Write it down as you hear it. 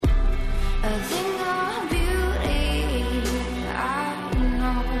A thing of beauty, I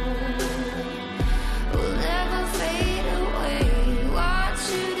know, will never fade away. What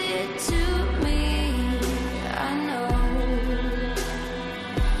you did to me, I know.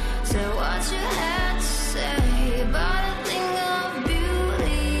 So what you had to say about a thing of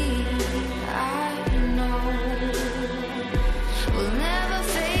beauty, I know, will never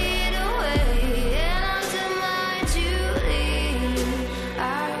fade away. And I'll do my duty, I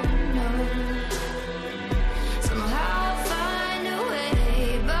know. Somehow I'll find a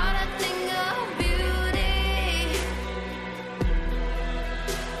way about a thing of beauty,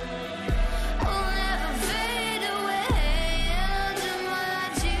 will never fade away. And I'll do my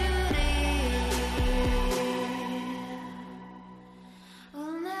duty,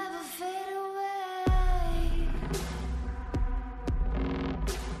 will never fade away.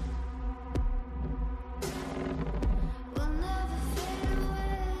 Will never fade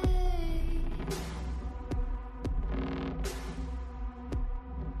away.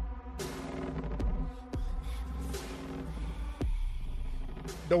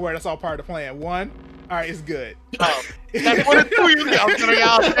 Don't worry, that's all part of the plan. One. All right, it's good. That's what it's doing. I'm gonna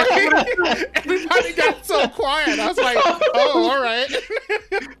yell. Everybody got so quiet. I was like, oh, all right.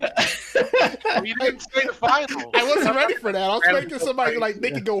 You didn't say the final. I wasn't ready for that. I was waiting for somebody like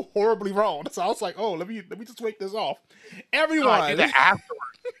they could go horribly wrong. So I was like, oh, let me just wake this off. Everyone. I do that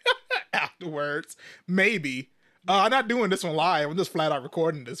afterwards. Afterwards, maybe. I'm not doing this one live. I'm just flat out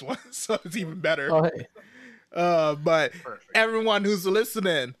recording this one, so it's even better. Oh, hey. But Perfect. everyone who's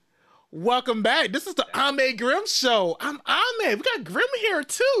listening, welcome back. This is the Ame Grimm Show. I'm Ame. We got Grimm here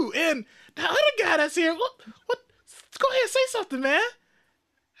too, and the other guy that's here. What? Go ahead, say something, man.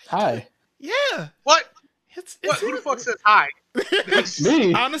 Hi. Yeah. What? It's Who the fuck says hi?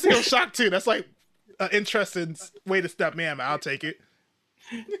 Me? Honestly, I'm shocked too. That's like an interesting way to step me in. I'll take it.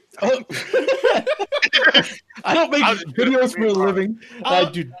 Oh. I don't make I was just gonna videos for a be living.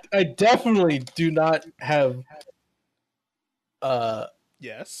 I definitely do not have.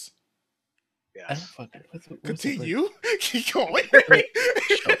 Yes. I don't Yes. fucking what's it like? Continue. Keep going.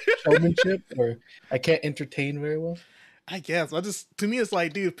 Showmanship, or I can't entertain very well. I guess. To me, it's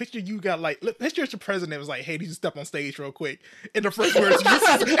like, dude, picture you got like, picture it's your president was like, hey, did you step on stage real quick? And the first words you just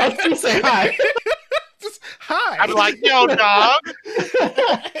I was gonna say hi. just, hi. I'm like, yo, dog.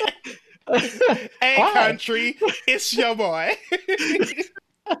 Hey, Hi. country, it's your boy.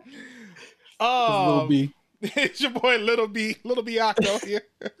 Little B. It's your boy, Little Biacco here.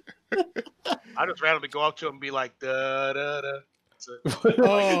 I just randomly go up to him and be like, da da da.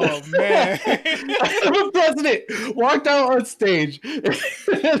 Oh man. I'm a president. Walked out on stage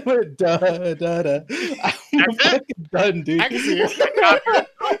and went da da da. I'm fucking done, dude. I can see it.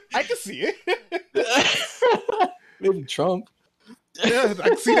 I can see it. Maybe Trump. Yeah, I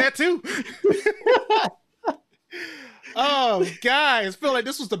can see that too. Oh, guys, feel like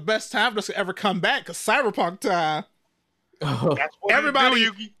this was the best time for us to ever come back because Cyberpunk time. Oh, That's what Everybody,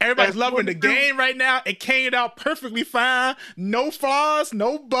 you do, Yugi. everybody's That's loving what the you do. game right now. It came out perfectly fine. No flaws,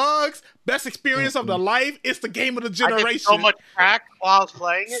 no bugs. Best experience of the life. It's the game of the I generation. did so much crack while I was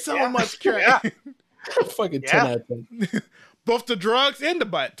playing it. So yeah. much crack. fucking Yeah. 10 out of 10. Both the drugs and the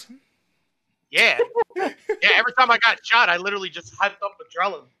butt. Yeah. Yeah, every time I got shot, I literally just hyped up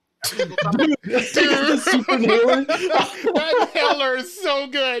adrenaline. Every single time. The super inhaler. That inhaler is so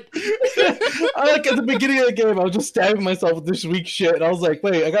good. I like at the beginning of the game, I was just stabbing myself with this weak shit, and I was like,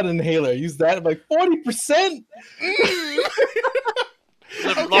 "Wait, I got an inhaler. Use that." I'm like, 40%.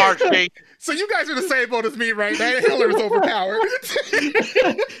 Living large, baby. So you guys are the same boat as me, right? That inhaler is overpowered.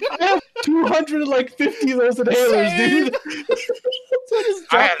 I have 250 of those inhalers, dude. So I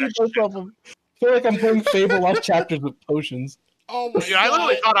just I had dropped myself. I feel like I'm playing Fable lost chapters with potions. Oh my Dude, I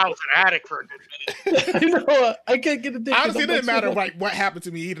literally god. thought I was an addict for a good minute. I know. I can't get addicted. Honestly, it I'm didn't like, matter so- like what happened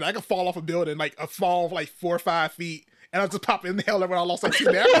to me either. I could fall off a building, like a fall of like 4 or 5 feet, and I just pop in the inhaler when I lost like 2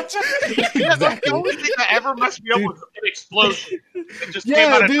 damage. Yeah, that's the only thing that ever messed me up was an explosion. It just came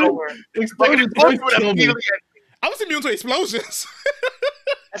Yeah, out of dude. nowhere. Like an Explosions explosion always would kill me. immediately. I was immune to explosions.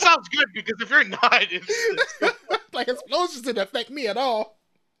 That sounds good because if you're not, it's Like explosions didn't affect me at all.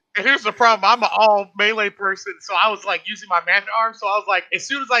 and here's the problem. I'm an all melee person, so I was like using my man arm. So I was like, as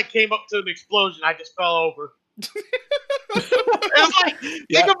soon as I came up to an explosion, I just fell over. It was like,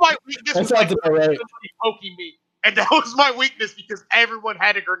 Yeah. think of my weakness That was like sounds about right. somebody poking me, and that was my weakness because everyone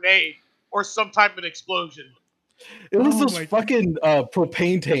had a grenade or some type of explosion. It was Oh those my fucking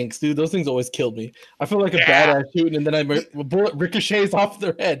propane tanks, dude. Those things always killed me. I felt like a Yeah. badass shooting, and then a bullet ricochets off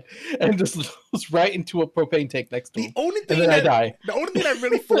their head and just goes right into a propane tank next to The them. only And thing then I that die. the only thing that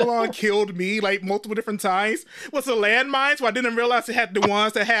really full on killed me like multiple different times was the landmines. Where I didn't realize it had the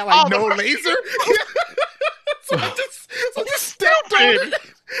ones that had like Oh, no the- laser. so I just stepped on it.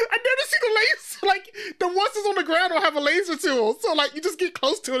 I never see the laser. Like the ones that's on the ground don't have a laser to them. So like you just get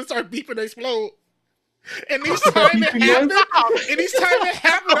close to it and start beeping and explode. And each time it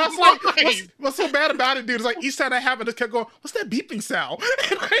happened, I was like, what's so bad about it, dude? It's like each time that happened, I just kept going, what's that beeping sound?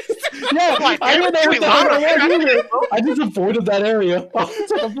 Yeah, Like, I didn't know damn, what the hell louder. it was either. I just avoided that area. I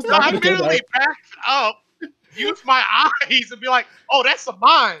was like, I'm just No, not I gonna go there. immediately backed up, used my eyes, and be like, "Oh, that's a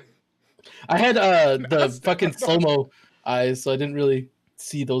mine." I had the fucking slow-mo eyes, so I didn't really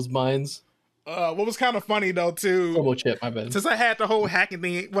see those mines. What was kind of funny though, too, Slow-mo chip, my bad. since I had the whole hacking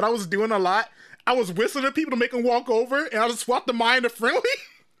thing, what I was doing a lot, I was whistling at people to make them walk over, and I just swap the mine to friendly.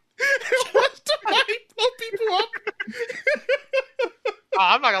 And watch the mine blow people up.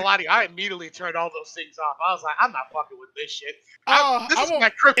 I'm not gonna lie to you. I immediately turned all those things off. I was like, "I'm not fucking with this shit." Oh, This I is won't-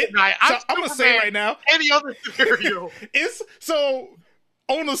 my kryptonite. So I'm gonna say right now, any other scenario. it's so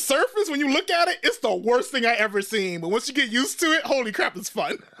on the surface when you look at it, it's the worst thing I ever seen. But once you get used to it, holy crap, it's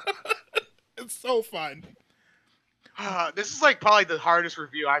fun. It's so fun. This is like probably the hardest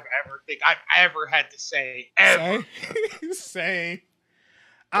review I've ever had to say ever. Same.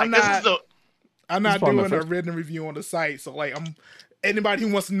 Like, I'm this not. is the I'm not probably my doing a first- written review on the site. So like, anybody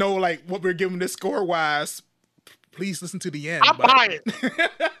who wants to know like what we're giving this score wise, please listen to the end. I'm buying.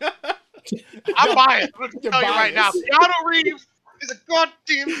 I'm buying. I'm gonna You're tell you right now. biased. Keanu Reeves is a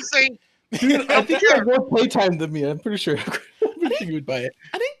goddamn saint. Dude, I think you have more playtime than me. I'm pretty sure. I'm pretty sure you would buy it.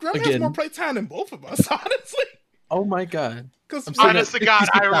 I think Grim has Again. more playtime than both of us, honestly. Oh my god. Because I'm sitting Honest at to God,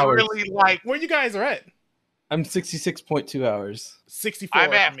 66 I hours. really like. where you guys are at? I'm 66.2 hours. 64.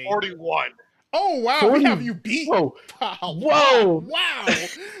 I'm at for me. 41. Oh wow, 40. we have you beat. Whoa. Wow. Whoa. Wow.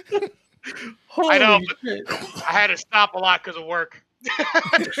 Holy I know, shit. I had to stop a lot because of work.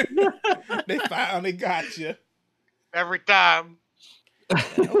 They finally got you. Every time.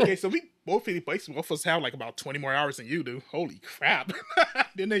 Okay, so we both both of us have like about 20 more hours than you do. Holy crap.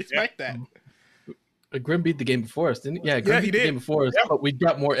 Didn't expect that. Grim beat the game before us, didn't he? Yeah, Grim Yeah, he beat the did. game before us, Yep. but we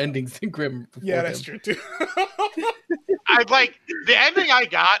got more endings than Grim before Yeah, that's him. true too. I like the ending I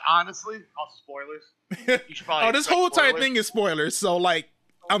got, honestly. Oh, spoilers. You should probably Oh, this expect whole entire spoilers. thing is spoilers. So like,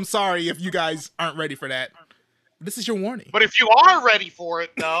 I'm sorry if you guys aren't ready for that. This is your warning. But if you are ready for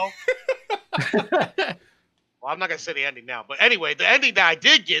it, though. Well, I'm not going to say the ending now. But anyway, the ending that I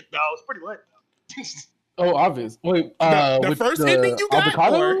did get, though, was pretty lit, though. Oh, obvious. Wait, The with first ending you got,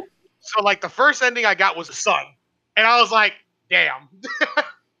 avocado? or- So, like, the first ending I got was the sun. And I was like, damn.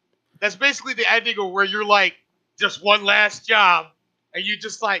 That's basically the ending of where you're like, just one last job. And you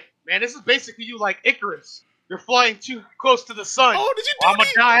just like, man, this is basically you like Icarus. You're flying too close to the sun. Oh, did you do Well, I'ma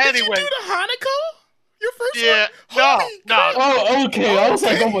die did anyway. you do the Hanako? Your first Yeah, one? no, Holy no. crap. Oh, okay. I was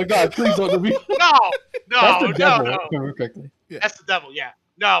like, oh my god, please don't let me. No, That's the devil, no. if I remember correctly. That's the devil, yeah.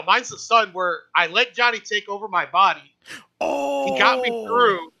 No, mine's the sun where I let Johnny take over my body. Oh, He got me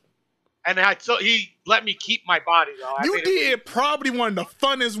through. And he let me keep my body, though. I You mean, did probably one of the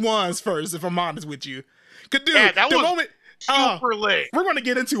funnest ones first, if I'm honest with you. Cause dude, Yeah, that the was moment super lit. we're gonna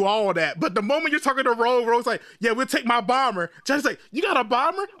get into all of that, but the moment you're talking to Rogue's like, yeah, we'll take my bomber. Johnny's like, you got a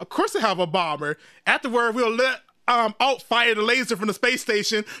bomber? Of course I have a bomber. Afterward, we'll let Alt fire the laser from the space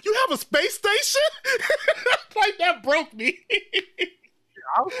station. You have a space station? Like that broke me.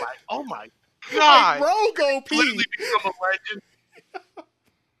 I was like, oh my Like god. Rogue OP. Literally become a legend.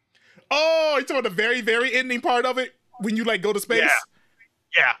 Oh, you talking about the very, very ending part of it when you like go to space?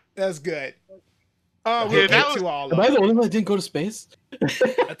 Yeah. That's good. We'll Dude, get that to all of Am I it. the only one that didn't go to space? I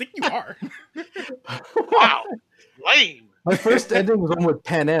think you are. Wow. Lame. My first ending was on with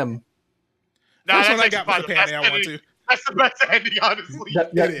Pan Am. No, First that's one I actually got was probably the the Pan best Am one ending. too. That's the best ending, honestly.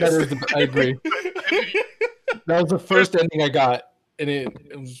 That It is is. I agree. That was the first ending I got, and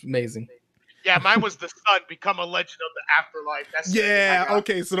it was amazing. Yeah, mine was the sun become a legend of the afterlife. That's the ending I Yeah, got.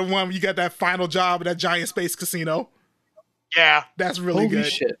 okay, so the one where you got that final job at that giant space casino. Yeah, That's really Holy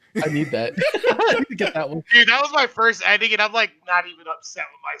good. shit! I need that. I need to get that one. dude, that was my first ending, and I'm like not even upset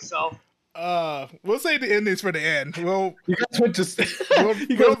with myself. We'll say the endings for the end. Well, You guys went to. We'll- you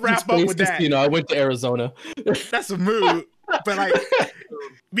guys we'll went to wrap up space with that. casino. I went to Arizona. that's a mood. But like,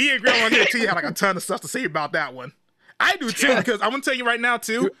 me and Grim on here too had like a ton of stuff to say about that one. I do too, because I'm gonna tell you right now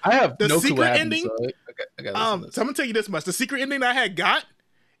too. I have The no clue secret what happened, ending? so I gotta listen to this. So I'm gonna tell you this much: the secret ending that I had got,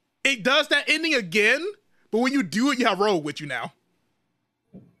 it does that ending again. But when you do it, you have Rogue with you now.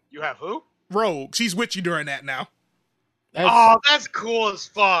 You have who? Rogue. She's with you during that now. That's cool as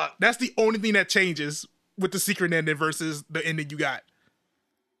fuck. That's the only thing that changes with the secret ending versus the ending you got.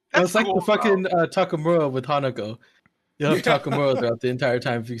 It's like cool, the fucking Takamura with Hanako. You have Takamura throughout the entire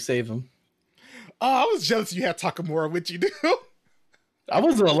time if you save him. Oh, I was jealous you had Takamura with you, dude. I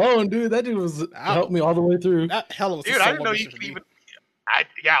wasn't alone, dude. That dude was helped me all the way through. That hell of a Dude, I didn't know you could even. I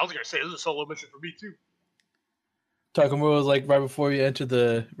was gonna say this is a solo mission for me too. Takamura was like right before you enter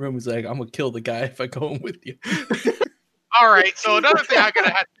the room. He's like, "I'm gonna kill the guy if I go in with you." All right, so another thing I'm gonna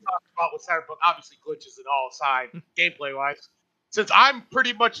have to talk about with Cyberpunk, obviously glitches and all aside, gameplay wise. Since I'm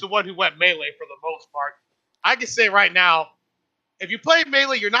pretty much the one who went melee for the most part, I can say right now, if you play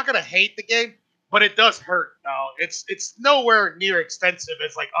melee, you're not gonna hate the game, but it does hurt. No, it's nowhere near extensive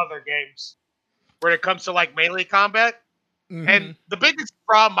as like other games when it comes to like melee combat. Mm-hmm. And the biggest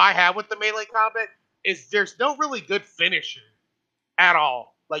problem I have with the melee combat is there's no really good finisher at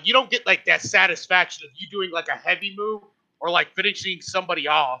all. Like you don't get like that satisfaction of you doing like a heavy move or like finishing somebody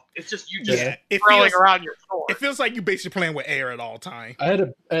off. It's just you just throwing around your sword. It feels like you're basically playing with air at all time. I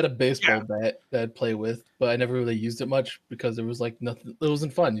had a baseball bat that I'd play with, but I never really used it much because there was like nothing. It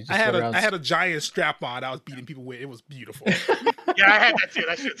wasn't fun. You just I had a giant strap on I was beating people with. It was beautiful. Yeah, I had that too.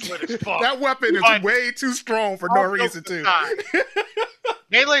 That shit's lit as fuck. That weapon is way too strong for no reason too.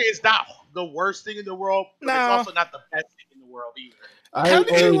 Melee is not the worst thing in the world, but it's also not the best thing in the world either. I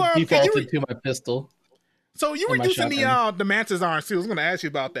always defaulted to my pistol. So you were using the Mantis arms too. I was going to ask you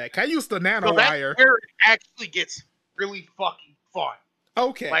about that. Can I use the nano wire? That's where it actually gets really fucking fun.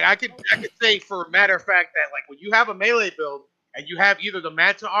 Okay. Like I could say for a matter of fact that like when you have a melee build and you have either the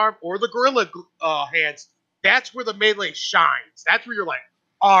Manta arm or the Gorilla hands, that's where the melee shines. That's where you're like,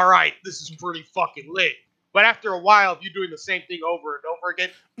 all right, this is pretty fucking lit. But after a while, if you're doing the same thing over and over again,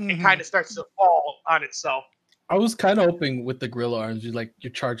 it kind of starts to fall on itself. I was kind of hoping with the gorilla arms,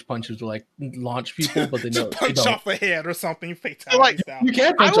 your charge punches will like launch people, but they don't. Punch off a head or something. Like, you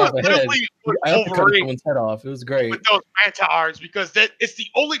can't punch off a head. I have to cut someone's head off. It was great with those Manta arms because it's the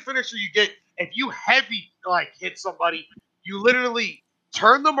only finisher you get. If you heavy like hit somebody, you literally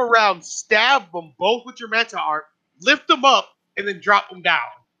turn them around, stab them both with your Manta arm, lift them up, and then drop them down.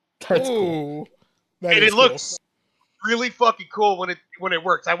 That's cool. And it looks really fucking cool when it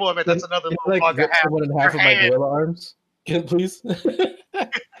works. I will admit that's another little bug I have. One and a half of my gorilla arms. Can it please?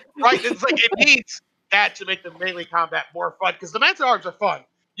 Right, it's like it needs that to make the melee combat more fun because the Manta arms are fun.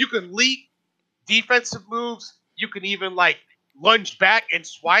 You can leap defensive moves. You can even like lunge back and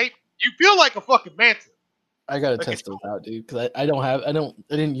swipe. You feel like a fucking Manta. I gotta test those out, dude, because I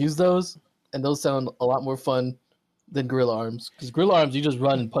didn't use those, and those sound a lot more fun than gorilla arms. Because gorilla arms, you just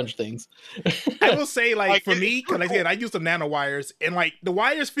run and punch things. I will say, like for me, because again, I use the nano wires, and like the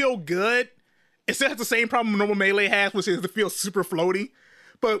wires feel good. It still has the same problem normal melee has, which is to feel super floaty.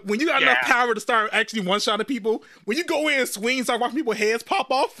 But when you got enough power to start actually one-shotting people, when you go in and swing, start watching people's heads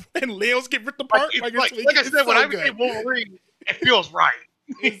pop off and limbs get ripped apart. Like I said, when I became Wolverine, it feels right.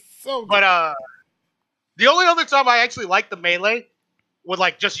 It's so good. But the only other time I actually like the melee with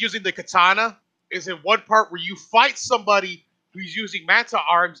like just using the katana is in one part where you fight somebody who's using Manta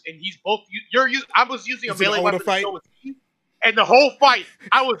arms and he's both. I was using a melee weapon, so was he. And the whole fight,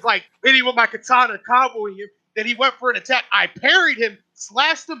 I was like hitting with my katana, comboing him. Then he went for an attack. I parried him,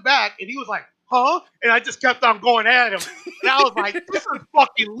 slashed him back, and he was like, "Huh?" And I just kept on going at him. And I was like, "This is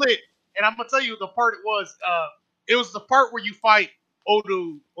fucking lit." And I'm gonna tell you the part it was the part where you fight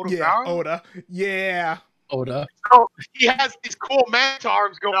Oda. Yeah. Oda. So he has these cool Manta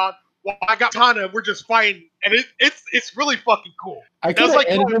arms going on. While I got Tana, we're just fighting, and it's really fucking cool. I could have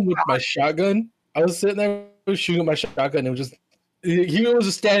ended him with my shotgun. I was sitting there shooting my shotgun, and it was he was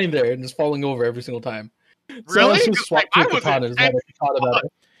just standing there and just falling over every single time. Really? So I just swapped to katana.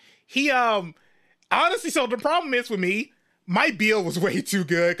 He honestly, so the problem is with me, my build was way too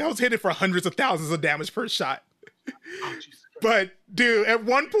good. I was hitting for hundreds of thousands of damage per shot. But dude, at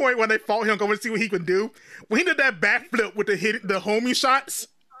one point when they fought him, going to see what he could do, when he did that backflip with the homing shots,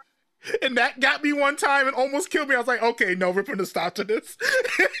 and that got me one time and almost killed me. I was like, okay, no, we're putting a stop to this.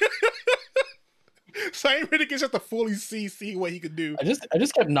 So I ain't really get just to fully see what he could do. I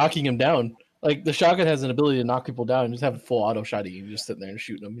just kept knocking him down. Like the shotgun has an ability to knock people down and just have a full auto shot at you. Just sitting there and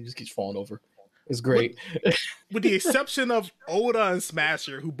shooting him. He just keeps falling over. It's great. With the exception of Oda and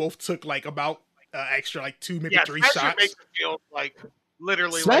Smasher, who both took like about extra like 2, maybe 3 Smasher shots. Makes it feel like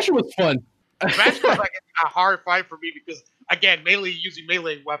literally. Smasher was fun. Smasher was like a hard fight for me because again, using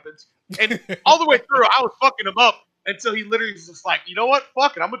melee weapons, and all the way through, I was fucking him up until he literally was just like, you know what,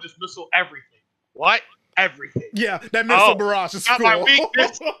 fuck it, I'm gonna just missile everything. What? Everything. Yeah, that missile barrage is not cool. my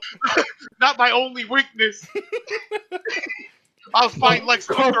weakness. Not my only weakness. I was fighting Lex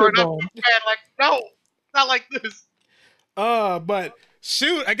Luthor, and Carpet I'm bomb. mad, like, no, not like this. But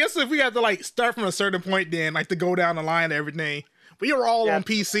shoot, I guess if we had to like start from a certain point, then like to go down the line and everything. We were all Yeah. on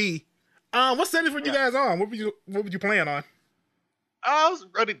PC. What settings were you guys on? What would you playing on? I was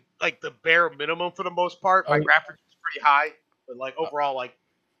running like the bare minimum for the most part. My graphics was pretty high, but like overall, like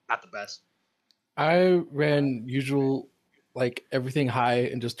not the best. I ran usual, like everything high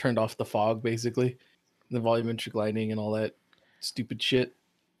and just turned off the fog, basically, the volumetric lighting and all that stupid shit.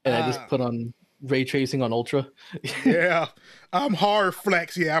 And I just put on ray tracing on ultra. Yeah. Hard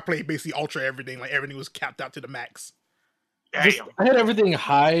flex. Yeah, I played basically ultra everything. Like everything was capped out to the max. Damn. Just, I had everything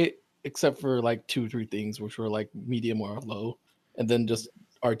high except for like 2-3 things, which were like medium or low, and then just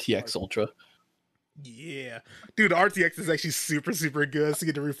RTX ultra. Yeah. Dude, the RTX is actually super, super good to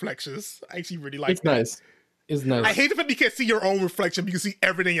get the reflections. I actually really like It's that. nice. It's nice. I hate the fact you can't see your own reflection, but you see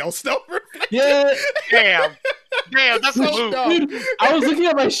everything else though. Yeah. Damn, that's a So move. dumb. Dude, I was looking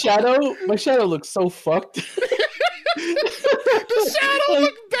at my shadow. My shadow looks so fucked. The shadow Like-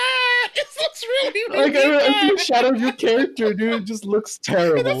 look bad. It looks really, Like really I bad. see the shadow of your character, dude, just looks It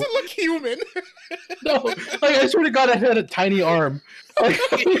terrible. doesn't look human. No, like I swear to God, I had a tiny arm. Like,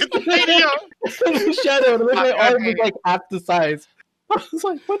 the shadow, and my arm was like half the size. I was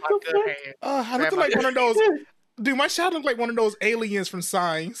like, what the fuck? I look like one of those. Dude, my shadow looked like one of those aliens from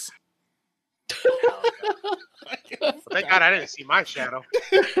Signs. Thank God I didn't see my shadow.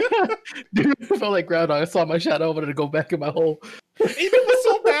 Dude, I felt like groundhog. I saw my shadow. I wanted to go back in my hole. Even what's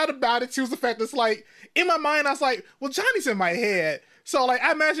so bad about it too is the fact that's like in my mind I was like, well, Johnny's in my head. So like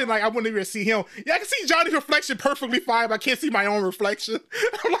I imagine like I wouldn't even see him. Yeah, I can see Johnny's reflection perfectly fine, but I can't see my own reflection.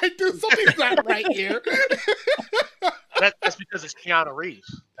 I'm like, dude, something's not right here. That's because it's Keanu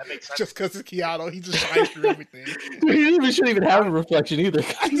Reeves. That makes sense. Just because it's Keanu, he just shines through everything. Dude, you shouldn't even have a reflection either.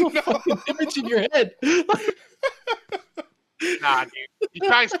 There's a fucking image in your head. Nah, dude. He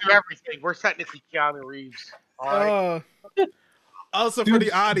shines through everything. We're technically Keanu Reeves. All right. Also for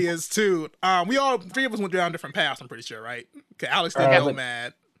the audience too, we all three of us went down different paths. I'm pretty sure, right? Okay, Alex did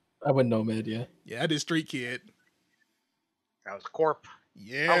Nomad. I went Nomad, yeah. Yeah, I did Street Kid. That was Corp. That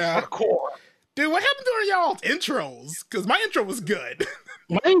Yeah, was for the Corp. dude, what happened during y'all's intros? Because my intro was good.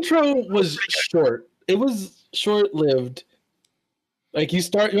 My intro was short. It was short-lived. Like you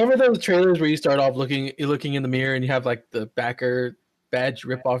remember those trailers where you start off looking in the mirror and you have like the backer badge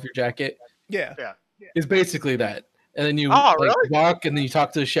rip off your jacket? Yeah. It's basically that. And then you really? walk and then you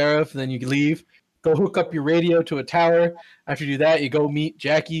talk to the sheriff and then you leave, go hook up your radio to a tower. After you do that, you go meet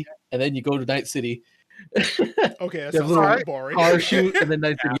Jackie and then you go to Night City. Okay, that You have a sounds little really boring. car shoot and then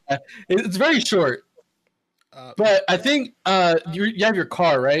Night City. Yeah. It's very short. But I think you have your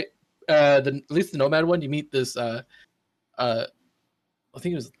car, right? At least the Nomad one, you meet this I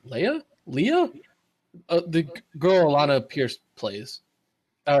think it was Leah? The girl Alana Pierce plays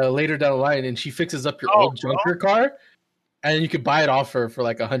later down the line, and she fixes up your old junker car, and you could buy it off her for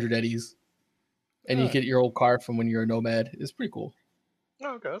like 100 eddies, and you get your old car from when you're a Nomad. It's pretty cool.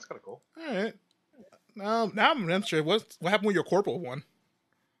 Oh, okay, that's kind of cool. All right. Now I'm not sure what happened with your corporal one.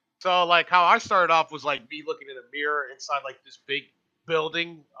 So, like, how I started off was like me looking in a mirror inside like this big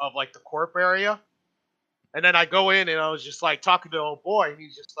building of like the Corp area. And then I go in and I was just like talking to the old boy, and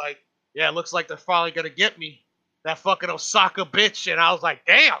he's just like, yeah, it looks like they're finally gonna get me. That fucking Osaka bitch. And I was like,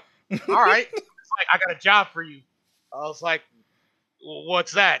 damn. All right. It's like, I got a job for you. I was like, well,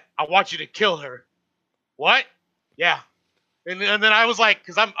 what's that? I want you to kill her. What? Yeah. And then I was like,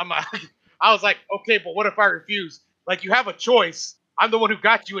 because I was like, okay, but what if I refuse? Like, you have a choice. I'm the one who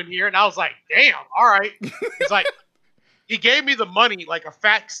got you in here. And I was like, damn, all right. It's like, he gave me the money, like a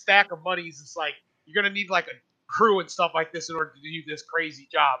fat stack of monies. It's like, you're going to need like a crew and stuff like this in order to do this crazy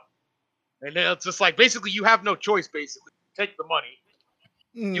job. And then it's just like, basically, you have no choice, basically. Take the money.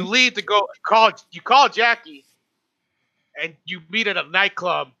 You leave to go, you call Jackie, and you meet at a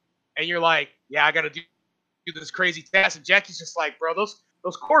nightclub, and you're like, yeah, I got to do this crazy task. And Jackie's just like, bro, those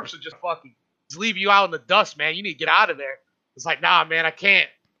corpses just fucking just leave you out in the dust, man. You need to get out of there. It's like, nah, man, I can't.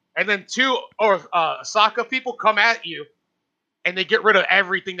 And then two Osaka people come at you, and they get rid of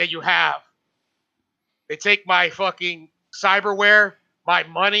everything that you have. They take my fucking cyberware, my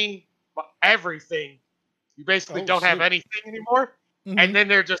money, everything. You basically don't have anything anymore. Mm-hmm. And then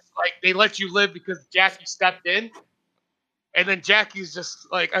they're just like, they let you live because Jackie stepped in. And then Jackie's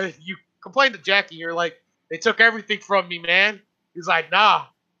just like, you complain to Jackie, you're like, they took everything from me, man. He's like, nah,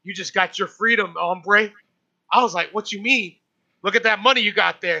 you just got your freedom, hombre. I was like, what you mean? Look at that money you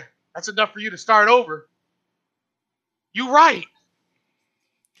got there. That's enough for you to start over. You right.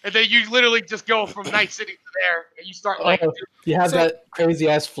 And then you literally just go from Night City to there, and you start like, you have So- that crazy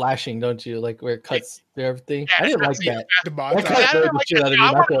ass flashing, don't you? Like where it cuts through everything. Yeah, I didn't like that's that. The That montage. kind of I annoyed don't the like shit that. out of me. I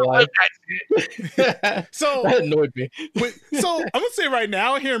Not want gonna to lie. live that shit. So, That annoyed me. so I'm gonna say right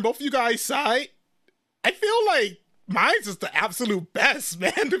now, hearing both of you guys' side, I feel like mine's is the absolute best,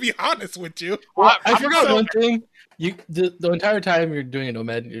 man. To be honest with you. Well, I I'm forgot so- one thing. You the entire time you're doing a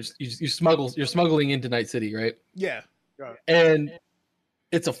nomad, you're smuggling into Night City, right? Yeah. And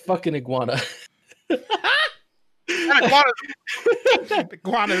it's a fucking iguana. And iguanas, The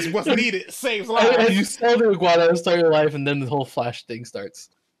iguana is what's needed. Saves lives. And you sell the iguana to start your life, and then the whole flash thing starts.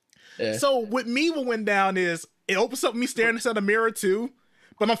 Yeah. So with me, what went down is it opens up me staring inside the mirror too,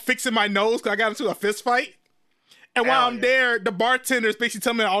 but I'm fixing my nose because I got into a fist fight. And while Hell I'm yeah. there, the bartender is basically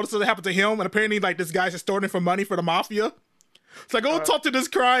telling me all this stuff that happened to him, and apparently like this guy's extorting for money for the mafia. So I go talk to this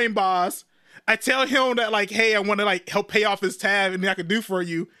crime boss. I tell him that like, hey, I want to like help pay off his tab, and I can do for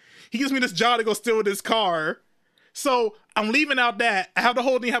you. He gives me this job to go steal this car. So I'm leaving out that. I have the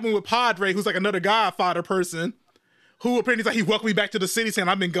whole thing happen with Padre, who's like another Godfather person, who apparently like he welcomed me back to the city saying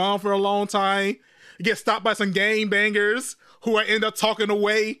I've been gone for a long time. I get stopped by some gang bangers who I end up talking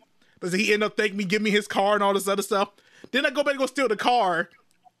away. Because he end up thanking me, give me his car and all this other stuff. Then I go back and go steal the car.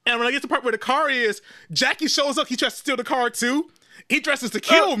 And when I get to the part where the car is, Jackie shows up. He tries to steal the car too. He dresses to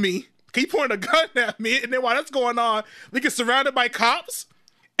kill me. He pointing a gun at me. And then while that's going on, we get surrounded by cops.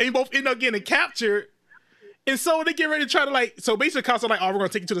 And we both end up getting captured. And so they get ready to try to like, so basically the cops are like, oh, we're going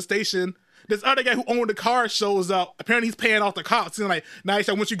to take you to the station. This other guy who owned the car shows up. Apparently he's paying off the cops. And like, nice,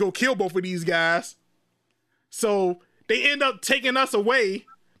 I want you to go kill both of these guys. So they end up taking us away.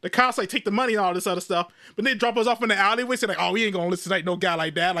 The cops like take the money and all this other stuff, but they drop us off in the alleyway. Say like, "Oh, we ain't gonna listen to like no guy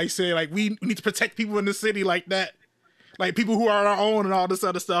like that." Like say like we need to protect people in the city like that, like people who are our own and all this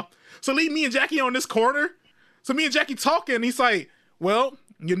other stuff. So leave me and Jackie on this corner. So me and Jackie talking. And he's like, "Well,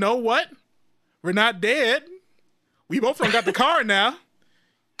 you know what? We're not dead. We both don't got the car now.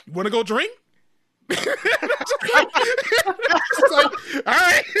 You want to go drink?" It's like, all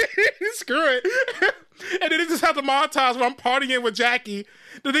right, screw it. And then it just had the montage where I'm partying with Jackie.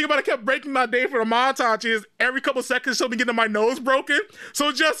 The thing about it kept breaking my day for the montage is every couple seconds she'll be getting my nose broken.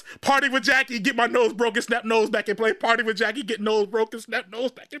 So just party with Jackie, get my nose broken, snap nose back in place. Party with Jackie, get nose broken, snap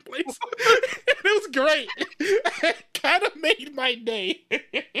nose back in place. And it was great. It kind of made my day.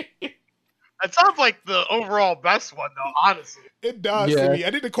 That sounds like the overall best one, though. Honestly. It does Yeah. to me. I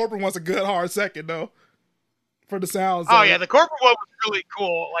think the corporate one's a good hard second though. For the sounds. Oh of yeah, it. the corporate one was really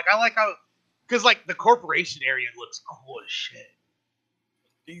cool. Like I like how, because like the corporation area looks cool as shit.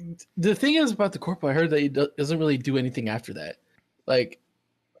 The thing is about the corporate, I heard that he doesn't really do anything after that. Like,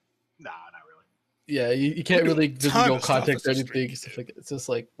 Nah, not really. yeah, you can't do really a give ton no of stuff context or that's just anything. Stuff like it's just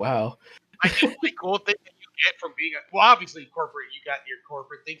like, wow. I think the cool thing that you get from being well, obviously corporate, you got your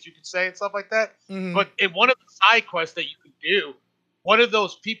corporate things you can say and stuff like that. Mhm. But in one of the side quests that you can do, one of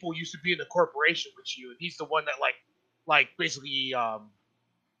those people used to be in the corporation with you, and he's the one that like basically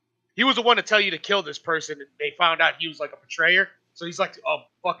he was the one to tell you to kill this person, and they found out he was like a betrayer. So he's like a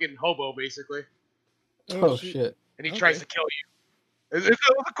fucking hobo basically, Oh, shit. and he Okay. tries to kill you. It's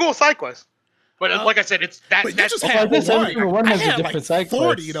a cool side quest. But like I said, it's that. But you That's just Oh, I had guess every one. single one I has a had different like side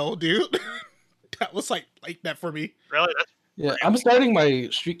 40 quest. though, dude. That was like that for me. really that's Yeah, I'm starting my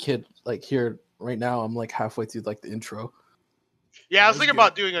Street Kid like here right now. I'm like halfway through like the intro. yeah. I was That's thinking good.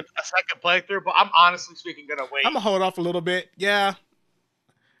 about doing a second playthrough, but I'm honestly speaking gonna wait. I'm gonna hold off a little bit. Yeah.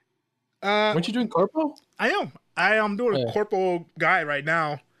 Weren't you doing Corpo? I am. I am doing Yeah. a corporal guy right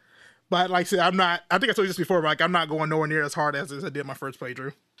now. But like I said, I'm not. I think I told you this before. But like, I'm not going nowhere near as hard as I did my first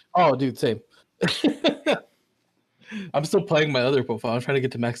playthrough. Oh, dude, same. I'm still playing my other profile. I'm trying to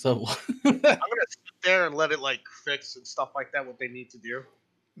get to max level. I'm gonna sit there and let it like fix and stuff like that what they need to do.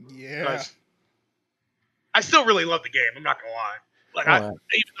 Yeah. 'Cause I still really love the game. I'm not gonna lie. Like Oh, I, yeah.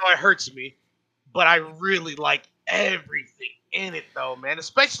 even though it hurts me, but I really like everything in it though, man.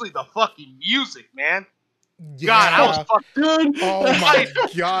 Especially the fucking music, man. God, I was fucking. Dude. Oh my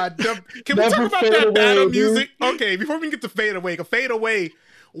god! Can we Never talk about fade that away, battle dude. music? Okay, before we get to fade away,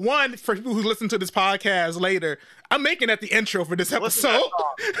 one for people who listen to this podcast later, I'm making that the intro for this Listen to episode.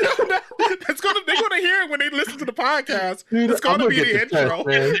 that song. They're gonna hear it when they listen to the podcast. Dude, It's gonna I'm be the get the intro.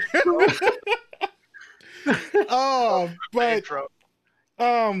 test, man. Oh, but Intro.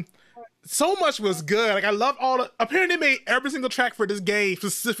 so much was good. Like I love all the. Apparently, they made every single track for this game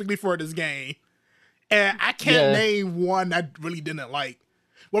specifically for this game, and I can't Yeah. name one I really didn't like.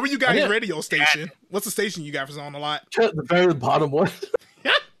 What were you guys' Yeah. radio station? What's the station you guys was on a lot? The very bottom one.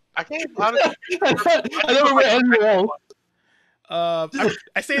 I can't honestly. I never read anywhere else.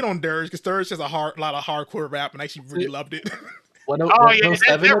 I say it on Dirge because Dirge has a lot of hardcore rap, and I actually really loved it. Oh yeah,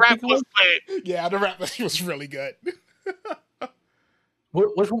 107, that I rap think it was was. played. Yeah, the rap was really good.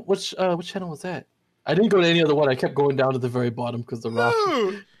 Which channel was that? I didn't go to any other one. I kept going down to the very bottom because the rock.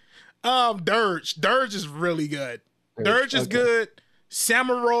 No. Dirge is really good. Dirge is Okay. good.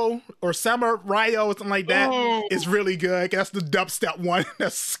 Samuro or Samario or something like that Ooh. is really good. That's the dubstep one.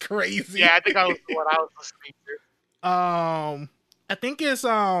 That's crazy. Yeah, I think I was the one I was listening to. I think it's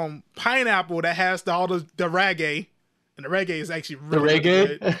Pineapple that has all the reggae, and the reggae is actually The really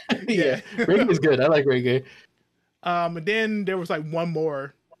reggae? good. Yeah. Reggae is good. I like reggae. And then there was like one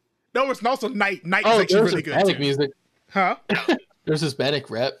more. No, it's also Night. Night is Oh, actually there's really good Hispanic too. music. Huh? There's Hispanic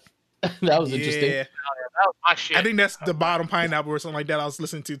rap. That was interesting. Yeah. That was my shit. I think that's the bottom Pineapple or something like that I was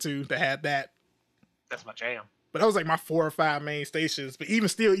listening to too that had that. That's my jam. But that was like my 4 or 5 main stations. But even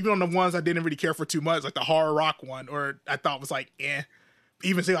still, even on the ones I didn't really care for too much, like the horror rock one, or I thought was like,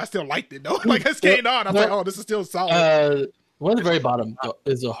 even still, I still liked it though. Like it's getting on. I was like, oh, this is still solid. One at the very bottom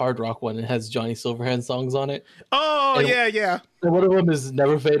is a hard rock one. It has Johnny Silverhand songs on it. Oh, and- yeah. And one of them is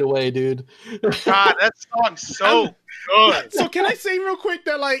Never Fade Away, dude. God, that song's so good. So can I say real quick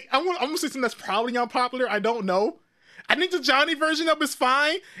that like I'm gonna say something that's probably unpopular. I don't know. I think the Johnny version of is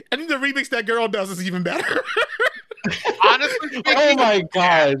fine. I think the remix that girl does is even better. Honestly speaking, Oh my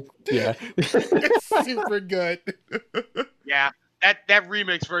god. Yeah. It's super good. yeah, that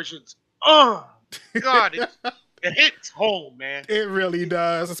remix version's God, it hits home, man. It really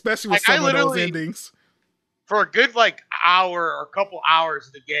does, especially with Like, I some of those literally- endings. For a good like hour or couple hours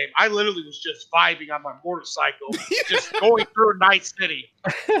of the game, I literally was just vibing on my motorcycle, just going through Night City.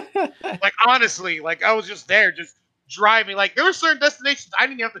 Like honestly, like I was just there, just driving. Like there were certain destinations I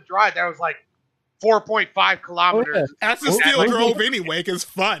didn't even have to drive. That was like 4.5 kilometers. I still What- drove anyway, cause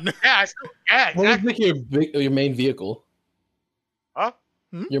fun. Yeah, What was exactly. like your main vehicle? Huh?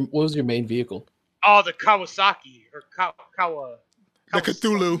 What was your main vehicle? Oh, the Kawasaki or Kawa. The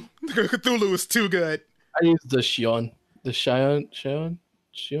Cthulhu. The Cthulhu is too good. I used the Shion. The Shion?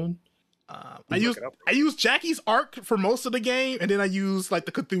 I used Jackie's Arc for most of the game, and then I used like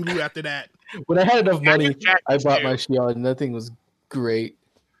the Cthulhu after that. When I had enough money, Jackie's I bought too. my Shion, and that thing was great.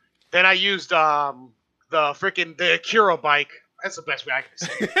 Then I used the Akira bike. That's the best way I can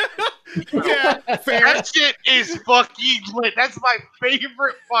say it. Yeah, fair. That shit is fucking lit. That's my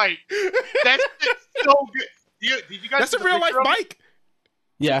favorite bike. That shit's so good. Did you guys That's see a the real life picture of it? bike.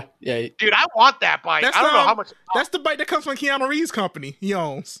 Yeah. Dude, I want that bike. That's, I don't know how much. That's the bike that comes from Keanu Reeves' company. He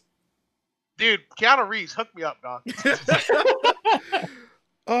owns. Dude, Keanu Reeves, hook me up, dog.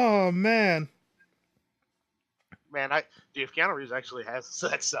 Oh man. Man, dude, if Keanu Reeves actually has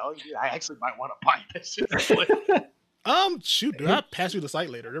that selling, dude, I actually might want to buy that shit. Shoot, dude, I'll pass you the site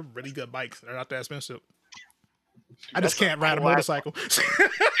later. They're really good bikes. They're not that expensive. I just can't ride a motorcycle. Dude,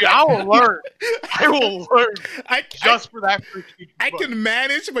 I will learn. I will learn just for that freaking I bike. can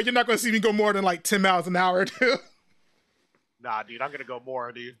manage, but you're not going to see me go more than like 10 miles an hour, dude. Nah, dude, I'm gonna go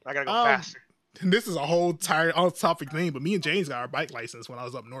more, dude. I gotta go Um, faster. And this is a whole off topic thing, but me and James got our bike license when I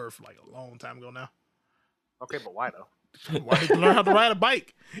was up north like a long time ago now. Okay, but why though? Why did you learn how to ride a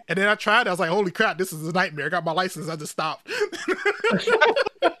bike? And then I tried it. I was like, holy crap, this is a nightmare. I got my license. I just stopped. You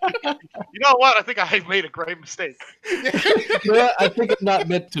know what? I think I made a great mistake. Yeah, I think I'm not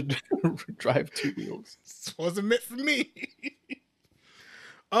meant to drive 2 wheels. This wasn't meant for me.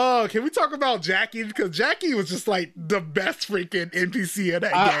 Oh, can we talk about Jackie? Because Jackie was just like the best freaking NPC in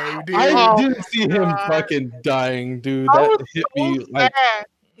that game, dude. I Oh didn't see him God. fucking dying, dude. I That was hit so me like sad.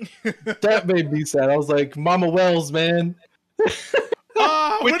 that made me sad. I was like, Mama Wells, man.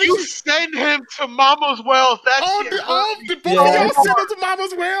 When what you did send him to Mama's Wells, that Oh, shit the, hurt me both so of y'all hard. sent it to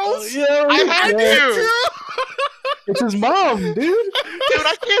Mama's Wells? Yeah, I had yeah. to. It's his mom, dude. Dude,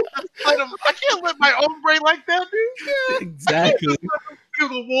 I can't just let him. I can't let my own brain like that, dude. Exactly. To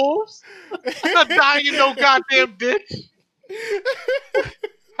the wolves. I'm not dying in no goddamn ditch.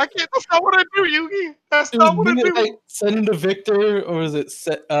 I can't. That's not what I do, Yugi. That's It not was what I do. like send him to Victor, or was it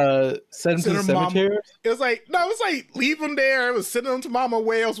send him to Send the her mom- cemetery? It was like, no, it was like, leave him there. It was sending him to Mama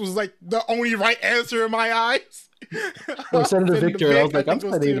Wales was like the only right answer in my eyes. Or send him to Send Victor. I was like, I'm think it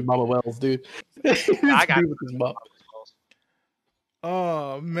was sending him to too. Mama Wells, dude. I got with his mom.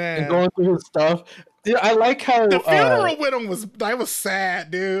 Oh, man. And going through his stuff. Yeah, I like how The funeral with him was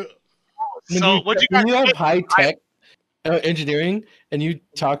sad, dude. So what you when guys you have did- high tech engineering and you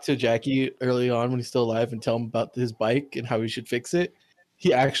talk to Jackie early on when he's still alive and tell him about his bike and how he should fix it,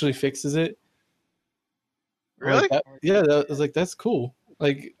 he actually fixes it. Really? Like yeah, I was like, that's cool.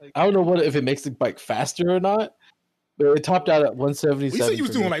 Like, I don't know if it makes the bike faster or not, but it topped out at 177. We said you was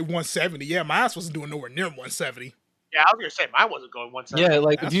for doing me. like 170. Yeah, my ass wasn't doing nowhere near 170. Yeah, I was gonna say mine wasn't going one side. Yeah,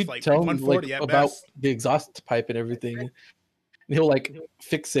 like That's if you like tell him 140 like, at about best. the exhaust pipe and everything, and he'll like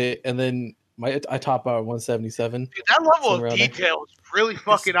fix it, and then I top out at 177. Dude, that level Somewhere of around there. detail is really It's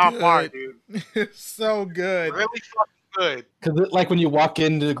fucking on par, good. dude. It's so good. Really fucking good. Because like when you walk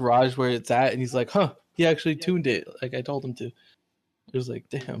into the garage where it's at, and he's like, "Huh, he actually tuned it like I told him to." It was like,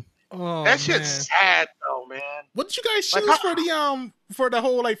 damn. Oh, That shit's man. sad though, man. What did you guys Like, choose for the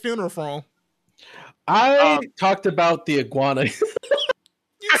whole like funeral from? I talked about the iguana.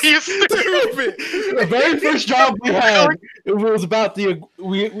 You stupid. Stupid. The very first job we had, it was about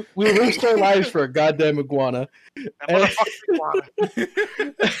we risked our lives for a goddamn iguana. That motherfucking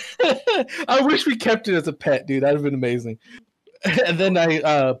iguana. I wish we kept it as a pet, dude. That'd have been amazing. And then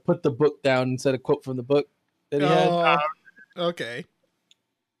I put the book down and said a quote from the book that he had. Okay.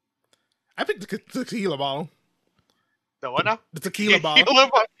 I picked the tequila bottle. The what now? The tequila bottle.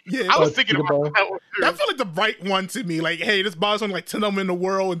 Yeah. I was thinking tequila about that one too. I feel like the right one to me. Like, hey, this bottle's only like 10 of them in the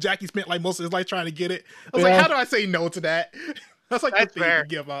world, and Jackie spent like most of his life trying to get it. I was like, Yeah. how do I say no to that? That's like That's the thing fair. to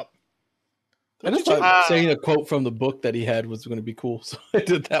give up. I just thought saying a quote from the book that he had was going to be cool, so I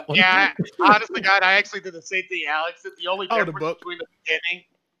did that one. Yeah, honestly, God, I actually did the same thing Alex did. The only Oh, the difference book. between the beginning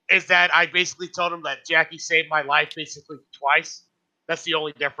is that I basically told him that Jackie saved my life basically twice. That's the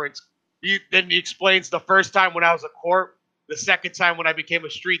only difference. Then he explains the first time when I was a corp, the second time when I became a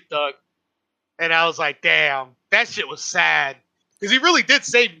street thug. And I was like, damn, that shit was sad. Because he really did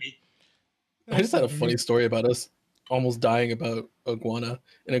save me. I just had a funny story about us almost dying about iguana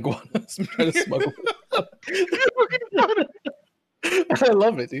and iguanas trying to smuggle. I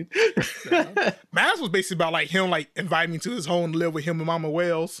love it, dude. Maz was basically about like him like inviting me to his home to live with him and Mama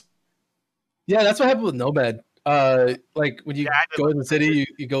Wales. Yeah, that's what happened with Nomad. Like when you Yeah, I did go like in the city,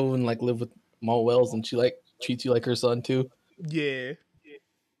 you go and like live with Mama Wells, and she like treats you like her son too. Yeah.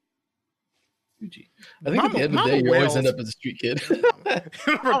 I think at the end of the day, you always end up as a street kid.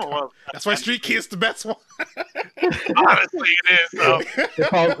 Oh, That's why Street Kid's the best one. honestly, it is, though. They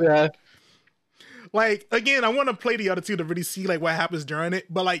call- yeah. Like, again, I want to play the other two to really see like what happens during it.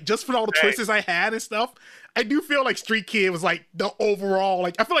 But like just for all the Right. choices I had and stuff, I do feel like Street Kid was like the overall,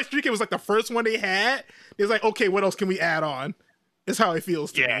 like I feel like Street Kid was like the first one they had. It's like, okay, what else can we add on? That's how it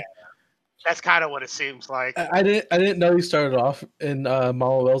feels to Yeah. me. That's kind of what it seems like. I didn't know you started off in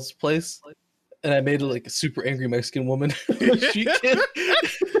Mama Wells' place, and I made like a super angry Mexican woman a street kid.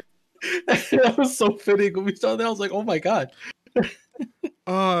 That was so fitting when we saw that. I was like, oh my god.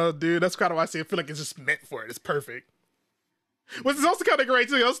 Oh, dude, that's kind of why I say I feel like it's just meant for it. It's perfect. Which is also kind of great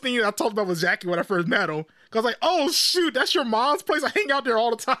too. The other thing I talked about was Jackie when I first met him. Cause I was like, oh shoot, that's your mom's place. I hang out there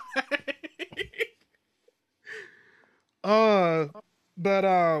all the time.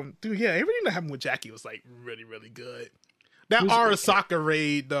 Dude, yeah, everything that happened with Jackie was like really, really good. That Who's- Arasaka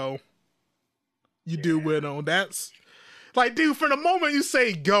raid though, you do with him. That's like, dude, from the moment you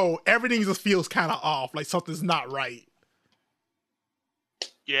say go, everything just feels kind of off. Like something's not right.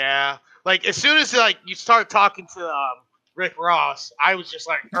 Yeah. Like, as soon as like you start talking to Rick Ross, I was just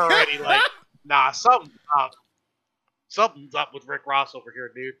like already like, nah, something's up. Something's up with Rick Ross over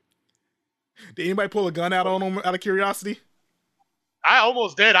here, dude. Did anybody pull a gun out on him out of curiosity? I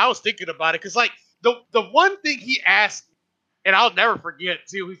almost did. I was thinking about it because, like, the one thing he asked, and I'll never forget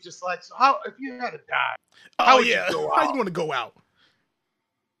too. He's just like, so how if you had to die, Oh would you yeah, go how out? you want to go out?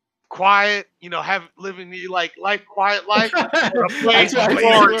 Quiet, have living the like life, quiet life. Or a That's blaze what of I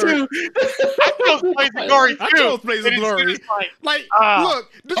glory. thought too. I chose Blaze of Glory I too. chose Blaze of And it's Glory. just like, Like,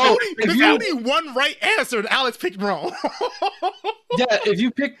 look, there's if only you- only one right answer, and Alex picked wrong. Yeah, if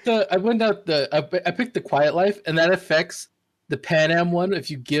you pick I picked the Quiet Life, and that affects the Pan Am one. If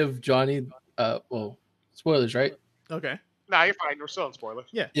you give Johnny, well, spoilers, right? Okay. nah, you're fine. We're still in spoilers.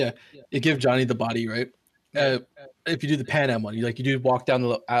 You give Johnny the body, right? If you do the Pan Am one, you do walk down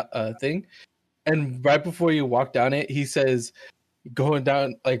the thing, and right before you walk down it, he says, going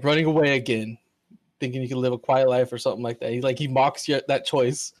down, like running away again, thinking you can live a quiet life or something like that. He mocks that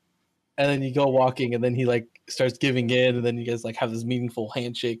choice, and then you go walking, and then he like starts giving in, and then you guys like have this meaningful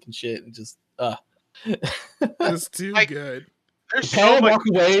handshake and shit, and just It's too Like- good. There's Pan so Am much. Walk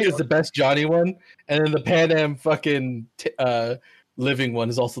Away is the best Johnny one, and then the Pan Am fucking living one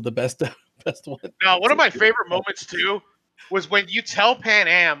is also the best one. Now, one of my favorite moments too was when you tell Pan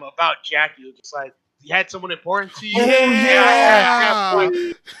Am about Jackie. You're just like, he had someone important to you. Oh, yeah.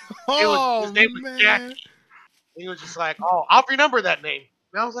 It was, his name was Jackie. He was just like, oh, I'll remember that name.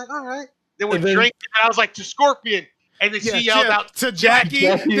 And I was like, all right. Then we And then- drinking, and I was like, to Scorpion. And then she yelled out, to Jackie.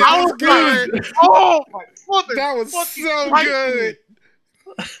 Jackie. That was good. oh, my mother. That was fucking so Christ. good.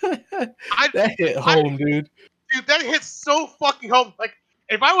 That hit home, dude. Dude, that hits so fucking home. Like,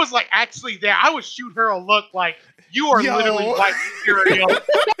 if I was like actually there, I would shoot her a look like, you are Yo. literally white material.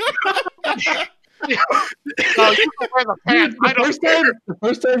 No, you can wear the pants. I don't care. The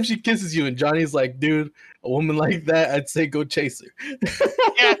first time she kisses you, and Johnny's like, "Dude, a woman like that, I'd say go chase her."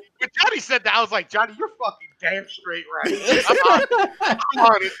 Yeah, when Johnny said that, I was like, Johnny, you're fucking damn straight right. I'm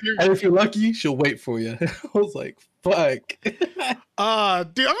on it, dude. And if you're lucky, she'll wait for you. I was like, "Fuck." Dude,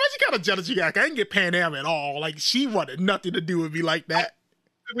 I'm actually kind of jealous you guys. I didn't get Pan Am at all. Like, she wanted nothing to do with me like that.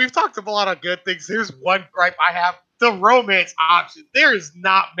 We've talked about a lot of good things. Here's one gripe I have: the romance option. There is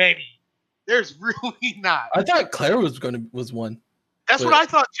not many. There's really not. I thought Claire was one. That's what I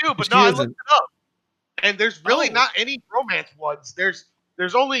thought too, but she no, I isn't. looked it up, and there's really not any romance ones. There's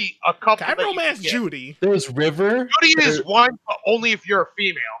only a couple. I that you romance can get. Judy. There's River. Judy is one, but only if you're a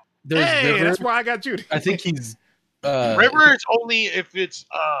female. There's Hey, River. that's why I got Judy. I think he's River is only if it's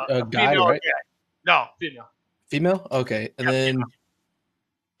a guy, female. right? No, female. Female. Okay, and Yeah, then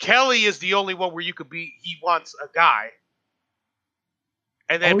Kelly is the only one where you could be. He wants a guy,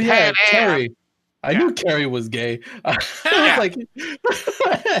 and then oh Pan yeah, Am. Carrie. I Yeah. knew Carrie was gay. I Yeah. was like,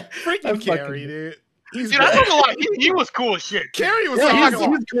 Freaking I'm Carrie, dude. He's Dude, I great. don't know why he was cool as shit. Carrie was yeah, so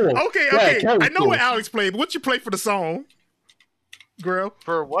he's cool. Okay, Yeah, okay. Carrie's I know cool. what Alex played, but what you play for the song, girl?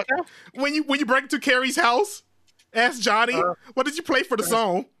 For what now? When you break into Carrie's house, ask Johnny, what did you play for the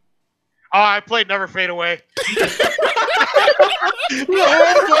song? Oh, I played Never Fade Away. We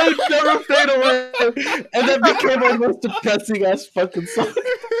all played Never Fade Away, and that became our most depressing ass fucking song.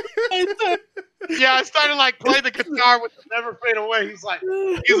 Yeah, I started like playing the guitar with the Never Fade Away. He's like,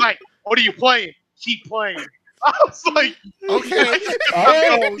 what are you playing? Keep playing. I was like, Okay.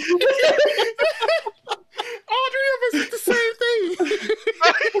 Oh. All three of us did the same thing.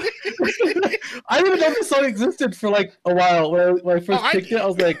 I didn't even know this song existed for like a while. When I first I picked it, I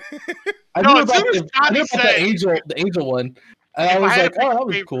was like, I No, knew as about, soon as I knew Johnny about said- the angel one, and I If was I had like, to pick oh, a that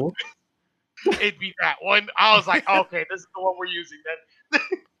was favorite- cool. it'd be that one. I was like, okay, this is the one we're using then.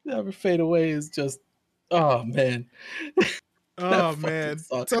 Never Fade Away is just, oh man. Oh That man,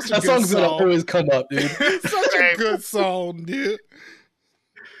 fucking song. such a That good song's gonna song. always come up, dude. Such a good song, dude.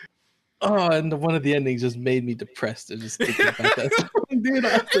 Oh, and one of the endings just made me depressed. Just thinking about that song, dude.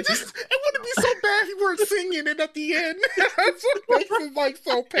 I was It like, wouldn't be so bad if you weren't singing it at the end. That's what makes it like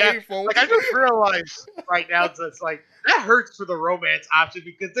so Yeah, painful. like I just realized right now that it's like that hurts for the romance option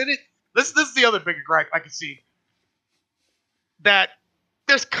because then this is the other bigger gripe I can see. That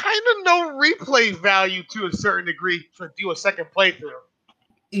there's kind of no replay value to a certain degree to do a second playthrough.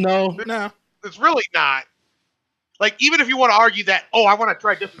 no, No. It's really not. Like, even if you want to argue that, oh, I want to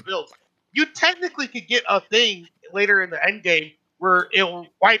try different builds, you technically could get a thing later in the end game where it'll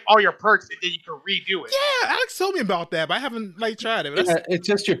wipe all your perks and then you can redo it. Yeah, Alex told me about that, but I haven't like tried it. But yeah, that's, it's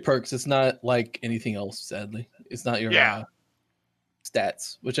just your perks. It's not like anything else. Sadly, it's not your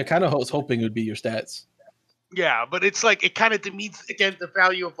stats, which I kind of was hoping would be your stats. Yeah, but it's like, it kind of demeans, again, the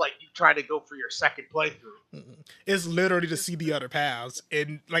value of, like, you trying to go for your second playthrough. it's literally to see the other paths.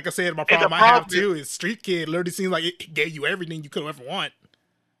 And like I said, my the problem I have problem too is Street Kid literally seems like it gave you everything you could ever want.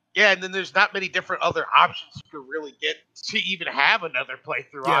 Yeah, and then there's not many different other options you could really get to even have another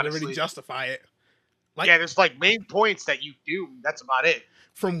playthrough, Yeah, to honestly. really justify it. Like, Yeah, there's, like, main points that you do, and that's about it.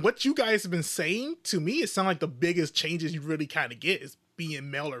 from what you guys have been saying, to me, it sounds like the biggest changes you really kind of get is being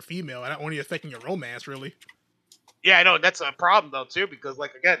male or female, and not only affecting your romance, really. Yeah, I know, and that's a problem, though, too, because,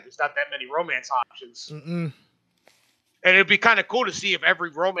 like, again, there's not that many romance options. Mm-mm. And it'd be kind of cool to see if every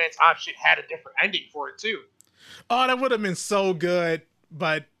romance option had a different ending for it, too. Oh, that would have been so good,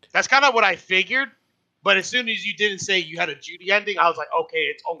 but That's kind of what I figured, but as soon as you didn't say you had a Judy ending, I was like, okay,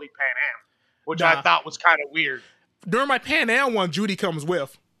 it's only Pan Am, which I Nah. thought was kind of weird. during my Pan Am one, Judy comes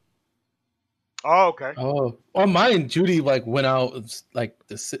with. Oh, okay. Oh, on mine, Judy like went out like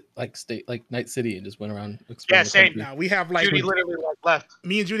state like Night City and just went around. exploring Yeah, the same. country. Now we have like Judy literally like left.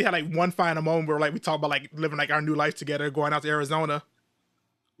 me and Judy had like one final moment where like we talk about like living like our new life together, going out to Arizona.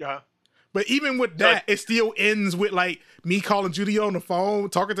 Yeah. But even with that, it still ends with like me calling Judy on the phone,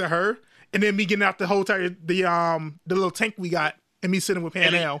 talking to her, and then me getting out the hotel, the little tank we got, and me sitting with Pan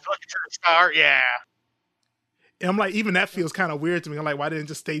And then Am. you fucking to the star. Yeah. And I'm like, even that feels kind of weird to me. I'm like, why didn't it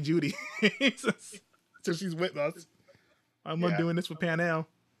just stay Judy? So she's with us. I'm not Yeah. doing this with Pan Am.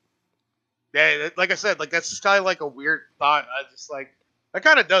 Yeah, like I said, like that's just kind of like a weird thought. I just like that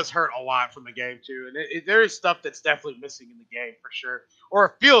kind of does hurt a lot from the game too, and there is stuff that's definitely missing in the game for sure, or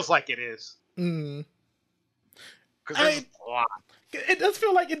it feels like it is Mm. because there's a lot. It does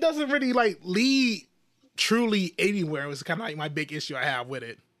feel like it doesn't really like lead truly anywhere. It was kind of like my big issue I have with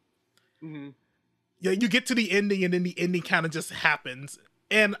it. Mm-hmm. Yeah, you get to the ending and then the ending kind of just happens.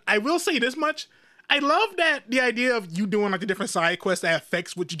 And I will say this much. I love that the idea of you doing like the different side quests that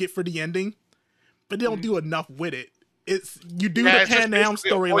affects what you get for the ending, but they don't do enough with it. It's you do Yeah, the it's just Pan Am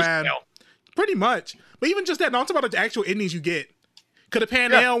basically a storyline. voicemail. Pretty much. But even just that, no, I'm talking about the actual endings you get. Because the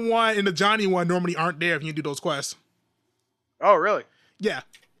Pan Am one and the Johnny one normally aren't there if you do those quests. Oh, really? Yeah.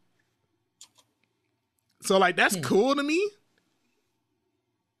 So, like, that's cool to me.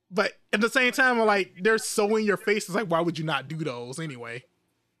 But at the same time, like, they're so in your face. It's like, why would you not do those anyway?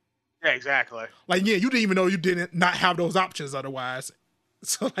 Yeah, exactly. Like, yeah, you didn't even know you didn't not have those options otherwise.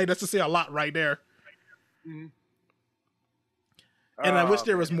 So, like, that's to say a lot right there. Mm-hmm. And I wish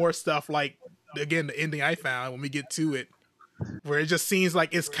there was more stuff like, again, the ending I found when we get to it, where it just seems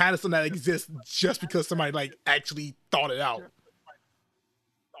like it's kind of something that exists just because somebody, like, actually thought it out.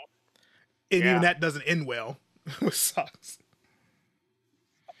 And even that doesn't end well, which sucks.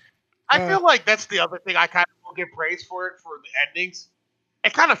 I feel like that's the other thing I kind of will get praised for it, for the endings.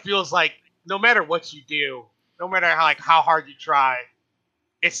 It kind of feels like no matter what you do, no matter how hard you try,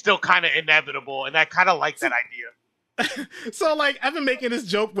 it's still kind of inevitable, and I kind of like that idea. So, like, I've been making this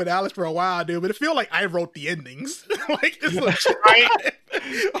joke with Alex for a while, dude, but it feels like I wrote the endings. Like, it's legit. Right?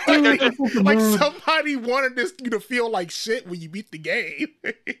 like somebody wanted you to feel like shit when you beat the game.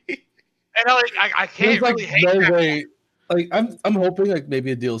 And I can't really hate no that. way. Like, I'm hoping like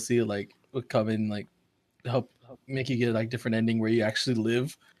maybe a DLC like would come in like help make you get like different ending where you actually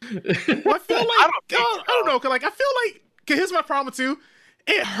live. Well, I feel like I don't know, cause like I feel like, cause here's my problem too.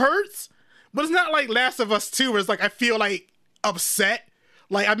 It hurts, but it's not like Last of Us 2 where it's like I feel like upset,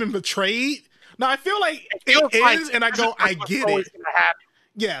 like I've been betrayed. No, I feel like it ends and I go, I get it.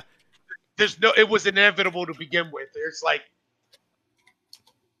 Yeah. It was inevitable to begin with. There's like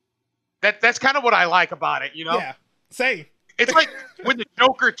that's kind of what I like about it, you know? Yeah. Same. It's like when the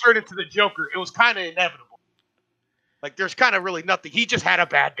Joker turned into the Joker, it was kind of inevitable. Like there's kind of really nothing. He just had a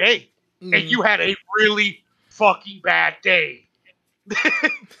bad day. And you had a really fucking bad day.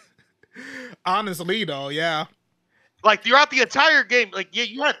 Honestly, though, yeah. Like throughout the entire game, like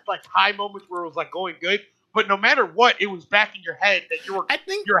you had like high moments where it was like going good, but no matter what, it was back in your head that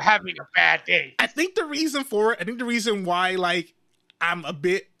you're having a bad day. I think the reason why like I'm a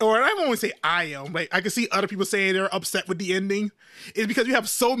bit, or I won't say I am, like I can see other people saying they're upset with the ending, is because you have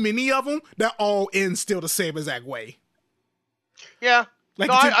so many of them that all end still the same exact way. Yeah. Like,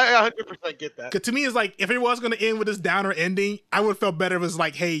 no, I 100% get that. Cause to me, it's like, if it was going to end with this downer ending, I would have felt better if it was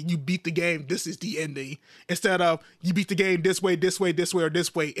like, hey, you beat the game, this is the ending. Instead of, you beat the game this way, this way, this way, or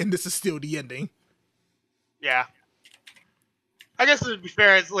this way, and this is still the ending. Yeah. I guess to be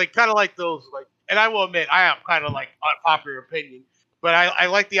fair, it's like kind of like those, like, and I will admit, I am kind of like unpopular opinion, but I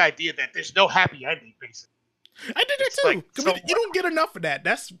like the idea that there's no happy ending, basically. I did that too. Like, you don't get enough of that.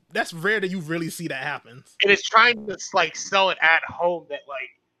 That's rare that you really see that happen. And it's trying to like sell it at home that like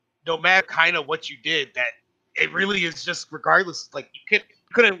no matter kind of what you did, that it really is just regardless. Like you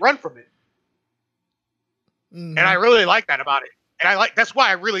couldn't run from it. And I really like that about it. And that's why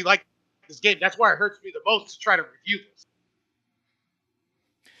I really like this game. That's why it hurts me the most to try to review this.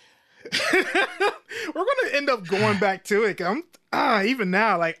 We're gonna end up going back to it. Even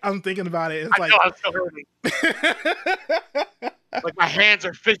now, like I'm thinking about it. It's I know I'm still hurting. Like my hands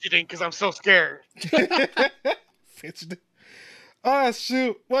are fidgeting because I'm so scared. Fidgeting. Oh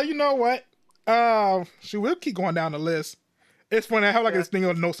shoot. Well, you know what? We'll keep going down the list. It's funny. I have like this thing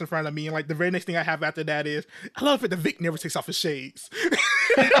on notes in front of me, and like the very next thing I have after that is, I love it that Vic never takes off his shades.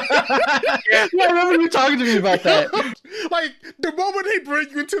 Yeah, I remember you talking to me about that. Like the moment they bring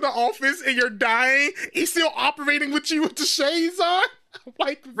you into the office and you're dying, he's still operating with you with the shades on.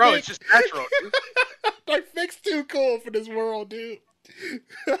 Like, bro, Vic, it's just natural, dude. Like Vic's too cool for this world, dude.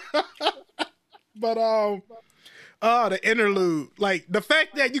 But the interlude, like the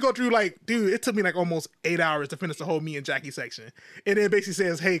fact that you go through, like, dude, it took me like almost 8 hours to finish the whole me and Jackie section, and it basically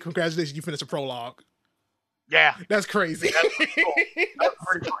says, "Hey, congratulations, you finished the prologue." Yeah, that's crazy. That's pretty cool. That's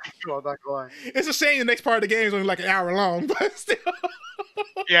pretty fucking cool. I'm not gonna lie. It's a shame the next part of the game is only like an hour long, but still.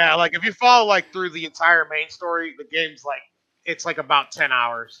 Yeah, like if you follow like through the entire main story, the game's like it's like about 10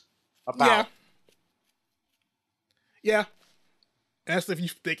 hours. Yeah. That's if you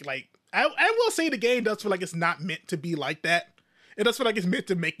think like I will say the game does feel like it's not meant to be like that. It does feel like it's meant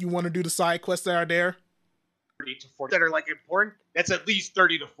to make you want to do the side quests that are there. 30 to 40 that are like important. That's at least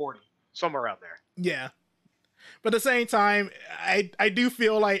 30 to 40, somewhere around there. Yeah. But at the same time, I do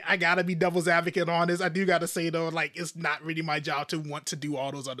feel like I gotta be devil's advocate on this. I do gotta say though, like it's not really my job to want to do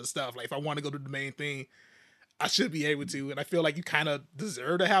all those other stuff. Like if I want to go to the main thing, I should be able to. And I feel like you kind of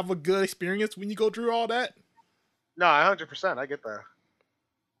deserve to have a good experience when you go through all that. No, 100%. I get that.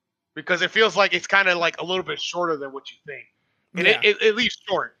 Because it feels like it's kind of like a little bit shorter than what you think. And it leaves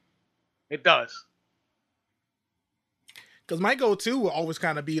short. It does. Because my go-to will always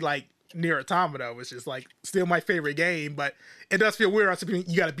kind of be like, Near Automata, which is like still my favorite game, but it does feel weird.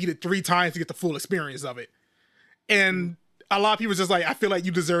 You got to beat it 3 times to get the full experience of it. And a lot of people just like, I feel like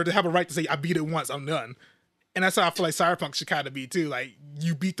you deserve to have a right to say, I beat it once, I'm done. And that's how I feel like Cyberpunk should kind of be too. Like,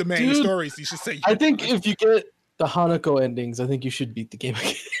 you beat the main stories, you should say. I think if you get the Hanako endings, I think you should beat the game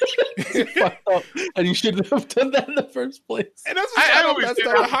again. It's fucked up, and you shouldn't have done that in the first place. And that's what I always do. The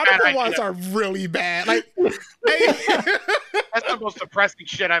Hanako ones are really bad. Like, that's the most depressing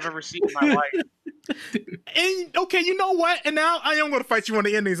shit I've ever seen in my life. And okay, you know what? And now I am going to fight you on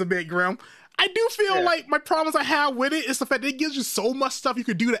the endings a bit, Grim. I do feel like my problems I have with it is the fact that it gives you so much stuff you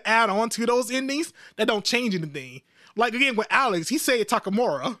could do to add on to those endings that don't change anything. Like again with Alex, he said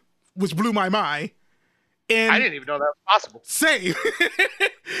Takamura, which blew my mind. And I didn't even know that was possible. Same.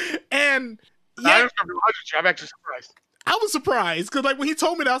 And I'm actually surprised. I was surprised because like when he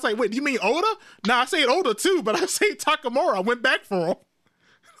told me that, I was like, "Wait, do you mean Oda?" No, I said Oda too, but I said Takamura. I went back for him.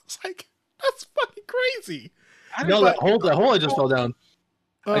 I was like, "That's fucking crazy." No, that hole I just fell down.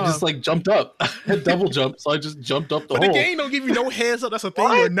 I just like jumped up. I had double jump, so I just jumped up the hole. But the game don't give you no heads up. That's a thing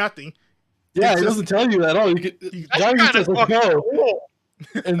or nothing. Yeah, it doesn't tell you at all. Johnny says, "Let's go."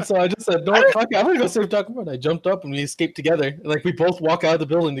 And so I just said, "No, fuck it. I'm gonna go save Takamura." I jumped up and we escaped together. Like we both walk out of the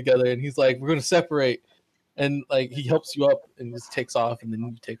building together, and he's like, "We're gonna separate." And like he helps you up and just takes off, and then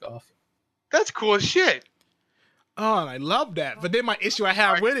you take off. That's cool as shit. Oh, and I love that. But then my issue I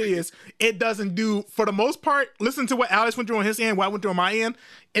have with it is it doesn't do, for the most part, listen to what Alex went through on his end, what I went through on my end,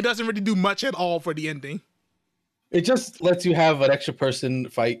 it doesn't really do much at all for the ending. It just lets you have an extra person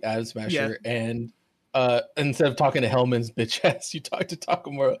fight Adam Smasher, and instead of talking to Hellman's bitch ass, you talk to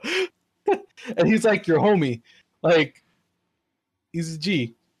Takamura. And he's like your homie. Like, he's a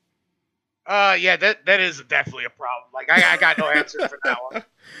G. Yeah, that is definitely a problem. Like, I got no answer for that one.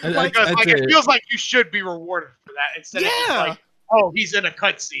 Because it feels like you should be rewarded for that instead of just like, oh, he's in a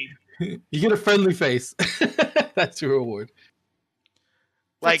cutscene. You get a friendly face. That's your reward.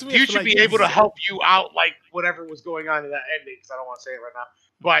 Like, you should be able to help you out, like, whatever was going on in that ending, because I don't want to say it right now.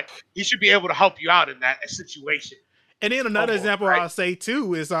 But he should be able to help you out in that situation. And then another example I'll say,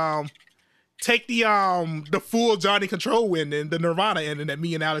 too, is take the full Johnny Control ending, the Nirvana ending that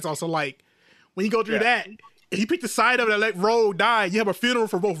me and Alex also like. When you go through that, if you pick the side of it that let Rogue die, you have a funeral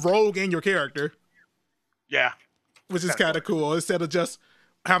for both Rogue and your character. Yeah. Which is kind of cool. Instead of just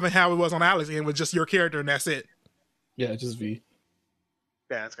having how it was on Alex and with just your character and that's it. Yeah, just V.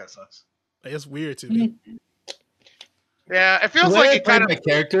 Yeah, that's kind of sucks. Like, it's weird to me. Yeah, it feels like it kind of... my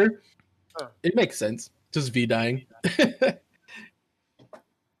character, it makes sense. Just V dying.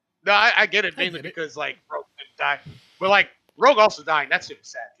 No, I get it mainly because, like, Rogue didn't die. But, like, Rogue also dying. That shit was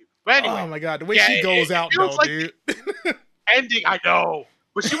sad, too. But anyway. Oh, my God. The way she goes out, though, like dude. Ending, I know.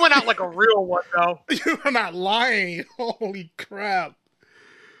 But she went out like a real one, though. You're not lying. Holy crap.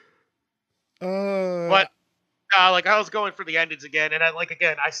 But, like, I was going for the endings again. And,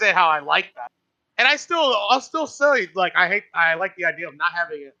 I said how I like that. And I'll still say, like, I like the idea of not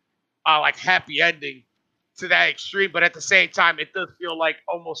having a, like, happy ending to that extreme, but at the same time, it does feel like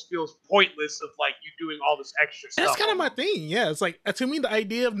almost feels pointless of like you doing all this extra stuff. That's kind of my thing. Yeah, it's like to me the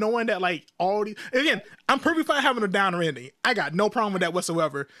idea of knowing that like all these again, I'm perfectly fine having a downer ending. I got no problem with that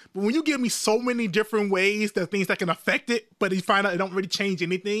whatsoever. But when you give me so many different ways that things that can affect it, but you find out it don't really change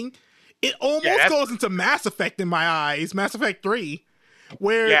anything, it almost goes into Mass Effect in my eyes, Mass Effect 3,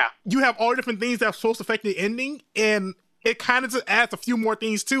 where you have all different things that are supposed to affect the ending, and it kind of just adds a few more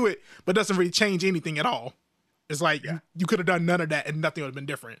things to it, but doesn't really change anything at all. It's like you could have done none of that and nothing would have been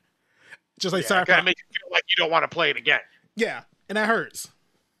different. Just like Cyberpunk. It kind of makes you feel like you don't want to play it again. Yeah, and that hurts.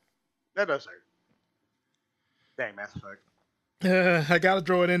 That does hurt. Dang, Mass Effect. I gotta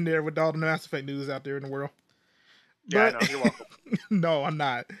throw it in there with all the Mass Effect news out there in the world. Yeah, I know. You're welcome. No, I'm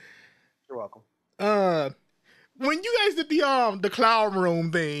not. You're welcome. When you guys did the cloud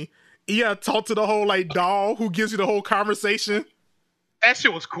room thing, you gotta talk to the whole like doll who gives you the whole conversation. That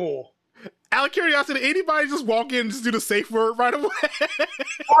shit was cool. Out of curiosity, anybody just walk in and just do the safe word right away?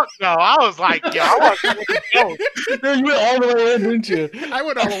 Fuck no. I was like, yo, I want to go. No, you went all the way in, didn't you? I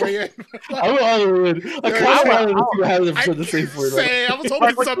went all the way in. I went all the way in. I kind of wanted to see what happened if the safe word. I was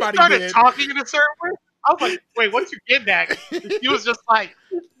hoping when somebody you started did. talking in a certain way, I was like, wait, once you get that, he was just like,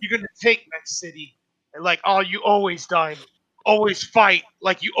 you're going to take Next City. And like, oh, you always done. Always fight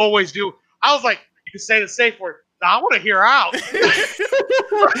like you always do. I was like, you can say the safe word. I want to hear out.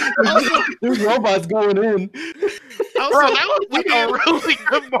 There's robots going in. Bro, that was like a really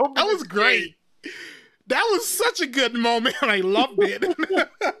good moment. That was great. That was such a good moment, and I loved it.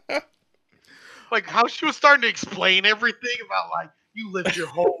 Like how she was starting to explain everything about like you lived your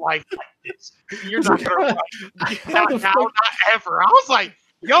whole life like this. You're not gonna not now, not ever. I was like,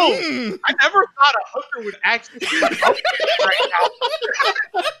 Yo, I never thought a hooker would actually be a hooker right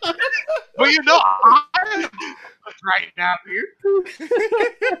now. But you know, I am right now, dude.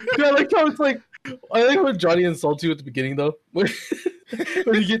 Yeah, I like how it's like. I like when Johnny insults you at the beginning, though. When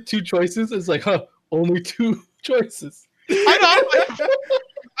you get two choices, it's like, huh, only two choices. I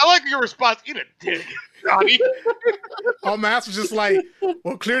like your response. Eat a dick, Johnny. All Mass was just like,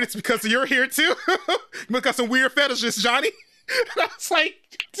 well, clearly it's because you're here too. You got some weird fetishes, Johnny. And I was like,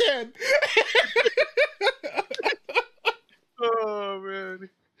 10. Oh man.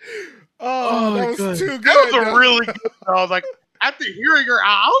 Oh, that was God. too good. That was a really good. I was like, after hearing her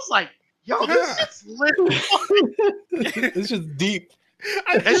out, I was like, yo, this shit's lit. It's just deep.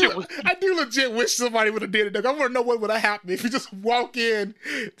 I do legit wish somebody would have did it. Like, I want to know what would have happened if you just walk in,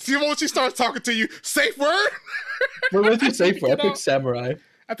 see when she starts talking to you, safe word. What was your safe word? I know? picked samurai.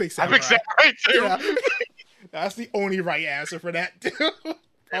 I think I think Samurai too. Yeah. That's the only right answer for that.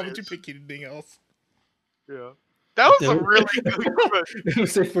 Why would you pick anything else? Yeah. That was a really good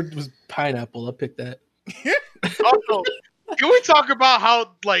Safe word was pineapple. I picked that. Also, can we talk about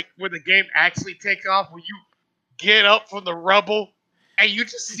how, like, when the game actually takes off, when you get up from the rubble and you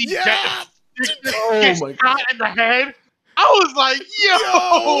just see that get shot in the head? I was like,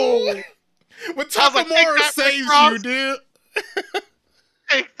 yo! When Takamura Takamura saves you, dude.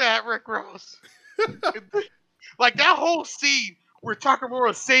 Take that, Rick Ross. Like, that whole scene where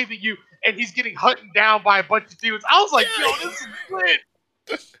Takamura is saving you and he's getting hunted down by a bunch of dudes. I was like, yo, this is lit.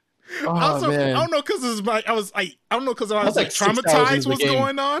 Oh, man. I don't know because I was like 6 hours traumatized into the what's game.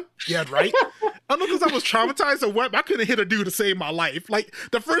 going on. Yeah, right. I don't know because I was traumatized or what. I couldn't hit a dude to save my life. Like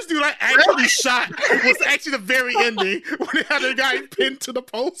the first dude I actually shot was actually the very ending when they had a guy pinned to the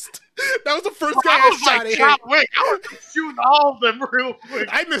post. That was the first guy I was shot. like, at. John Wick. I was shooting all of them real quick.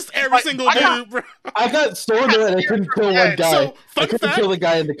 I missed every single dude, bro. I got so annoyed I couldn't kill one guy. So, I fun couldn't fact- kill the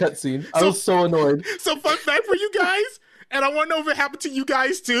guy in the cutscene. I So- was so annoyed. So fun fact for you guys, and I want to know if it happened to you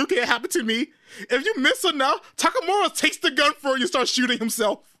guys too. Can it happen to me? If you miss enough, Takamura takes the gun for you and starts shooting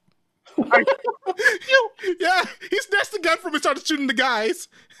himself. Yeah, he snatched the gun from me and started shooting the guys.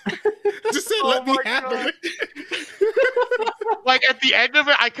 Just said, let me my handle God. it. Like, at the end of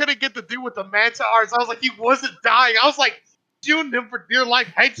it, I couldn't get the dude with the manta arms. I was like, he wasn't dying. I was like, shooting him for dear life,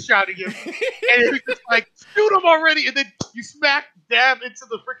 headshotting him. And he was just like, shoot him already. And then you smack dab into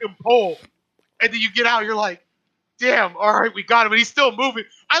the freaking pole. And then you get out, you're like, damn, all right, we got him. And he's still moving.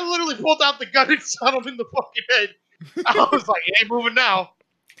 I literally pulled out the gun and shot him in the fucking head. I was like, he ain't moving now.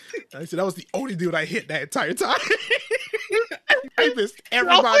 I said that was the only dude I hit that entire time. I missed I was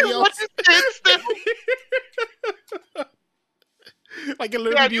everybody like, else. what is this? Like, it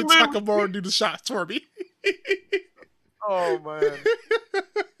literally you did literally- Takamura do the shots for me. Oh, man.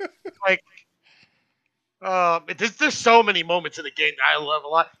 Like, there's so many moments in the game that I love a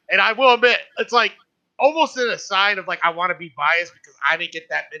lot. And I will admit, it's like almost in a sign of like, I want to be biased because I didn't get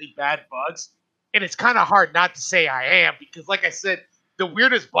that many bad bugs. And it's kind of hard not to say I am because, like I said, the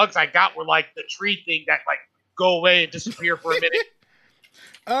weirdest bugs I got were like the tree thing that like go away and disappear for a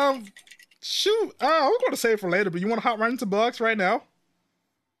minute. Shoot. I was going to save it for later, but you want to hop right into bugs right now?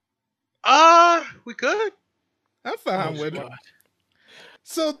 We could. I'm fine Oh, with it. God.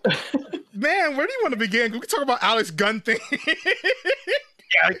 So, man, where do you want to begin? We can talk about Alex gun thing.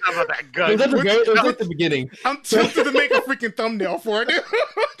 Yeah, I thought about that It gun. was at the beginning. I'm tempted to make a freaking thumbnail for it.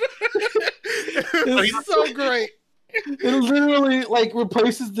 It's so great. It literally like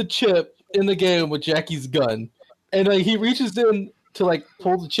replaces the chip in the game with Jackie's gun, and like he reaches in to like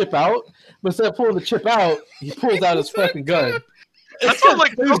pull the chip out, but instead of pulling the chip out, he pulls out his fucking gun. That's what,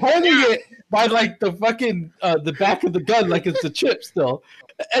 like, He's holding it by like the fucking the back of the gun, like it's the chip still,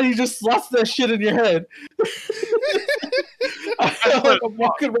 and he just slots that shit in your head. I'm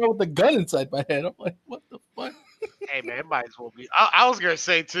walking around with the gun inside my head. I'm like, what the fuck? Hey man, it might as well be. I was gonna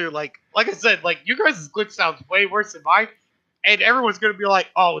say too, like I said, like you guys' glitch sounds way worse than mine, and everyone's gonna be like,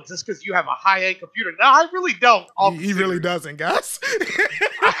 "Oh, it's just because you have a high-end computer." No, I really don't. He really doesn't, guys.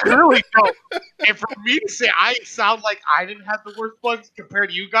 I really don't. And for me to say I sound like I didn't have the worst bugs compared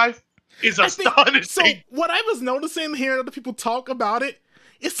to you guys is I think- astonishing. So what I was noticing, hearing other people talk about it,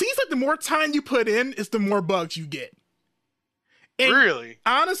 it seems like the more time you put in, is the more bugs you get. And Really?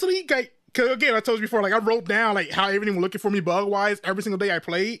 honestly, like, 'cause again, I told you before, like I wrote down like how everything was looking for me bug wise every single day I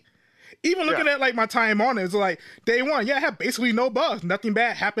played. Even looking at like my time on it, it's like day one, yeah, I had basically no bugs, nothing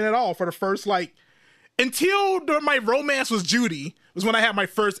bad happened at all for the first like until my romance was Judy was when I had my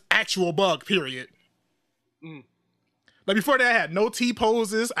first actual bug. Period. Like before that, I had no T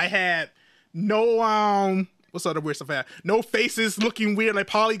poses. I had no what's other weird stuff I had? No faces looking weird like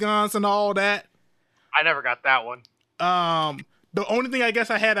polygons and all that. I never got that one. The only thing I guess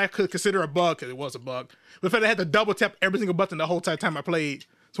I had I could consider a bug, because it was a bug, the fact that I had to double tap every single button the whole time I played.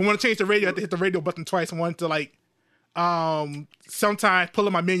 So when I changed the radio, I had to hit the radio button twice. I wanted to like, sometimes pull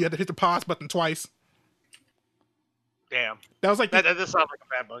up my menu, I had to hit the pause button twice. Damn. That was like That sounds like a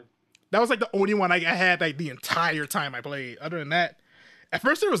bad bug. that was like the only one I had like the entire time I played. Other than that, at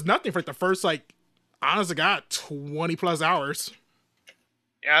first there was nothing for like the first like, honest to God, 20 plus hours.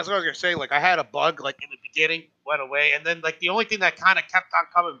 Yeah, that's what I was gonna say. Like, I had a bug like in the beginning, went away, and then like the only thing that kind of kept on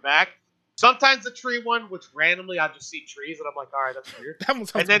coming back. Sometimes the tree one, which randomly I just see trees, and I'm like, all right, that's weird. That one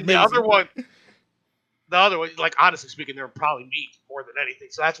sounds And then amazing. the other one, like honestly speaking, they were probably meat more than anything.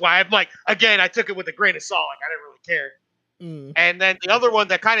 So that's why I'm like, again, I took it with a grain of salt. Like, I didn't really care. And then the other one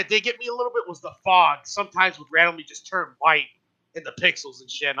that kind of did get me a little bit was the fog. Sometimes would randomly just turn white in the pixels and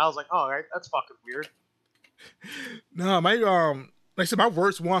shit. And I was like, oh, all right, that's fucking weird. No, my like I said, my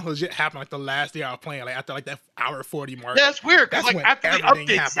worst one legit happened like the last day I was playing, like after like that hour 40 mark. Yeah, that's weird. Because That's like when after the everything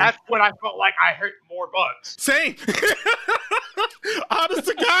updates, happened. that's when I felt like I hurt more bugs. Same. Honest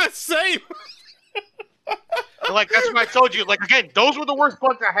to God, same. And, like, that's what I told you. Like, again, those were the worst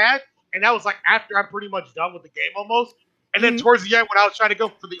bugs I had. And that was like after I'm pretty much done with the game almost. And then towards the end, when I was trying to go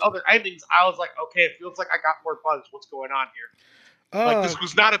for the other endings, I was like, okay, it feels like I got more bugs. What's going on here? Like, this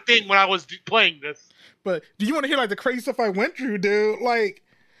was not a thing when I was playing this. But do you want to hear like the crazy stuff I went through, dude? Like,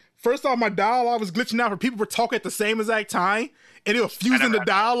 first off, my dialogue was glitching out where people were talking at the same exact time, and they were fusing the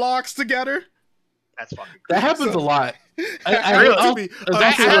dialogues together. That's fucking crazy. That happens a lot. I Really? I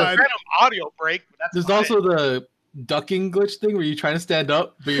had a God. random audio break, but that's There's about also it. the ducking glitch thing where you're trying to stand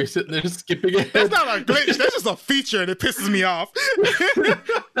up, but you're sitting there skipping it. That's not a glitch. That's just a feature, and it pisses me off.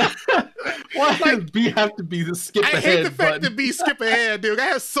 Why does B have to be the skip I ahead hate the fact button? that B skip ahead, dude. I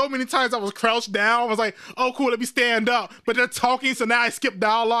had so many times I was crouched down. I was like, oh, cool, let me stand up. But they're talking, so now I skip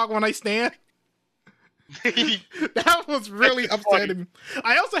dialogue when I stand. That was really That's upsetting me.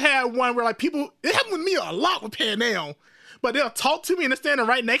 I also had one where like people, it happened with me a lot with Panel. But they'll talk to me and they're standing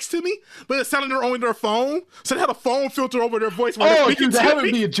right next to me, but it's sounding only their phone. So they have a phone filter over their voice when they're Oh, speaking dude, that to happened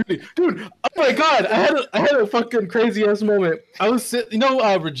me. to me and Judy. Dude, oh my god, I had a fucking crazy ass moment. I was sitting,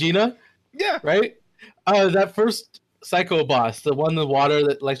 Regina, Yeah. right? That first psycho boss, the one in the water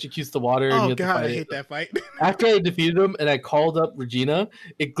that electrocutes the water. And you Oh have to god, fight I it. hate that fight. After I defeated him and I called up Regina,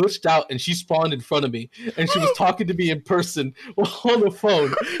 it glitched out and she spawned in front of me and she was talking to me in person on the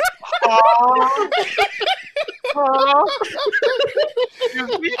phone.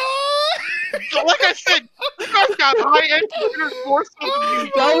 So like I said, you guys got high-end computers more so than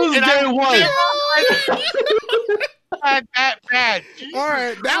me. That was And day one. That bad. Jesus All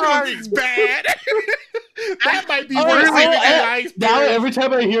right, that Christ. one's bad. That might be Oh, worse oh, than anything oh, I now experienced. every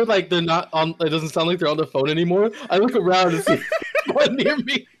time I hear like they're not on, it doesn't sound like they're on the phone anymore. I look around and see one near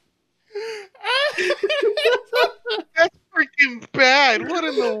me. That's freaking bad. What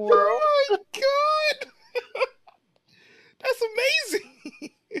in the world? Oh my god, that's amazing.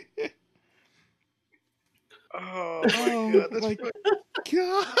 Oh Oh my god. That's my fucking-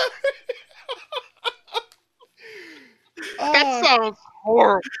 god. that sounds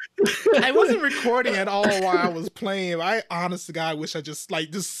horrible. I wasn't recording at all while I was playing. I honest to God wish I just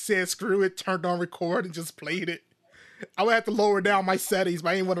said screw it, turned on record, and just played it. I would have to lower down my settings, but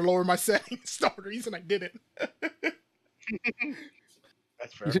I didn't want to lower my settings. That's the reason I didn't.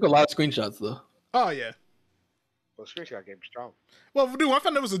 That's fair. You took a lot of screenshots though. Oh yeah. Well, screenshot game strong. Well, dude, when I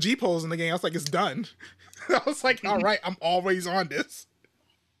found there was a G pose in the game, I was like, it's done. I was like, all right, I'm always on this.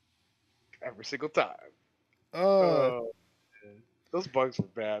 Every single time. Oh, Man. Those bugs were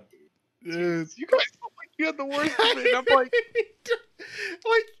bad. dude. You guys look like you had the worst of it. I'm like,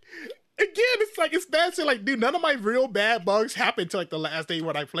 again, it's like it's bad. So like, dude, none of my real bad bugs happened till like the last day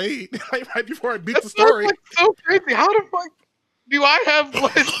when I played, like right before I beat the that's story. like so crazy. How the fuck do I have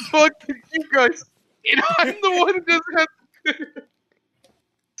less bugs than you guys? And I'm the one who doesn't have the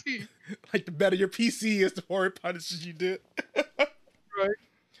teeth. Like the better your PC is, the more it punishes you, dude. Right.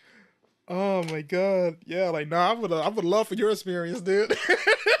 Oh my god, yeah, like I would love for your experience, dude.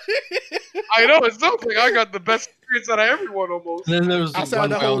 I know, it sounds like I got the best experience out of everyone almost. And then there was Outside one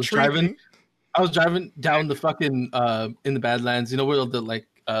the where I whole was tree driving. thing. I was driving down the fucking in the Badlands. You know where the like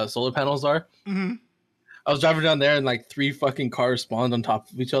solar panels are? Mm-hmm. I was driving down there and like 3 fucking cars spawned on top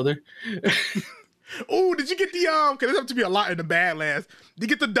of each other. Oh, did you get the cause there's have to be a lot in the Badlands. Did you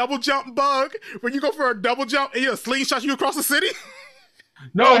get the double jump bug where you go for a double jump and you slingshot you across the city?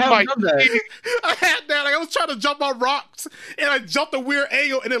 No, Oh I my haven't done that. I had that. Like, I was trying to jump on rocks, and I jumped a weird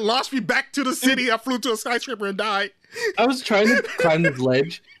angle, and it launched me back to the city. I flew to a skyscraper and died. I was trying to climb this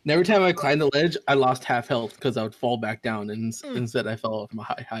ledge, and every time I climbed the ledge, I lost half health because I would fall back down, and instead I fell off my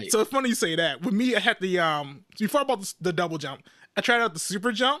high height. So it's funny you say that. With me, I had the before I bought the double jump, I tried out the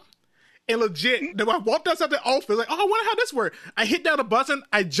super jump, and legit, when I walked outside the office, like, oh, I wonder how this works. I hit down a button,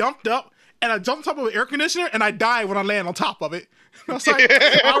 I jumped up, and I jumped on top of an air conditioner, and I died when I landed on top of it. I was like,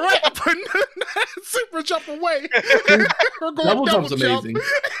 all right, I'm putting that super jump away. We're going Double jump's jump. amazing.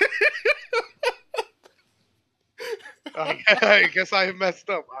 I guess I messed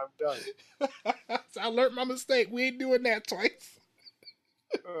up. I'm done. So I learned my mistake. We ain't doing that twice.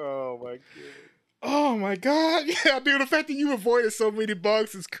 Oh my god. Oh my god. Yeah, dude, the fact that you avoided so many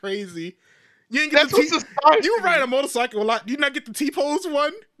bugs is crazy. You didn't get That's the what's surprising. You ride a motorcycle a lot. Do you not get the T-pose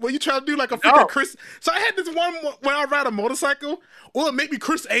one? Where you try to do like a No. freaking Chris. So I had this one when I ride a motorcycle, or it make me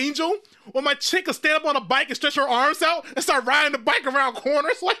Chris Angel, or my chick will stand up on a bike and stretch her arms out and start riding the bike around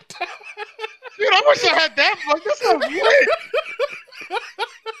corners like that. Dude, I wish I had that. Like, that sounds lit.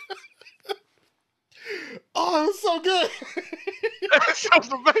 Oh, it was so good. That sounds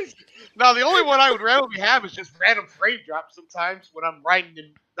amazing. Now, the only one I would randomly have is just random frame drops sometimes when I'm riding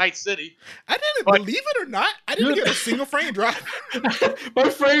in Night City. I didn't But- believe it or not. I didn't get a single frame drop. My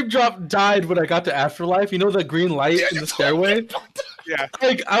frame drop died when I got to Afterlife. You know the green light in the stairway? Yeah.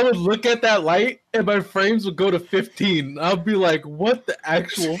 Like, I would look at that light and my frames would go to 15. I'd be like, what the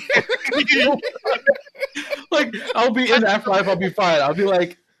actual fuck? Like, I'll be in Afterlife, I'll be fine. I'll be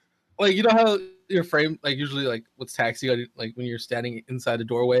like, you know how your frame, like, usually, like, what's taxing, like, when you're standing inside a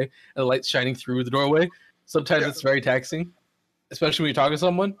doorway and the light's shining through the doorway, sometimes it's very taxing, especially when you're talking to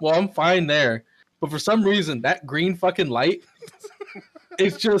someone. Well, I'm fine there. But for some reason, that green fucking light,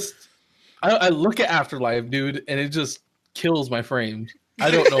 it's just, I look at Afterlife, dude, and it just kills my frames.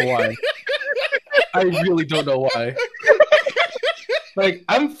 I don't know why. I really don't know why. Like,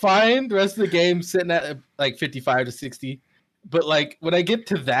 I'm fine the rest of the game sitting at like 55 to 60. But like when I get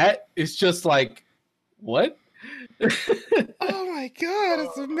to that, it's just like, what? Oh my god,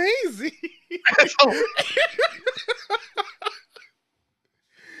 it's amazing.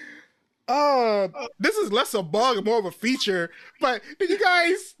 This is less a bug and more of a feature. But did you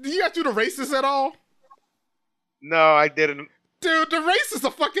guys do the races at all? No, I didn't. Dude, the race is a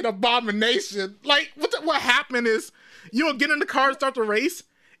fucking abomination. Like, what happened is you'll get in the car and start the race,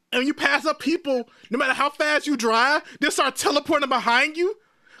 and when you pass up people, no matter how fast you drive, they'll start teleporting behind you.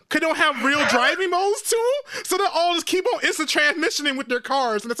 Cause they don't have real driving modes to them, so they'll all just keep on instant transmissioning with their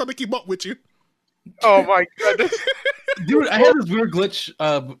cars, and that's how they keep up with you. Oh my goodness. Dude, I had this weird glitch.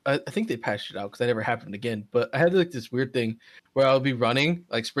 I think they patched it out because that never happened again. But I had like this weird thing where I would be running,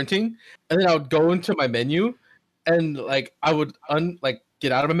 like sprinting, and then I would go into my menu, and like I would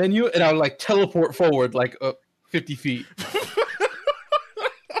get out of my menu, and I would like teleport forward like 50 feet.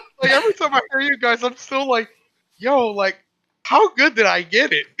 Like every time I hear you guys, I'm still like, yo, like, how good did I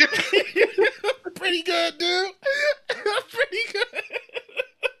get it? Pretty good, dude. Pretty good.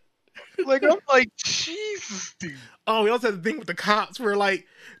 Like, I'm like, Jesus, dude. Oh, we also had the thing with the cops where, like,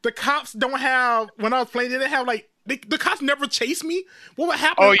 the cops don't have, when I was playing, they didn't have, like, the cops never chase me. What would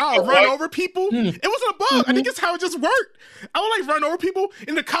happen Oh, is you I know would run what? over people. It wasn't a bug. I think it's how it just worked. I would, like, run over people,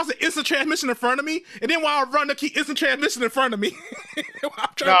 and the cops would instant transmission in front of me, and then while I run, they keep instant transmission in front of me. I'm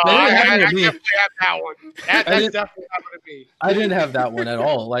trying No, to- I happened to me. definitely have that one. That's didn't- definitely happened to me. I didn't have that one at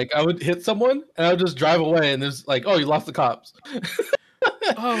all. Like I would hit someone and I would just drive away, and there's like, oh, you lost the cops.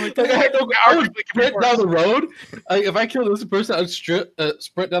 Oh, my Like I, God. had no, I would Arguably could be sprint worse. down the road. Like if I killed this person, I'd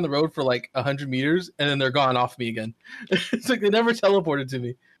sprint down the road for like 100 meters, and then they're gone off me again. It's like they never teleported to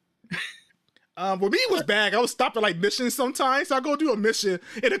me. With me, it was bad. I would stop at, like, missions sometimes. So I go do a mission,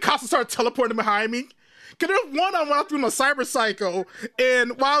 and the cops would start teleporting behind me. Because there's one I went through my cyber psycho,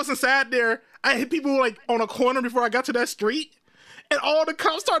 and while I was inside there, I hit people, like, on a corner before I got to that street. And all the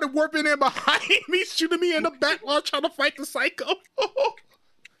cops started warping in behind me, shooting me in the back while trying to fight the psycho.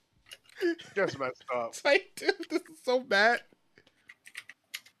 Just messed up. It's like, dude, this is so bad.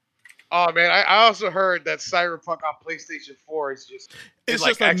 Oh man, I also heard that Cyberpunk on PlayStation 4 is just It's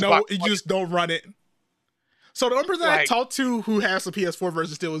like just a no, Xbox you One. just don't run it. So the only person I Like- talked to who has the PS4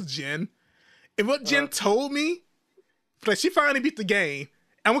 version still is Jen. And what Jen told me, like, she finally beat the game.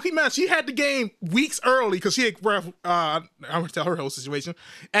 And what keep in mind, she had the game weeks early because she had, I'm going to tell her whole situation,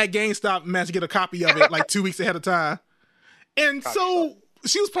 at GameStop managed to get a copy of it like 2 weeks ahead of time. And so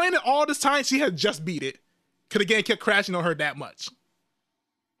she was playing it all this time. She had just beat it because the game kept crashing on her that much.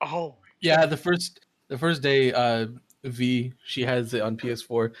 Oh Yeah, the first day, V, she has it on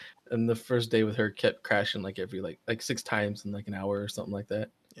PS4. and the first day with her kept crashing like every like 6 times in like an hour or something like that.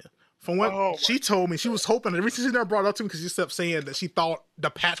 From what she told me, she was hoping. The reason she never brought it up to me because she kept saying that she thought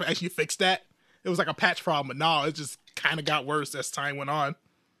the patch would actually fix that. It was like a patch problem, but no, it just kind of got worse as time went on.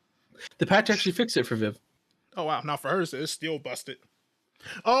 The patch actually fixed it for Viv. Oh wow! Now for hers, it's still busted.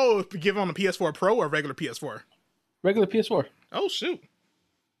 Oh, give it on the PS4 Pro or regular PS4? Regular PS4. Oh shoot!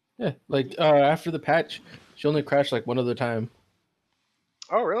 Yeah, like after the patch, she only crashed like one other time.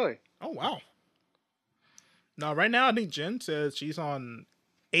 Oh, really? Oh wow! Now right now, I think Jen says she's on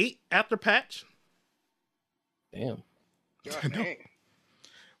 8 after patch. Damn. God, dang.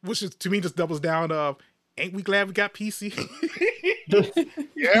 Which is to me just doubles down of ain't we glad we got PC?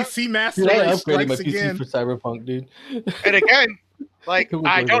 Yeah. PC Master Dude, I Race upgraded my strikes PC again. for Cyberpunk, dude. And again, like Who would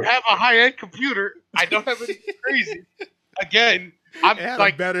I do don't that? have a high-end computer. I don't have anything crazy. Again, I'm It had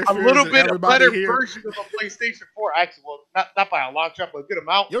like better a features little than bit a everybody better here. version of a PlayStation 4. Actually, well, not by a long shot, but a good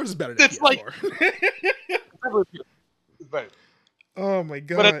amount. Yours is better than It's PS4. like- But Oh my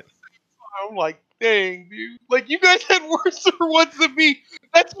But at god! I'm like, dang, dude. Like, you guys had worse ones than me.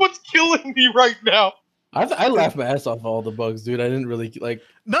 That's what's killing me right now. I laughed my ass off all the bugs, dude. I didn't really like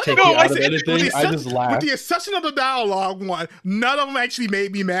None take of me them, out of with anything. the I just with laughed. the exception of the dialogue one, none of them actually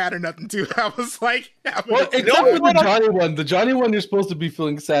made me mad or nothing. Too, I was like, Well, except know for the what? Johnny one. The Johnny one, you're supposed to be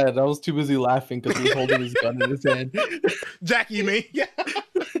feeling sad. I was too busy laughing because he was holding his gun in his hand. Jackie, you mean? Yeah.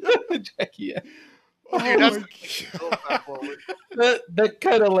 Jackie, yeah. Oh Okay, my that's- god! That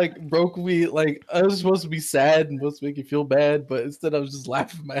kind of like broke me. Like I was supposed to be sad and supposed to make you feel bad, but instead I was just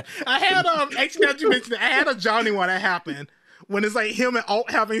laughing. My I had actually now that you mentioned it, I had a Johnny one that happened when it's like him and Alt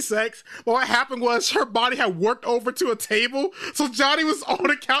having sex. But what happened was her body had worked over to a table, so Johnny was on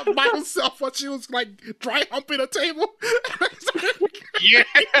the couch by himself while she was like dry humping a table. Yeah.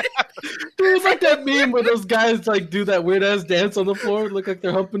 Dude, it was like that meme where those guys like do that weird ass dance on the floor, look like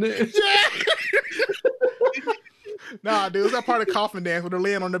they're humping it. Yeah. Nah, dude, it was that part of coffin dance where they're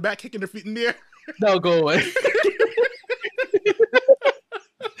laying on their back, kicking their feet in the air. No, go away.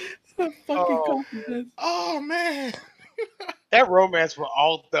 That fucking Oh. confidence. Oh man. That romance for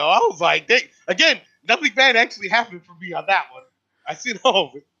all though. I was like, again, nothing bad actually happened for me on that one. I seen all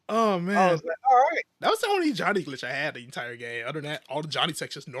of it. Oh I man. was like, all right. That was the only Johnny glitch I had the entire game. Other than that, all the Johnny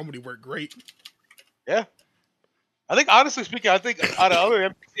sections normally work great. Yeah. I think honestly speaking, I think out of other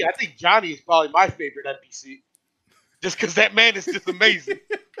NPC, I think Johnny is probably my favorite NPC. Just because that man is just amazing.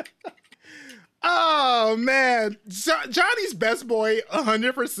 Oh man, Johnny's best boy,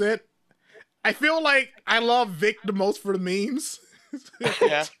 100%. I feel like I love Vic the most for the memes.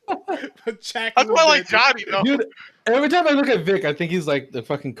 Yeah. But Jack That's was why I like there, Johnny though. Dude, every time I look at Vic, I think he's like the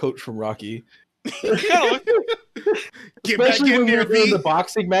fucking coach from Rocky. Yeah, Get back Especially in when there, we're doing V. the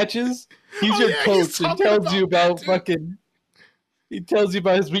boxing matches. He's Oh, your yeah, coach he's and talking tells you about about that, fucking. He tells you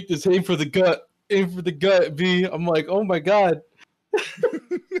about his weakness. Aim for the gut. Aim for the gut, V. I'm like, oh my god.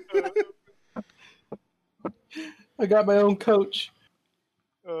 I got my own coach.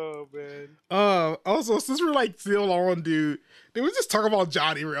 oh man. Also, since we're like still on, dude, we just talk about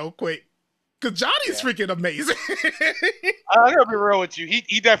Johnny real quick. Because Johnny is freaking amazing. I'm gonna be real with you.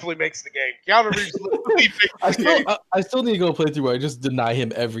 He definitely makes the game. Keanu Reeves literally makes the game. I still need to go play through where I just deny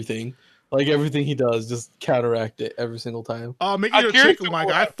him everything. Like everything he does, just counteract it every single time. Making I'm a curious chicken to like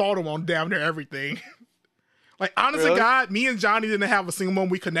what- I fought him on damn near everything. Like, honest to Really? God, me and Johnny didn't have a single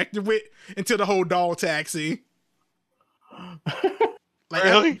moment we connected with until the whole dog tag scene. Like,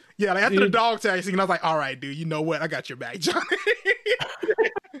 Really? Yeah, like after the Dude. dog tag scene, I was like, all right, dude, you know what? I got your back, Johnny.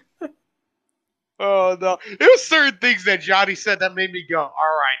 Oh no. There were certain things that Johnny said that made me go, all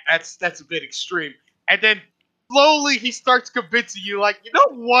right, that's a bit extreme. And then slowly he starts convincing you, like, you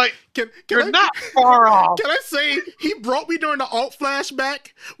know what? Can You're I, not far off. Can I say he brought me during the alt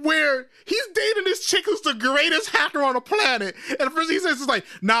flashback where he's dating this chick who's the greatest hacker on the planet, and the first thing he says is like,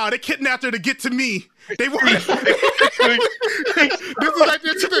 "Nah, they kidnapped her to get to me. They wanted." This is like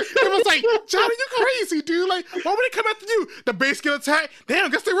it was like, Johnny, you crazy, dude. Like, why would they come after you? The base get attacked. Damn, I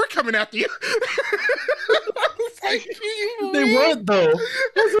guess they were coming after you. I was like, They weren't though.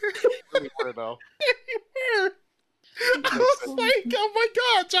 Really weird, though. I was like, oh my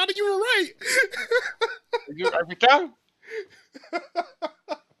god, Johnny, you were right. Every time?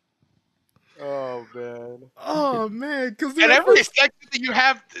 Oh man. Oh man, because And every section that you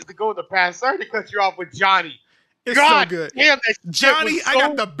have to go in the past, sorry to cut you off with Johnny. it's God so good. damn, that shit Johnny, was I so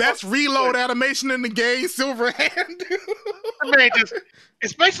got the best reload animation in the game, Silverhand. Dude. man, just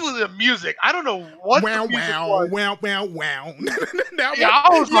especially the music. I don't know what Wow, the music wow, was. wow, wow, wow. That Yeah,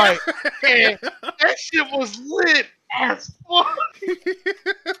 one- I was like, man, that shit was lit as fuck.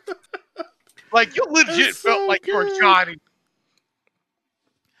 Like you legit It's felt so like you were good. Johnny.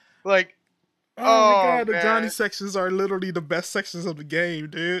 Like, Oh my oh, god, the man. Johnny sections are literally the best sections of the game,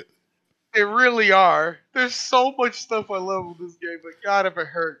 dude. They really are. There's so much stuff I love with this game, but God, if it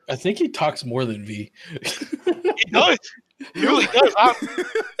hurt. I think he talks more than V. He does. He really does.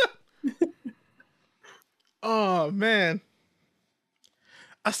 Oh man.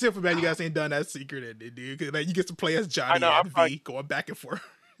 I still feel bad you guys ain't done that secret ending, dude. Because like, you get to play as Johnny I know, and I'm V like- going back and forth.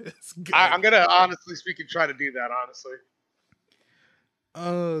 It's good. I'm gonna honestly speaking try to do that. Honestly,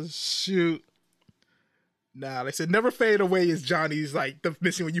 Oh shoot. Nah, they said never fade away is Johnny's like the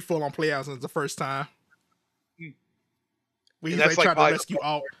mission when you full on play as the first time. Hmm. When And he's that's like like trying to probably rescue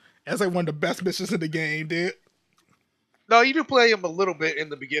Alt. That's like one of the best missions in the game, dude. no, you do play him a little bit in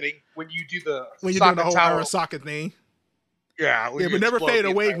the beginning when you do the When you're doing the Sokka whole tower. Arasaka thing. Yeah, when Yeah, you but never explode fade the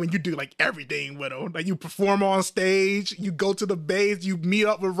away entire- when you do like everything with him. Like you perform on stage, you go to the base, you meet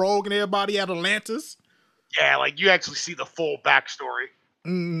up with Rogue and everybody at Atlantis. Yeah, like you actually see the full backstory.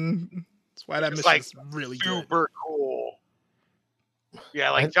 That's why that It's, mission like, is really good. Super cool. Yeah,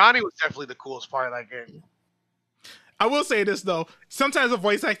 like Johnny was definitely the coolest part of that game. I will say this though, sometimes the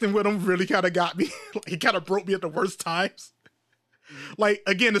voice acting with him really kind of got me. Like, it kind of broke me at the worst times. Like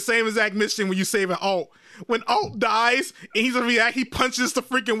again, the same exact mission when you save an Alt. When Alt dies and he's a react, he punches the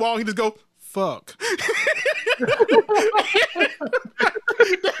freaking wall. And he just go fuck.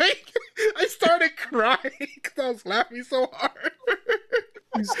 Like, I started crying because I was laughing so hard.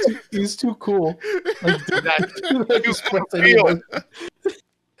 He's too cool. Like, That- like express anyone.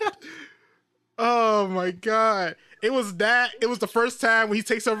 Oh my god. It was that. It was the first time when he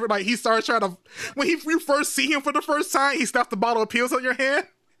takes over, like he started trying to when you first see him for the first time, he snapped the bottle of pills on your hand.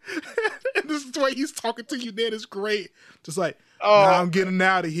 And this is the way he's talking to you, then it's great. Just like, Oh. nah, I'm getting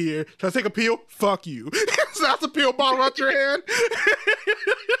out of here. Should I take a pill? Fuck you. Snaps a pill bottle out your hand.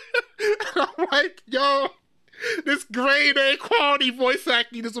 I'm like, yo, this grade A quality voice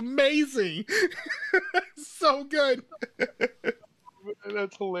acting is amazing. So good.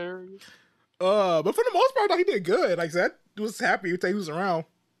 That's hilarious. But for the most part, he did good. Like I said, I was happy that he was around.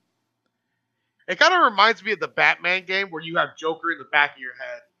 It kind of reminds me of the Batman game where you have Joker in the back of your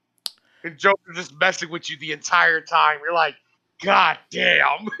head. And Joker just messing with you the entire time. You're like, God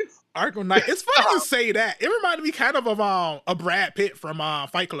damn. Arkham Knight. It's funny you say that. It reminded me kind of a Brad Pitt from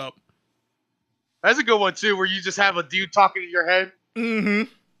Fight Club. That's a good one too, where you just have a dude talking in your head. Mm-hmm.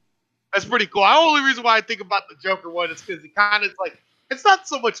 That's pretty cool. The only reason why I think about the Joker one is because it kind of like, it's not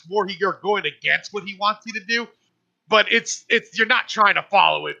so much more you're going against what he wants you to do, but it's you're not trying to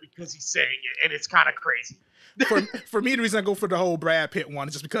follow it because he's saying it, and it's kind of crazy. For me, the reason I go for the whole Brad Pitt one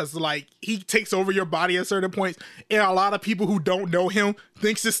is just because like he takes over your body at certain points, and a lot of people who don't know him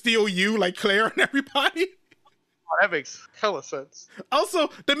thinks it's still you, like Claire and everybody. Oh, that makes hella sense. Also,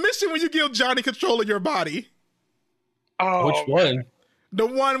 the mission when you give Johnny control of your body, Oh, Which one? the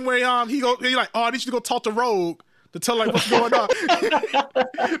one where he like, oh, I need you to go talk to Rogue to tell like what's going on.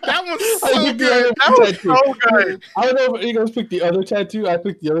 That one's so good. that was so good. I don't know if you guys picked the other tattoo. I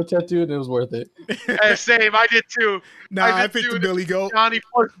picked the other tattoo, and it was worth it. Yeah, same, I did too. Nah, I did picked too, the and Billy Goat. Johnny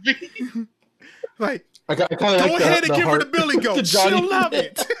plus V. Like, I kind of go like ahead the and give her heart- the Billy Goat. the Johnny- She'll love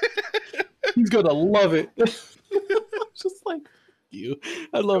it. He's gonna love it. Just like you,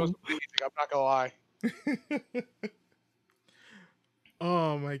 I It love was him. amazing, I'm not gonna lie.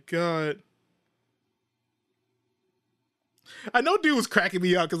 Oh my god. I know dude was cracking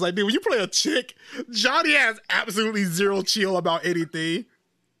me up because like, dude, when you play a chick, Johnny has absolutely zero chill about anything.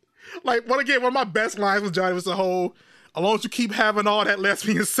 Like, one of my best lines with Johnny was the whole, as long as you keep having all that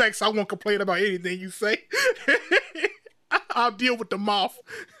lesbian sex, I won't complain about anything you say. I'll deal with the moth.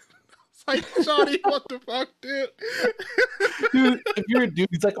 It's like, Johnny, what the fuck, dude? Dude, if you're a dude,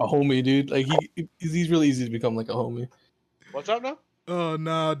 he's like a homie, dude. Like he's really easy to become like a homie. What's up now? Oh,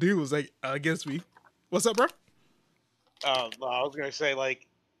 nah, dude was like against me. What's up, bro? No, I was gonna say like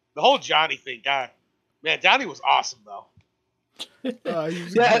the whole Johnny thing, God, man, Johnny was awesome though. He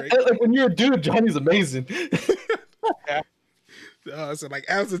was Yeah, great. like when you're a dude, Johnny's amazing. So like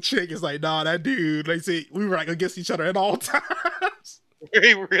as a chick, it's like, nah, that dude. Like, see, we were like against each other at all times.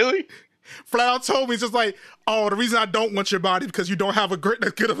 Hey, really? Flat out told me, it's just like, oh, the reason I don't want your body is because you don't have as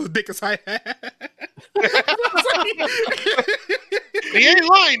good of a dick as I have. He ain't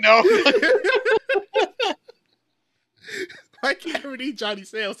lying though. Like everything Johnny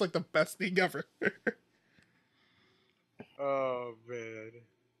said was like the best thing ever. Oh man.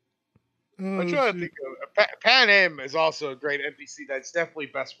 Oh, I'm trying to think of Pan Am is also a great NPC. That's definitely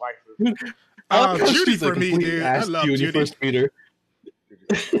best waifu. Judy She's a for me, complete dude. I ass to love you when you Judy. first meet her.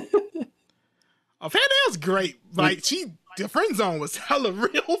 Fannel's great. Like the friend zone was hella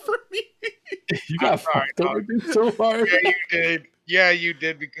real for me. You got I'm sorry, fucked over dude so hard. Yeah, you did. Yeah, you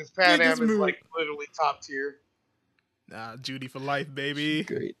did because Pan Biggest Am is move. like literally top tier. Nah, Judy for life, baby.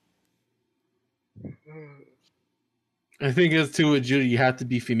 Great. I think it's too with Judy. You have to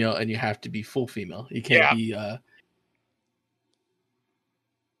be female and you have to be full female. You can't Yeah. be.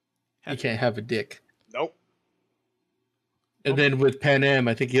 You can't have a dick. Nope. And then with Pan Am,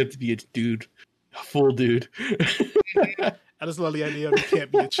 I think you have to be a dude, a full dude. I just love the idea of you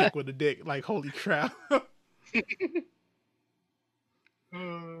can't be a chick with a dick. Like, holy crap.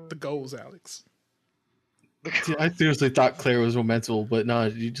 The goals, Alex. Dude, I seriously thought Claire was romantic, but no,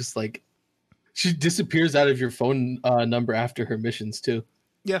 you just like she disappears out of your phone number after her missions too.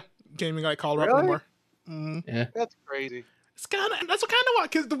 Yeah, can't even like call her up Really? anymore. Mm. Yeah, That's crazy. It's kind of that's kind of why,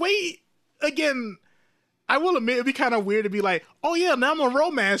 because the way, again, I will admit it'd be kind of weird to be like, oh yeah, now I'm gonna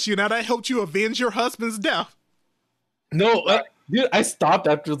romance you. Now that helped you avenge your husband's death. no, dude, I stopped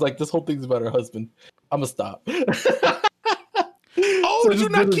after like this whole thing's about her husband. I'm gonna stop. Oh, So did you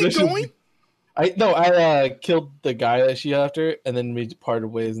just not did the keep missions. going? I killed the guy that she after, and then we parted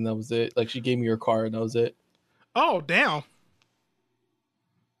ways, and that was it. Like she gave me her car, and that was it. Oh, damn.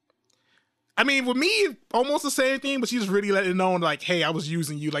 I mean, with me, almost the same thing, but she's really letting it know, like, hey, I was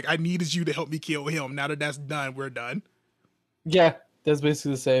using you. Like, I needed you to help me kill him. Now that that's done, we're done. Yeah, that's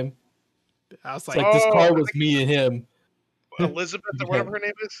basically the same. I was It's like, like this Oh, car I was me and him, Elizabeth or whatever her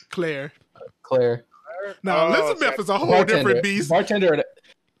name is. Claire. Claire. No, Oh, Elizabeth okay. is a whole different beast.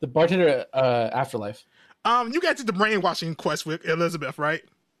 The bartender Afterlife. You got to the brainwashing quest with Elizabeth, right?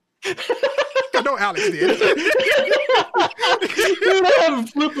 I know Alex did. Dude, I'm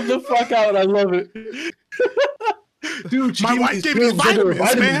flipping the fuck out. I love it. Dude, she My wife these gave me these pills that are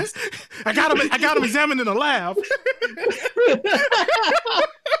vitamins, man. I got him examined in the lab.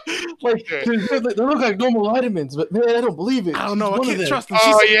 Like, they look like normal vitamins, but man, I don't believe it. I don't know. She's I one of can't them. trust him.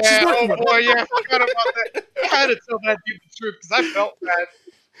 Oh She's yeah, working oh with boy, yeah, I forgot about that. I had to tell that dude the truth because I felt bad.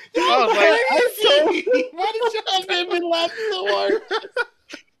 I was like, Why did you That made me laugh so hard.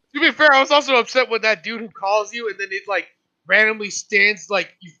 to be fair, I was also upset with that dude who calls you and then it like randomly stands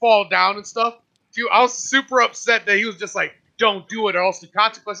like you fall down and stuff. Dude, I was super upset that he was just like, "Don't do it, or else the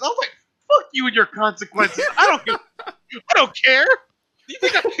consequences." I was like, "Fuck you and your consequences. I don't care. Do you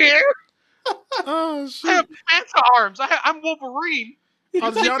think I care? Oh I shit! have Manta arms. I'm Wolverine."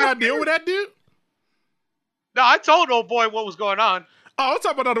 Oh, did y'all not deal with that dude? No, I told old boy what was going on. Oh, I'm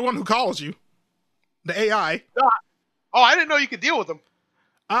talking about the one who calls you, the AI. Oh, I didn't know you could deal with him.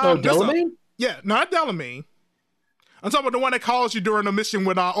 Oh, this Delamain? Yeah, not Delamain. I'm talking about the one that calls you during the mission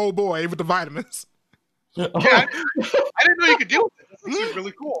with our old boy with the vitamins. Yeah, I didn't know you could deal with it. This is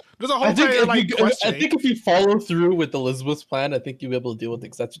really cool. There's a whole I think, player like I question. think if you follow through with Elizabeth's plan, I think you'll be able to deal with it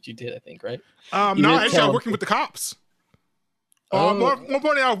because that's what you did, I think, right? You No, didn't actually, tell I'm him. working with the cops. Oh. More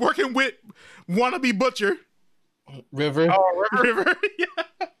importantly, I'm working with wannabe butcher River. Oh, River. River.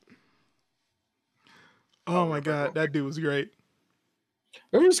 Yeah. Oh my god, that dude was great.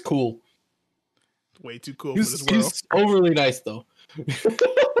 River's cool. Way too cool for this He's, world. he's overly nice, though.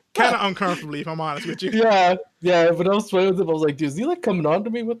 Kind of uncomfortably, if I'm honest with you. Yeah, but I was playing with him. I was like, dude, is he like coming on to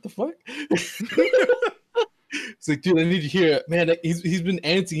me? What the fuck? It's like, dude, I need you here. Man, he's been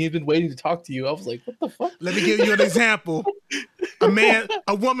antsy. He's been waiting to talk to you. I was like, what the fuck? Let me give you an example.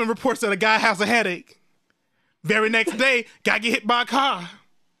 A woman reports that a guy has a headache. Very next day, guy get hit by a car.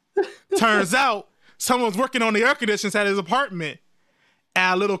 Turns out, someone's working on the air conditioners at his apartment.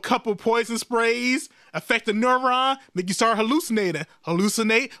 Add a little couple poison sprays, affect the neuron, make you start hallucinating.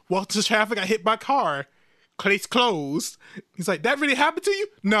 Hallucinate, walk to traffic, got hit by a car. Case closed. He's like, that really happened to you?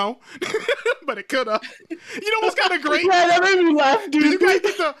 No. But it could have. You know what's kind of great? Yeah, that made me laugh, Did you dude. guys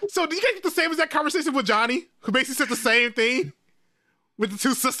get the same exact conversation with Johnny, who basically said the same thing with the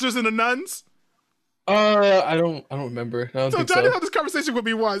two sisters and the nuns? I don't remember. I don't So think Johnny so. had this conversation with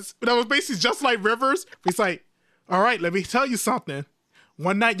me once, but that was basically just like Rivers. He's like, all right, let me tell you something.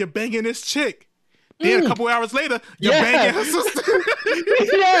 One night you're banging this chick. Then a couple hours later, you're Yeah. banging her sister.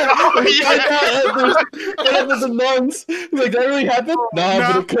 Yeah, Oh, yeah. yeah. The nuns. Like, that really happened? Nah,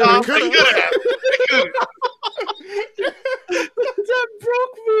 Nah, but it could nah, have. could've. It could have. That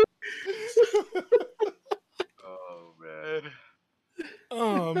broke me. Oh man.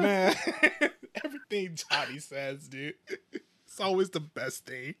 Oh man. Everything Johnny says, dude. It's always the best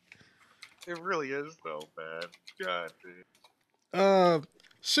thing. It really is though, man. God, dude.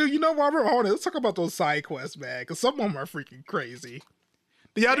 Shoot, you know while we're on it, let's talk about those side quests, man, because some of them are freaking crazy.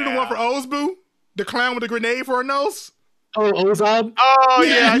 Did y'all do the one for Ozbu? The clown with the grenade for a nose? Oh, Ozab? Oh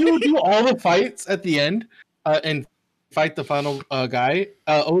yeah. You do all the fights at the end and fight the final guy.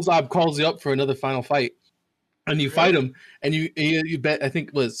 Ozab calls you up for another final fight. And you fight him, and you bet, I think,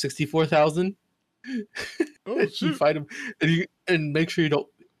 it was 64,000? Oh, You shoot. fight him, and And make sure you don't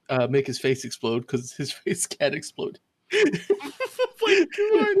make his face explode because his face can't explode. Oh my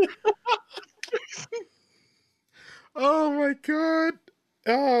god. Oh my god.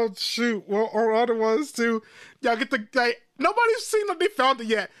 Oh shoot. Well, or other ones too. Y'all get the guy. Nobody's seen that they found it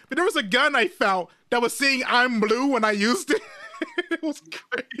yet. But there was a gun I found that was saying I'm blue when I used it. It was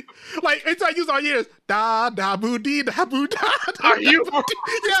great. Like it's I use all years. Da da boo dee da boo da. Are you?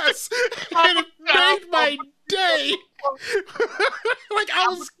 Yes. And it made my day. Like I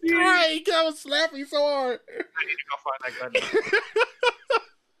was crying. I was laughing so hard. I need to go find that gun.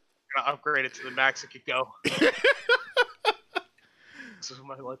 I'm gonna upgrade it to the max it could go. This is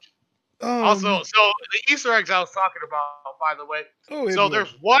my lunch. Also, so the Easter eggs I was talking about, by the way. So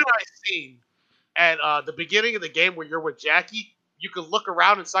there's one I seen at the beginning of the game where you're with Jackie. You can look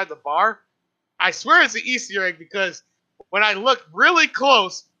around inside the bar. I swear it's an Easter egg because when I look really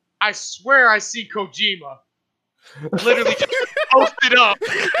close, I swear I see Kojima literally just posted up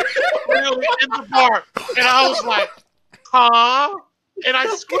literally in the bar. And I was like, huh? And I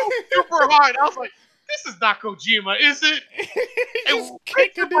squeezed super hard. I was like, this is not Kojima, is it? And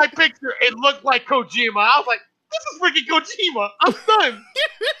picture my picture, it looked like Kojima. I was like, this is freaking Kojima. I'm done.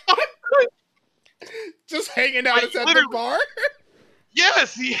 I'm done. Just hanging out Like, at the bar.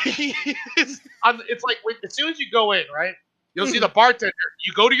 Yes, he is. It's like as soon as you go in, right? You'll see the bartender.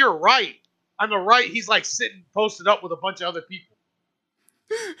 You go to your right. On the right, he's like sitting posted up with a bunch of other people.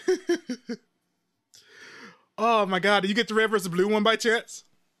 Oh my god! Did you get the red versus blue one by chance?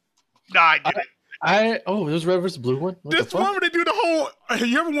 Nah, I didn't. There's red versus blue one. What This one where they do the whole.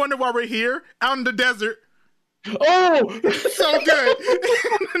 You ever wonder why we're here out in the desert? Oh, So good.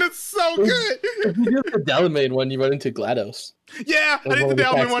 And it's so good. If you do the Delamain one, you run into GLaDOS. Yeah, I did the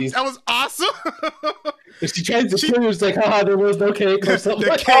Delman one. That was awesome. If she tries to kill you, it's like, haha, there was no cake or something. The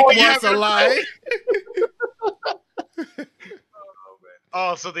Like, cake was a lie.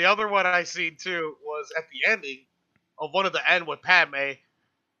 Oh, so the other one I seen too was at the ending of one of the end with Padme.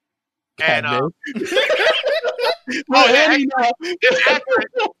 And it's accurate. It's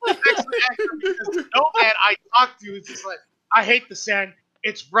actually accurate because the nomad I talked to is just like, I hate the sand.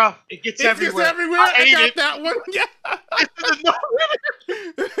 It's rough. It gets everywhere. I hate got it. that one. Yeah.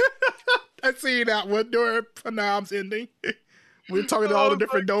 I seen that one during Panam's ending. We were talking to all the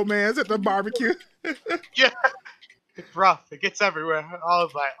different domans at the barbecue. Yeah. It's rough. It gets everywhere. I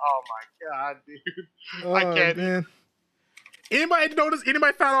was like, oh my god, dude. I can't. Man. Anybody notice?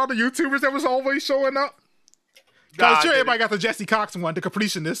 Anybody found all the YouTubers that was always showing up? Nah, I'm sure dude. everybody got the Jesse Cox one, the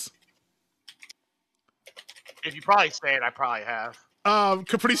completionist. If you probably say it, I probably have.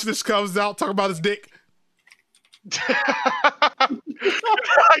 Completionist comes out talking about his dick. I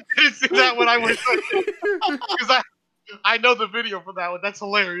didn't see that when I was because I know the video for that one. That's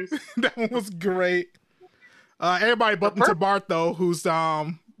hilarious. That one was great. Everybody bumped into Bart though, who's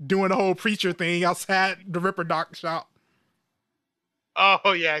doing the whole preacher thing outside the Ripper Doc shop.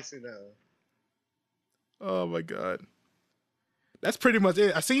 Oh yeah, I see that one. Oh my god. That's pretty much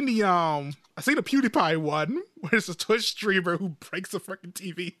it. I seen the PewDiePie one where it's a Twitch streamer who breaks a freaking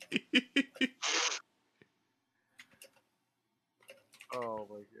TV. Oh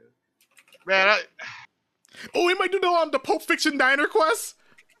my god. Man, Oh, we might do the Pulp Fiction Diner quest?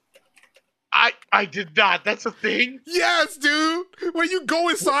 I did not. That's a thing? Yes, dude. When you go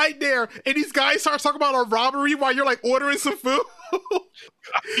inside there and these guys start talking about a robbery while you're like ordering some food.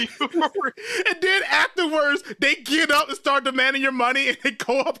 And then afterwards, they get up and start demanding your money and they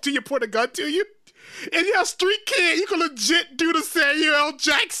go up to you, point a gun to you. And you're a street kid. You can legit do the Samuel L.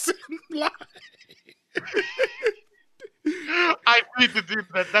 Jackson line. I need to do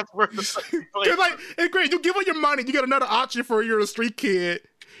that. That's worth the Cause like, it's great. You give up your money, you get another option for you're a street kid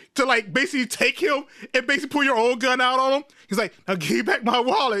to like basically take him and basically pull your own gun out on him. He's like, now give me back my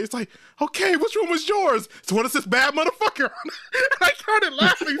wallet. It's like, okay, which one was yours? So what is this bad motherfucker? I started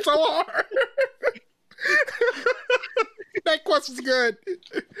laughing so hard. That quest was good.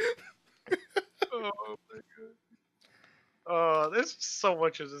 Oh my god. Oh, there's so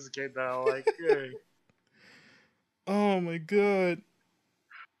much of this game that I like. Yeah. Oh my god.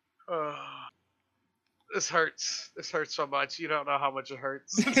 This hurts. This hurts so much. You don't know how much it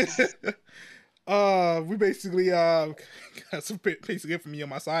hurts. We basically got some basically from me on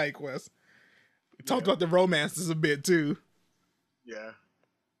my side quest. We talked about the romances a bit too. Yeah.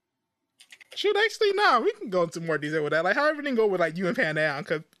 Shoot, actually, no, we can go into more detail with that. Like, how everything go with like you and Pan Am,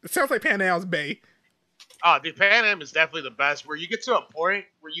 because it sounds like Pan Am's bae. Oh, the Pan Am is definitely the best. Where you get to a point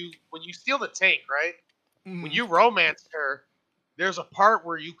where when you steal the tank, right? When you romance her, there's a part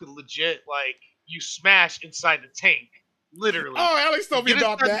where you could legit like you smash inside the tank, literally. Oh, Alex told me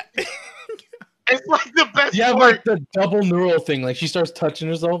about that. It's like the best You have part. like the double neural thing. Like she starts touching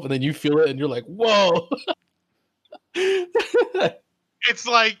herself, and then you feel it, and you're like, "Whoa!" It's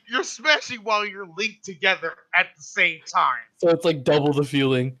like you're smashing while you're linked together at the same time. So it's like double the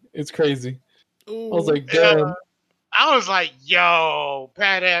feeling. It's crazy. I was like, Yeah. "Damn!" I was like, yo,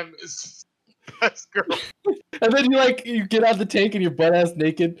 Pat M is the best girl. And then you get out the tank and you're butt ass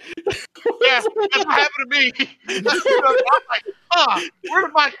naked. Yeah, that's what happened to me. I'm like, where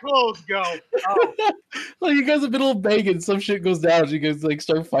did my clothes go? Oh. Like you guys have been all banging, some shit goes down, you guys like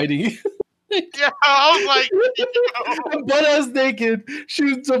start fighting. Yeah, I was like, yo. I'm butt ass naked,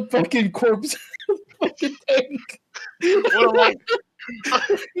 shooting some fucking corpse. Fucking tank. What am I?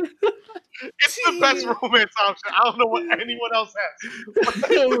 It's the best romance option. I don't know what anyone else has.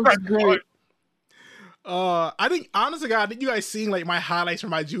 That was great. I think, honestly, God, did you guys seen like my highlights from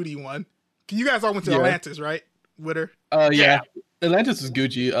my Judy one? You guys all went to Yeah. Atlantis, right? With her. Yeah. Atlantis is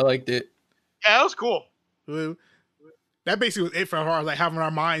Gucci. I liked it. Yeah, that was cool. Ooh. That basically was it for her, like having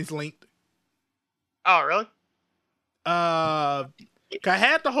our minds linked. Oh, really? 'Cause I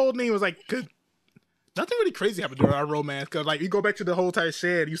had the whole thing was like, cause nothing really crazy happened during our romance. Cause like you go back to the whole entire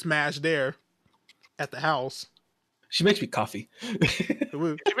shed, you smash there at the house. She makes me coffee.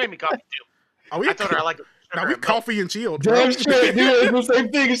 Ooh. She made me coffee too. Are we? I told her I like it. Now we coffee and chilled. Bro. Damn straight, dude. It's the same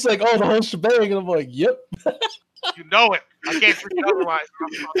thing. It's like, oh, the whole shebang. And I'm like, yep. You know it. I can't forget otherwise.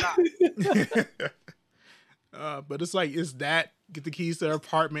 I'm not. But it's like it's that get the keys to their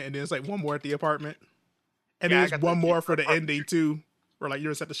apartment, and then it's like one more at the apartment, and Yeah, I then got there's one the more keys for to the the ending too, where like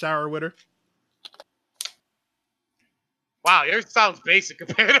you're just at the shower with her. Wow, yours sounds basic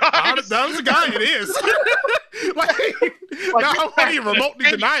compared to ours. That was the guy. It is. like, no, I didn't remotely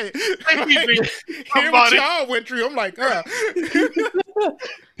deny it. Hear what y'all went through. I'm like,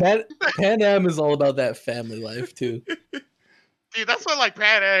 Pan Am is all about that family life too. Dude, that's what like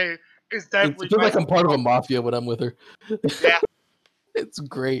Pat A is definitely. It feels like I'm part of a mafia when I'm with her. Yeah, It's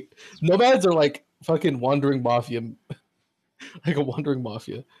great. Nomads are like fucking wandering mafia, like a wandering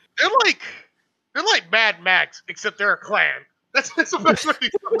mafia. they're like Mad Max, except they're a clan. That's the best way to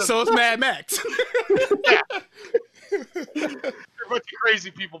describe them. so it's Mad Max. Yeah, they're a bunch of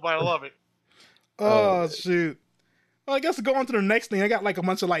crazy people, but I love it. Oh shoot. Well, I guess to go on to the next thing, I got like a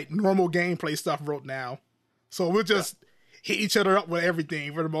bunch of like normal gameplay stuff wrote now. So we'll just hit each other up with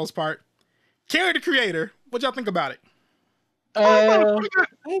everything for the most part. Carry the creator. What y'all think about it?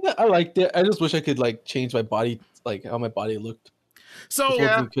 I liked it. I just wish I could like change my body, like how my body looked. So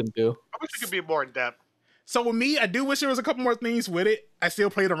That's what you couldn't do. I wish it could be more in depth. So with me, I do wish there was a couple more things with it. I still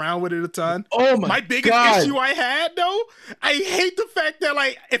played around with it a ton. Oh My biggest issue I had though, I hate the fact that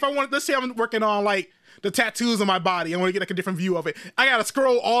like if I want, let's say I'm working on like the tattoos on my body, I want to get like a different view of it. I gotta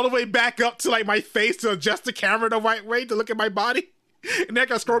scroll all the way back up to like my face to adjust the camera the right way to look at my body, and then I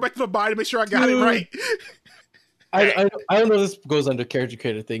gotta scroll back to the body to make sure I got it right. I don't know if this goes under character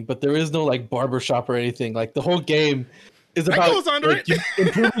creator thing, but there is no like barbershop or anything. Like the whole game is That about goes under like, it.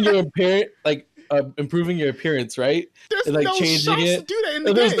 improving your appearance, improving your appearance, right? There's And, like, no changing shots it. to do that in the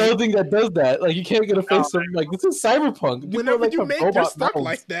And there's game. nothing that does that. Like you can't get a face of like this is cyberpunk. People Whenever like you have make your robot stuff mouths.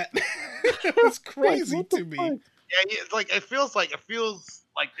 like that, it was crazy Like, what the to me. fuck? Yeah, it's like it feels like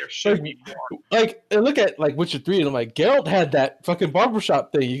there should be more. Like I look at like Witcher 3 and I'm like, Geralt had that fucking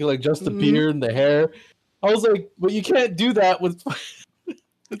barbershop thing. You can like adjust the beard and the hair. I was like, but you can't do that with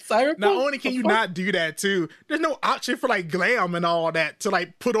cyberpunk. Not only can you not do that too, there's no option for like glam and all that to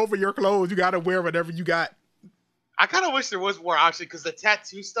like put over your clothes. You gotta wear whatever you got. I kind of wish there was more option because the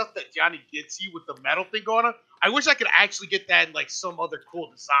tattoo stuff that Johnny gets you with the metal thing going on, I wish I could actually get that in like some other cool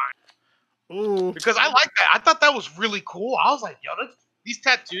design. Ooh. Because I like that. I thought that was really cool. I was like, yo, these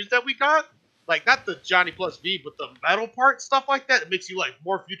tattoos that we got, like not the Johnny plus V, but the metal part, stuff like that, it makes you like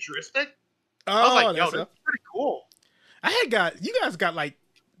more futuristic. I was like, yo, that's pretty cool. You guys got like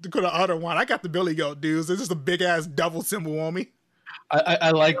the other one. I got the Billy Goat dudes. It's just a big ass devil symbol on me.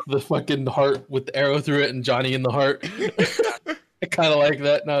 I like the fucking heart with the arrow through it and Johnny in the heart. I kind of like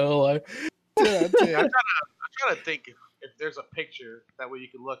that, not gonna lie. Yeah, I'm trying to think if there's a picture that way you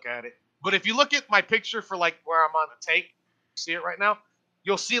can look at it. But if you look at my picture for like where I'm on the tank, you see it right now,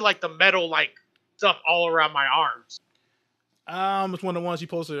 you'll see like the metal like stuff all around my arms. It's one of the ones you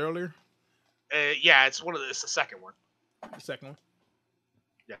posted earlier. Yeah, it's the second one. The second one.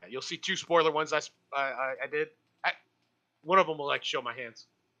 Yeah, you'll see two spoiler ones I did. One of them will like show my hands.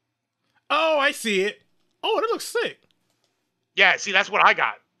 Oh, I see it. Oh, that looks sick. Yeah, see, that's what I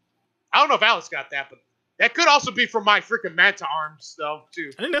got. I don't know if Alex got that, but that could also be from my freaking Manta arms, though, too.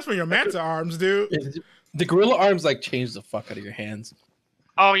 I think that's from your Manta arms, dude. The gorilla arms like change the fuck out of your hands.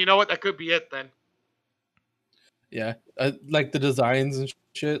 Oh, you know what? That could be it then. Yeah, like the designs and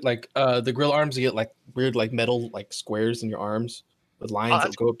shit. Like the grill arms, you get like weird like metal like squares in your arms with lines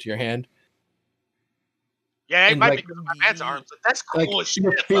that go up to your hand. Yeah, it And might like, be because of my man's arms. But that's like cool as shit.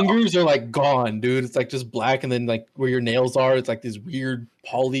 your though. fingers are like gone, dude. It's like just black, and then like where your nails are, it's like this weird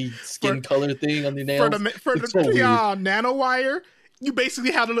poly skin color thing on the nails. For It's the so weird. nanowire, you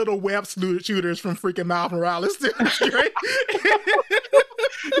basically have the little web shooters from freaking Miles Morales. Dude. It's great.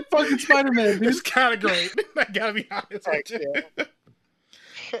 Fucking Spider-Man, dude. It's kind of great. I gotta be honest with you.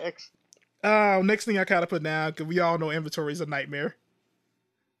 Next thing I kind of put down, because we all know inventory is a nightmare.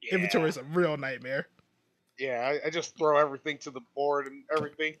 Yeah. Inventory is a real nightmare. Yeah, I just throw everything to the board and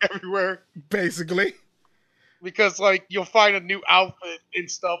everything everywhere. Basically. Because, like, you'll find a new outfit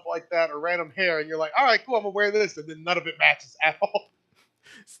and stuff like that, or random hair, and you're like, all right, cool, I'm going to wear this, and then none of it matches at all.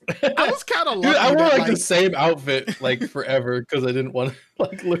 I was kind of lucky. Dude, I wore that, like the same outfit like forever because I didn't want to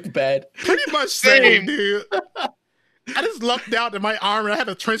like look bad. pretty much same, dude. I just lucked out that my armor, I had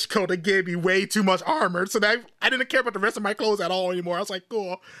a trench coat that gave me way too much armor. So that I didn't care about the rest of my clothes at all anymore. I was like,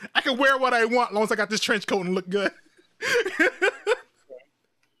 cool. I can wear what I want as long as I got this trench coat and look good.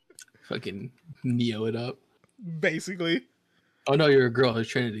 Fucking Neo it up. Basically. Oh no, you're a girl. It's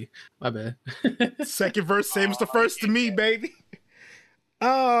Trinity. My bad. Second verse, same as the first to me, baby.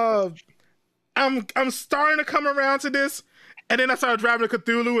 I'm starting to come around to this. And then I started driving to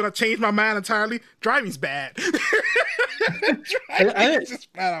Cthulhu and I changed my mind entirely. Driving's bad. Driving is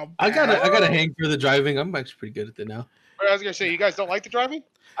just flat out bad. I gotta hang for the driving. I'm actually pretty good at it now. I was going to say, you guys don't like the driving?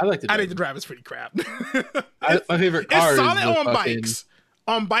 I like the I driving. think the driving's pretty crap. My favorite car It's is solid the on fucking- bikes.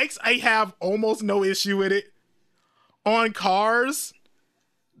 On bikes, I have almost no issue with it. On cars,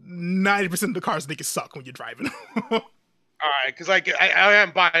 90% of the cars think it suck when you're driving. All right, because I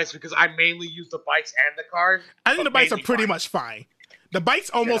am biased because I mainly use the bikes and the cars. I think the bikes are mainly pretty fine. much fine. The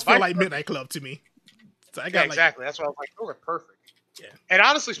bikes almost the feel bikes like are- Midnight Club to me. So I Yeah, got exactly. That's why I was like, those are perfect. Yeah. And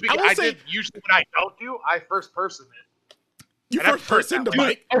honestly speaking, I will I say- did usually what I don't do, I first person it. you and I first person the prefer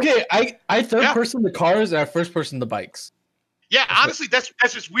bike. Okay, I third Yeah. person the cars and I first person the bikes. Yeah, honestly, that's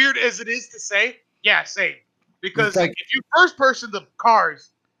as weird as it is to say. Yeah, same. Because It's like- if you first person the cars,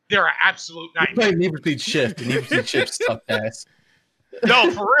 they're an absolute You nightmare. play Need for Speed Shift, and Need for Speed Shift sucked ass. No,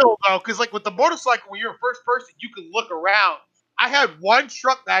 for real though, because like with the motorcycle, when you're in first person, you can look around. I had one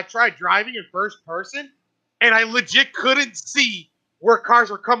truck that I tried driving in first person, and I legit couldn't see where cars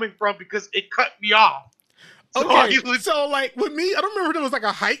were coming from because it cut me off. So Okay, I was- so like with me, I don't remember if there was like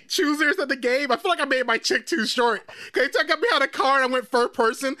a height choosers at the game. I feel like I made my chick too short. Okay, so I got behind a car and I went first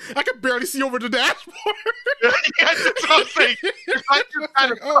person. I could barely see over the dashboard. yeah, that's what I'm saying. It's like you're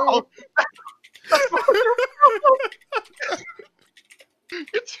kind of Oh.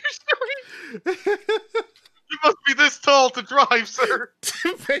 It's your story. You must be this tall to drive, sir.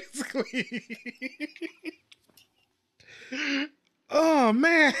 Basically. Oh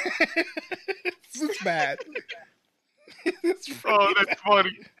man, this is bad. It's Oh, really that's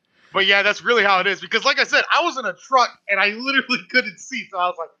funny. But yeah, that's really how it is. Because like I said, I was in a truck and I literally couldn't see. So I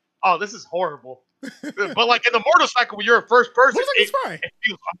was like, oh, this is horrible. But like in the motorcycle, when you're a first person, Motorcycle's fine. it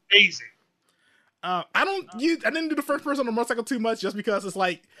feels amazing. I didn't do the first person on the motorcycle too much just because it's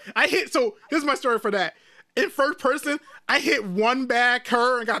like so here's my story for that. In first person, I hit one bad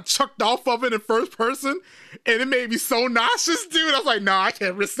curve and got chucked off of it in first person, and it made me so nauseous, dude. I was like, no, I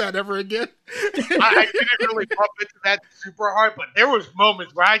can't risk that ever again. I didn't really bump into that super hard, but there was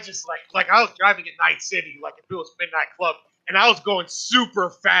moments where I just like I was driving at Night City, like if it was Midnight Club, and I was going super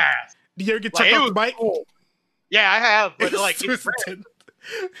fast. Did you ever get Like, chucked it off was the bike? cool. Yeah, I have, but like it's twisted.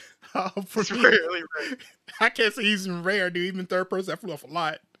 For It's me, really rare. I can't say he's even rare, dude. Even third person, I flew off a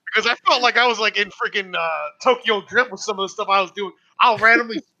lot. Because I felt like I was like in freaking Tokyo Drift with some of the stuff I was doing. I'll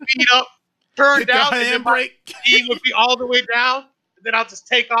randomly speed up, turn Hit the down, and then my handbrake. speed would be all the way down, and then I'll just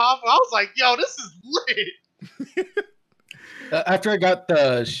take off. I was like, yo, this is lit. After I got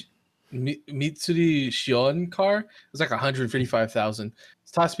the Mitsuri Shion car, it was like 155,000.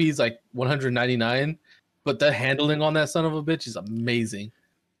 Its top speed is like 199, but the handling on that son of a bitch is amazing.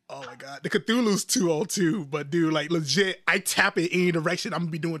 Oh my god, the Cthulhu's 202, but dude, like legit, I tap it any direction, I'm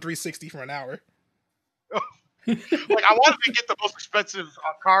gonna be doing 360 for an hour. Like I wanted to get the most expensive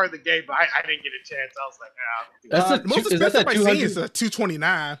car in the game, but I didn't get a chance. I was like, nah. That's The most is that expensive I that see is 200? a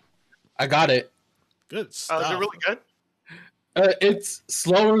 229. I got it. Good Oh, stuff. is it really good? It's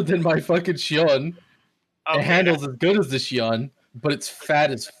slower than my fucking Shion. Okay. It handles as good as the Shion, but it's fat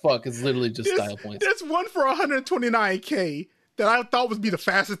as fuck. It's literally just style points. There's one for 129K that I thought would be the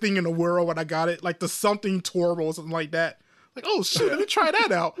fastest thing in the world when I got it, like the something turbo or something like that. Like, oh shit, let me try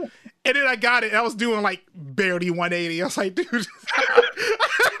that out. And then I got it, and I was doing like barely 180. I was like, dude, I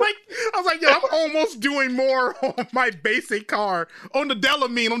was like, yo, almost doing more on my basic car. On the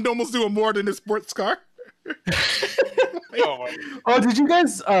Delamine, I'm almost doing more than the sports car. Oh, did you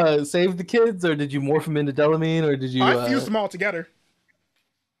guys save the kids, or did you morph them into Delamine, or did you? I fused them all together.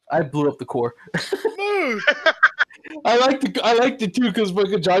 I blew up the core. Smooth. I liked it too because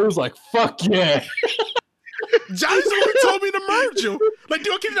fucking Johnny was like, "Fuck yeah." Johnny's the one who told me to merge you. Like,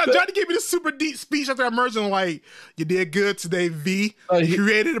 dude, Johnny gave me this super deep speech after I merged him. Like, you did good today, V. You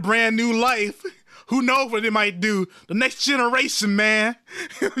created a brand new life. Who knows what it might do? The next generation, man.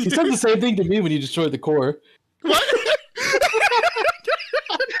 He said the same thing to me when you destroyed the core. What?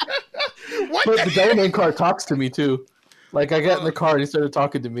 What? But the Delamane car talks to me too. Like, I got in the car and he started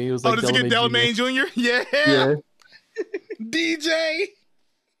talking to me. It was like, oh, did you get Delamane Jr.? Yeah. Yeah. DJ.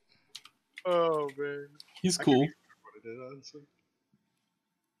 Oh man, he's cool.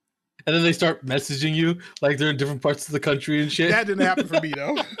 And then they start messaging you like they're in different parts of the country and shit. That didn't happen for me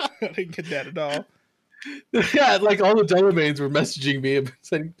though. I didn't get that at all. Yeah, like all the Delamanes were messaging me and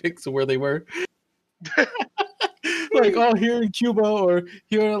sending pics of where they were. Like, oh, here in Cuba or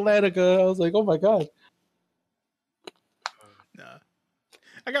here in Atlantica. I was like, oh my god. Nah.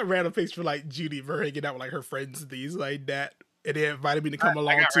 I got random pics for like Judy of her hanging out with like her friends and things like that. And they invited me to come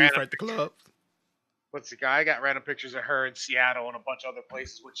along too for at the club. What's the guy? I got random pictures of her in Seattle and a bunch of other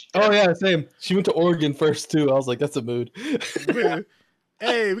places. Oh yeah, same. She went to Oregon first too. I was like, that's a mood.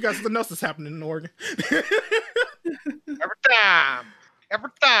 Hey, we got something else that's happening in Oregon. Every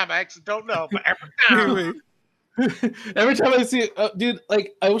time, I actually don't know, but every time. Every time I see it, dude,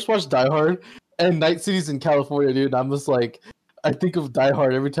 like I just watched Die Hard and Night City's in California, dude. I'm just like, I think of Die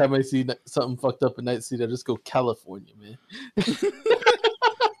Hard every time I see something fucked up in Night City. I just go California, man. Dude,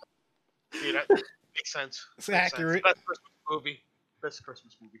 that makes sense. It's accurate. Best Christmas movie. Best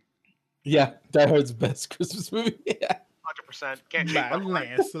Christmas movie. Yeah, Die Hard's the best Christmas movie. Yeah, 100%. Can't change By my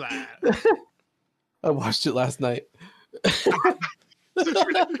mind. landslide. I watched it last night.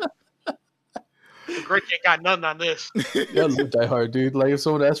 The great ain't got nothing on this. Yeah, I love Die Hard, dude. Like, if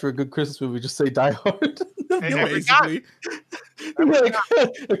someone asks for a good Christmas movie, just say Die Hard. And every time. Basically. Like,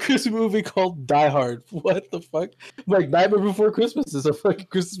 a Christmas movie called Die Hard. What the fuck? Like, Nightmare Before Christmas is a fucking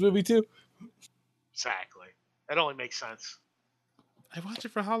Christmas movie too. Exactly. That only makes sense. I watch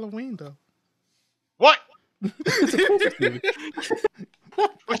it for Halloween though. What? It's a Christmas movie.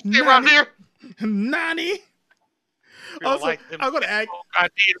 What you say around here? Nani? You don't Also, like them. I'm gonna act. Oh, God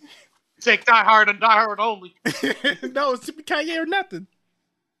damn. Take Die Hard and Die Hard only. No, it's Kanye or nothing.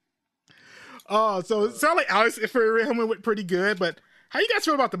 Oh, so it sounded like Alex for him went pretty good, but how you guys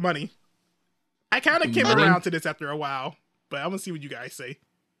feel about the money? I kind of came around to this after a while, but I'm gonna see what you guys say.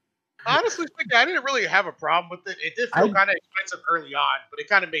 Honestly speaking, I didn't really have a problem with it. It did feel kind of expensive early on, but it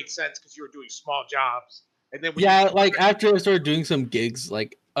kind of made sense because you were doing small jobs. And then like after I started doing some gigs,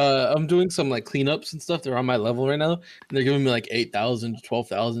 like I'm doing some like cleanups and stuff. They're on my level right now, and they're giving me like 8,000 to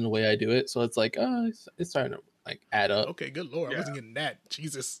 12,000 the way I do it. So it's like, it's starting to like add up. Okay, good lord, I wasn't getting that.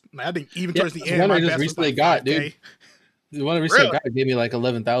 Jesus, I think even Yeah, towards the the end, one my I just best was recently like got, 5K. dude. The one I recently Really? got gave me like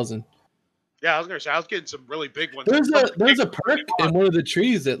 11,000. Yeah, I was gonna say I was getting some really big ones. There's a perk in one of the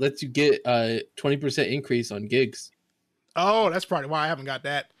trees that lets you get 20% increase on gigs. Oh, that's probably why I haven't got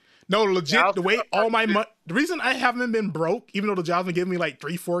that. No, legit, Yeah, the way all my money, the reason I haven't been broke, even though the job's been giving me like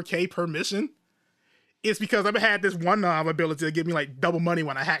 3-4K per mission, is because I've had this one ability to give me like double money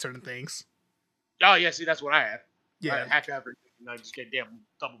when I hack certain things. Oh yeah, see that's what I had. Yeah, I hack everything and I just get damn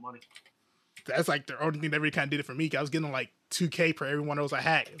double money. that's like the only thing that really kind of did it for me. 'Cause I was getting like 2K per every one of those I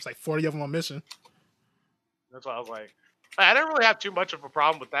hacked. It was like 40 of them on mission. That's why I was like, I didn't really have too much of a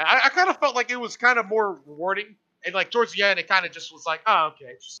problem with that. I kind of felt like it was kind of more rewarding, and like towards the end, it kind of just was like, oh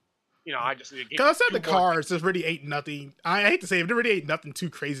okay, just, I just need to get. Because I said the two more cards, there's really ain't nothing. I hate to say it, there really ain't nothing too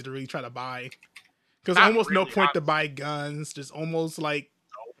crazy to really try to buy. Because Not almost no really, point to buy guns. There's almost like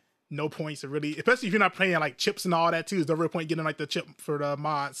no points to really, especially if you're not playing like chips and all that too. There's no real point getting like the chip for the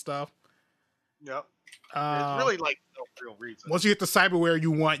mod stuff. Yep. It's really like no real reason. Once you get the cyberware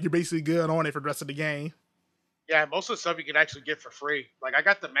you want, you're basically good on it for the rest of the game. Yeah, most of the stuff you can actually get for free. Like I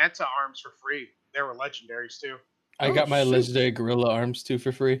got the Manta arms for free. They were legendaries too. I got my legendary gorilla arms too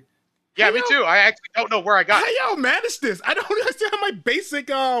for free. Yeah, me too. I actually don't know where I got How it. y'all manage this? I still have my basic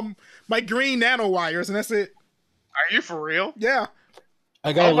my green nano wires and that's it. Are you for real? Yeah.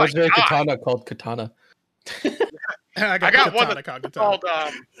 I got Oh a my legendary God. katana called Katana. I I got one katana that's katana.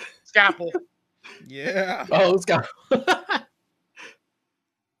 called Scalpel. Yeah. Oh, it's got.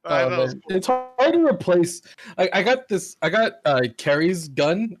 That was Man. cool. It's hard to replace. I got Carrie's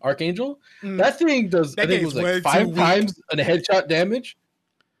gun, Archangel. Mm. That thing does. That I think it game's was way like too 5 weak. times a headshot damage.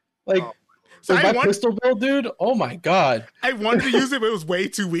 Like Oh. So with I my want- pistol build, dude. Oh my god. I wanted to use it, but it was way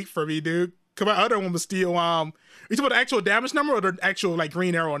too weak for me, dude. Cause my other one was still you talking about the actual damage number or the actual like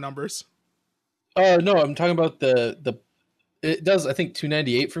green arrow numbers? No, I'm talking about the. It does I think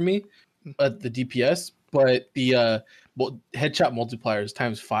 298 for me, the DPS, but the headshot multiplier is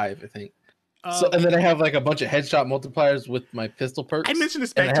 ×5, I think. So and then I have like a bunch of headshot multipliers with my pistol perks. I mentioned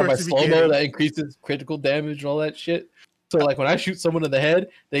this and back I have my towards the slow mo beginning. that increases critical damage and all that shit. So like when I shoot someone in the head,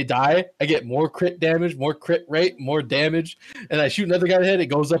 they die. I get more crit damage, more crit rate, more damage, and I shoot another guy in the head, it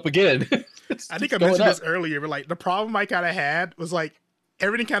goes up again. I think I mentioned this earlier, but like the problem I kind of had was like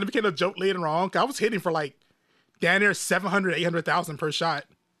everything kind of became a joke later on. I was hitting for like down there 700, 800,000 per shot.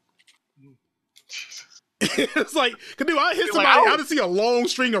 It's like, dude, I hit somebody, I just see a long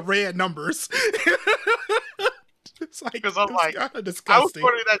string of red numbers. It's like, Because I'm like, kind of I was disgusting.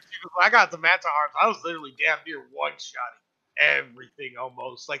 putting that too. I got the Manta arms. I was literally damn near one-shotting everything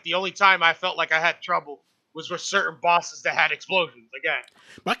almost. Like the only time I felt like I had trouble was with certain bosses that had explosions. Again,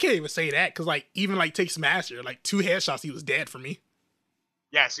 But I can't even say that because like even like take Smasher, like 2 headshots, he was dead for me.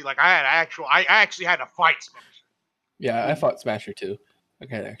 yeah. See, like I actually had to fight Smash. Yeah, I fought Smasher too. I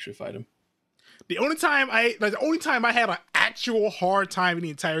can't actually fight him. The only time I had an actual hard time in the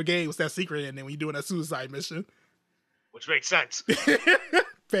entire game was that secret ending when you're doing that suicide mission. Which makes sense.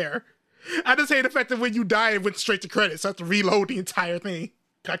 Fair. I just hate the fact that when you die, it went straight to credits. So I have to reload the entire thing.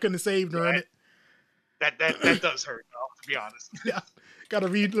 I couldn't have saved during it. That does hurt, though, to be honest. Yeah. Gotta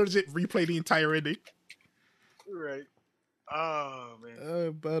legit replay the entire ending. Right. Oh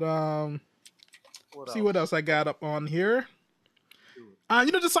man. See what else I got up on here.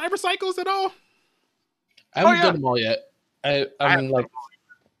 You know the Cyber Cycles at all? I haven't done them all yet.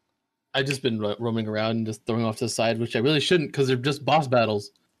 I just been roaming around and just throwing off to the side, which I really shouldn't because they're just boss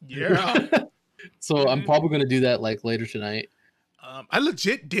battles. Yeah. So I'm probably going to do that like later tonight. I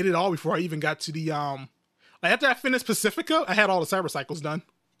legit did it all before I even got to the like after I finished Pacifica, I had all the Cyber Cycles done.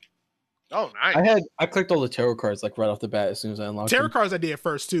 Oh, nice. I clicked all the tarot cards like right off the bat as soon as I unlocked Tarot them. cards I did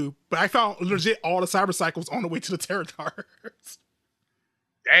first too, but I found legit all the Cyber Cycles on the way to the tarot cards.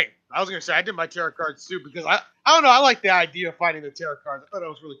 Dang. I was gonna say I did my tarot cards too because I don't know, I like the idea of finding the tarot cards. I thought that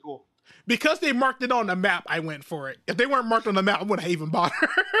was really cool. Because they marked it on the map, I went for it. If they weren't marked on the map, I wouldn't have even bothered.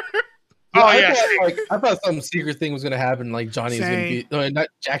 I thought some secret thing was gonna happen, like Johnny was gonna be, no, not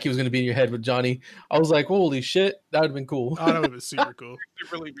Jackie was gonna be in your head with Johnny. I was like, holy shit, that would have been cool. Oh, that would have been super cool.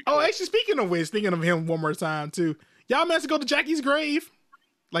 Oh, actually, speaking of which, thinking of him one more time too. Y'all managed to go to Jackie's grave,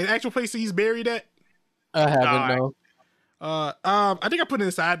 like the actual place that he's buried at. I haven't, no. I think I put it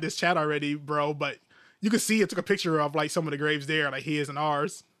inside this chat already, bro. But you can see it took a picture of like some of the graves there, like his and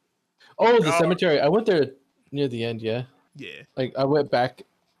ours. Oh, the cemetery. I went there near the end. Yeah. Yeah. Like I went back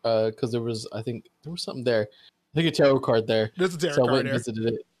because I think there was something there. I think a tarot card there. There's a tarot so card I went there. and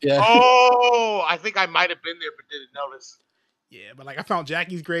visited it. Yeah. Oh, I think I might have been there but didn't notice. Yeah, but like I found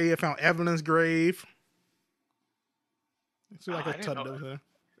Jackie's grave, I found Evelyn's grave. It's like a ton of those.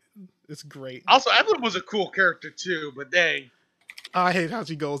 It's great. Also, Evelyn was a cool character too, but dang. I hate how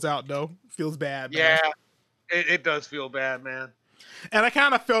she goes out though. Feels bad. Yeah, it does feel bad, man. And I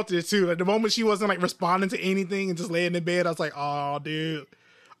kind of felt it too. Like the moment she wasn't like responding to anything and just laying in bed, I was like, "Oh, dude,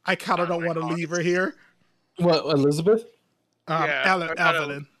 I kind of don't want to leave her here." What, Elizabeth?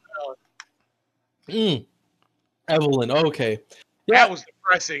 Evelyn. Evelyn. Okay. Yeah, that was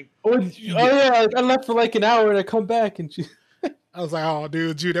depressing. Oh yeah, I left for like an hour and I come back and she. I was like, "Oh,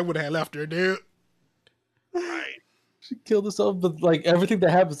 dude, that would have left her, dude." Right. She killed herself, but like everything that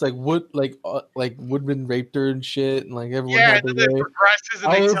happens, like Woodman raped her and shit, and like everyone had their way.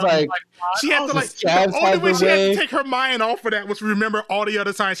 I was like, she had to like the only way she had to take her mind off of that was remember all the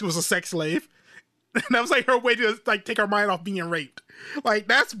other times she was a sex slave, and that was like her way to like take her mind off being raped. Like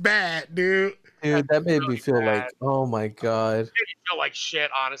that's bad, dude. Dude, that made me feel like, oh my god. It made me feel like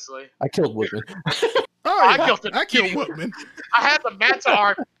shit, honestly. I killed Woodman. Oh, I killed Woodman. I had the Manta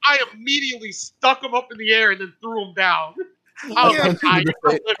arm. I immediately stuck him up in the air and then threw him down. I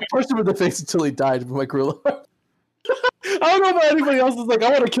punched him in the face until he died with my gorilla. I don't know about anybody else. Is like, I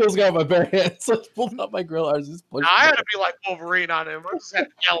want to kill this guy with my bare hands. So I pulled out my gorilla arms. Just punched him. I had to be like Wolverine on him. I just had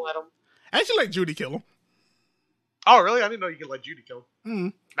to yell at him. I actually let Judy kill him. Oh, really? I didn't know you could let Judy kill him.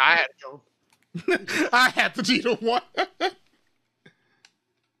 Mm. Nah, I had to kill him. I had to be the one.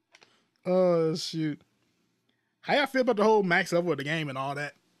 Oh, shoot. How y'all feel about the whole max level of the game and all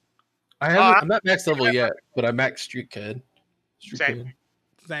that? I'm not max level yet, but I'm max street cred.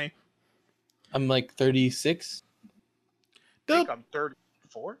 Same. I'm like 36. I think I'm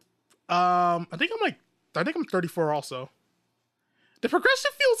 34. I think I'm 34 also. The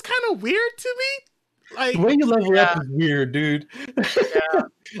progression feels kind of weird to me. Like the way you level up is weird, dude. Yeah.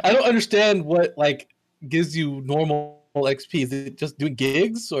 I don't understand what like gives you normal XP. Is it just doing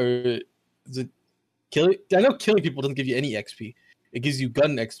gigs or is it killing? I know killing people doesn't give you any XP. It gives you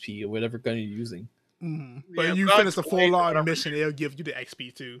gun XP or whatever gun you're using. But Yeah, you guns, finish the full blades, on whatever. mission, it'll give you the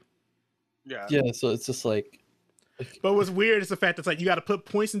XP too. Yeah. Yeah, so it's just like. But what's weird is the fact that it's like you got to put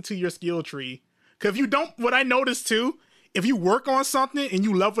points into your skill tree. Because if you don't, what I noticed too, if you work on something and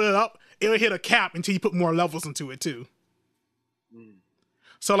you level it up, it'll hit a cap until you put more levels into it too.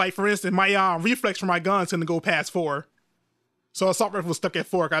 So like for instance, my reflex for my gun is gonna go past 4. So assault rifle was stuck at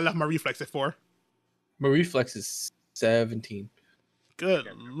 4. I left my reflex at 4. My reflex is 17. Good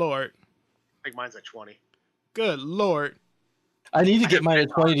lord. I think mine's at 20. Good lord. I need to get mine at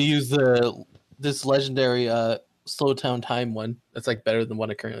 20 to use this legendary slow down time one. That's like better than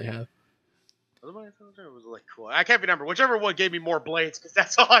what I currently have. It was like cool. I can't remember. Whichever one gave me more blades, because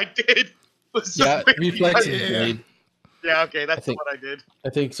that's all I did. Was Yeah, just reflex Yeah. is blade. Yeah, okay, that's think- what I did. I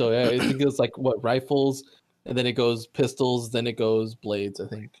think so. Yeah, I think it's like what rifles, and then it goes pistols, then it goes blades. I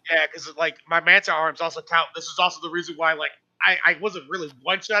think. Yeah, because like my Manta arms also count. This is also the reason why like I wasn't really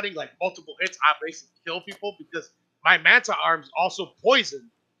one-shotting like multiple hits. I basically kill people because my Manta arms also poison.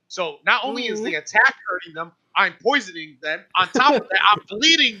 So not only is the attack hurting them, I'm poisoning them. On top of that, I'm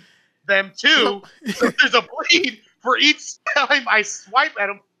bleeding them too. So there's a bleed for each time I swipe at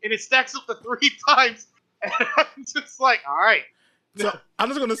them, and it stacks up to 3 times. And I'm just like, all right. So I'm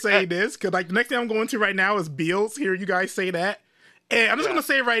just gonna say this because like the next thing I'm going to right now is builds. Hear you guys say that, and I'm just gonna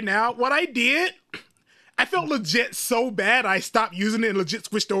say right now what I did. I felt legit so bad I stopped using it and legit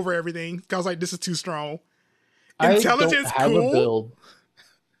switched over everything because I was like, this is too strong. Intelligence, I don't have cool. a build.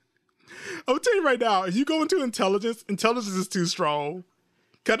 I'll tell you right now, if you go into intelligence is too strong.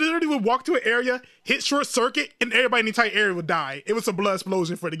 Because I literally would walk to an area, hit short circuit, and everybody in the entire area would die. It was a blood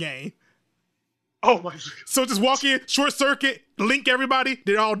explosion for the game. Oh my. So just walk in, short circuit, link everybody,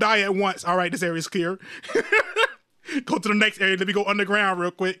 they all die at once. All right, this area's clear. Go to the next area, let me go underground real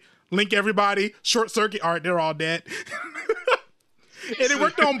quick. Link everybody, short circuit, all right, they're all dead. And it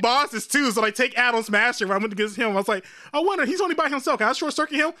worked on bosses too. So like take Adam's Master. When I went against him, I was like, I wonder, he's only by himself. Can I short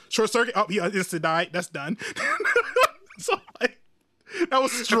circuit him? Short circuit. Oh, he instant died. That's done. So like, that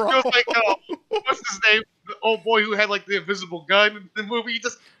was strong. It feels like, what's his name? The old boy who had like the invisible gun in the movie. He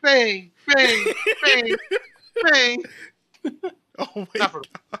just bang, bang, bang, bang. Oh my Not for-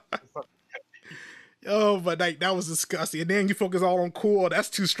 Oh, but like that was disgusting. And then you focus all on cool. That's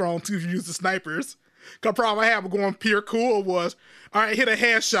too strong too if you use the snipers. The problem I had with going pure cool was, all right, hit a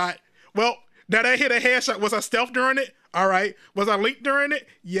headshot. Well, that I hit a headshot. Was I stealth during it? All right. Was I linked during it?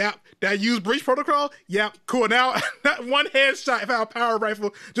 Yep. Did I use breach protocol? Yep. Cool. Now, that one headshot, if I had a power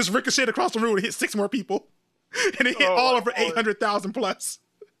rifle, just ricocheted across the room and hit 6 more people. And it hit all over 800,000 plus.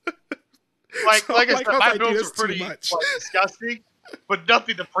 Like, So, like I like, said, I was my like, builds dude, are that's too pretty much. like, disgusting, but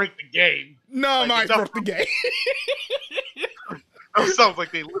nothing to break the game. No, Like, I it's not- broke the game. Those sounds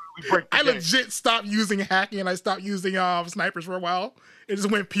like they literally break the I game. legit stopped using hacking and I stopped using snipers for a while. It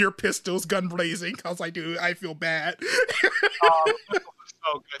just went pure pistols, gun blazing. I was like, dude, I feel bad. The pistols are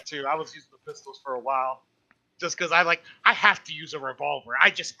so good too. I was using the pistols for a while, just because I have to use a revolver. I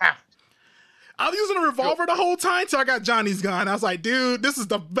just have to. I was using a revolver the whole time till I got Johnny's gun. I was like, dude, this is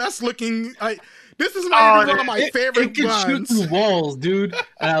the best looking. This is one of my favorite It can shoot guns. through walls, dude,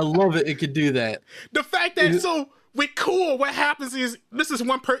 and I love it. It can do that. The fact that so with cool, what happens is this is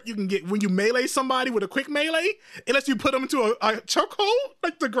one perk you can get when you melee somebody with a quick melee. It lets you put them into a chokehold,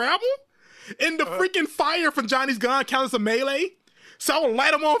 like to grab them. And the freaking fire from Johnny's gun counts as a melee. So I will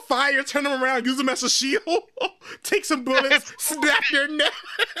light them on fire, turn them around, use them as a shield, take some bullets, snap their neck,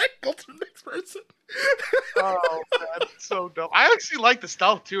 go to the next person. Oh man, it's so dope. I actually like the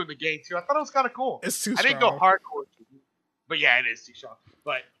stealth too in the game too. I thought it was kind of cool. It's too I didn't go strong. hardcore, but yeah, it is too strong.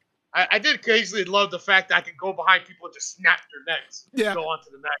 But I did occasionally love the fact that I could go behind people and just snap their necks. Yeah. And go on to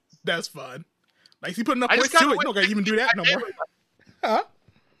the next. That's fun. Like, if you put enough I points just to kinda it, you don't gotta even do that no more. Huh?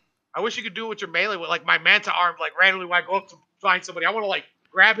 I wish you could do it with your melee with like my Manta arm, like randomly when I go up to find somebody, I want to like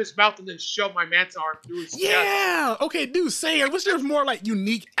grab his mouth and then shove my Manta arm through his chest. Yeah. Okay, dude, say I wish there was more like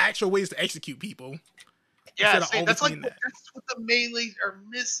unique actual ways to execute people. Yeah, Instead of see, always that's like doing that. that's what the melees are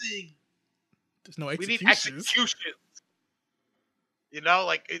missing. There's no We need executions. executions. You know,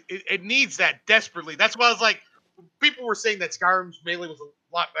 like it needs that desperately. That's why I was like, people were saying that Skyrim's melee was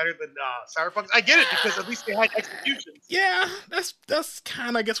a lot better than Cyberpunk's. I get it because at least they had executions. Yeah, that's kind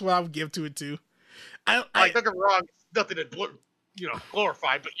of I guess what I would give to it too. Like, don't get me wrong, it's nothing to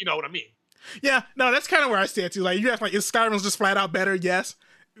glorify, but you know what I mean. Yeah, no, that's kind of where I stand too. Like, you ask like, is Skyrim's just flat out better? Yes.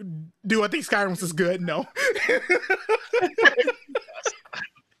 Do I think Skyrim's is good? No.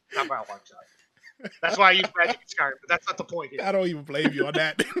 Not by a long shot. That's why I use magic in Skyrim, but that's not the point here. I don't even blame you on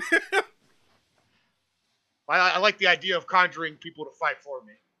that. I like the idea of conjuring people to fight for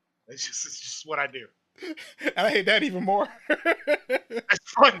me. It's just what I do. And I hate that even more.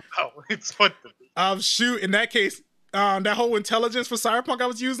 It's fun though. It's fun to me. Shoot, in that case, that whole intelligence for Cyberpunk I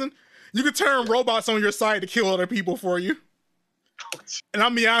was using, you could turn robots on your side to kill other people for you. And I'll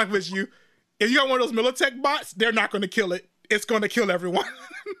be honest with you, if you got one of those Militech bots, they're not going to kill it. It's going to kill everyone.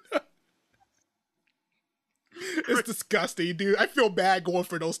 It's disgusting, dude. I feel bad going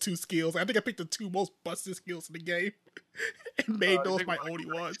for those two skills. I think I picked the two most busted skills in the game and made those my only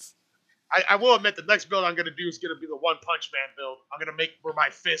ones. I will admit the next build I'm going to do is going to be the One Punch Man build. I'm going to make where my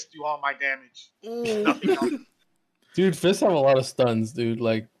fists do all my damage. Nothing else. Dude, fists have a lot of stuns, dude.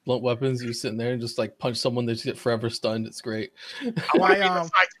 Like blunt weapons, you sit in there and just like punch someone, they just get forever stunned. It's great. I want to be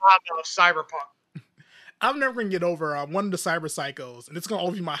the Saitama of Cyberpunk. I'm never going to get over one of the Cyber Psychos, and it's going to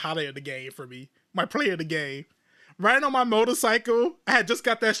always be my highlight of the game for me. My play of the game. Riding on my motorcycle, I had just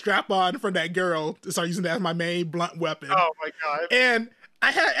got that strap on from that girl to start using that as my main blunt weapon. Oh my god! And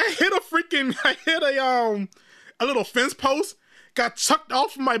I hit a little fence post, got chucked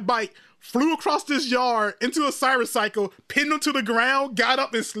off of my bike, flew across this yard into a Cyber Cycle, pinned him to the ground, got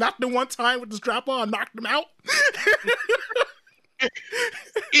up and slapped him one time with the strap on, knocked him out.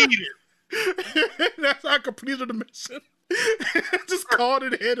 Eat it. That's how I completed the mission. Just called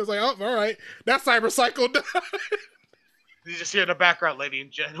it in. It was like, oh, all right, that Cyber Cycle done. You just hear in the background, ladies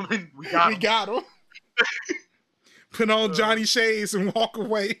and gentlemen, we got him. Put on Johnny Shades and walk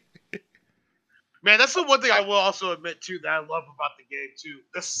away. Man, that's the one thing I will also admit too that I love about the game too.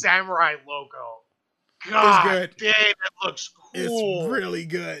 The samurai logo. God, good. Dang, that looks cool. It's really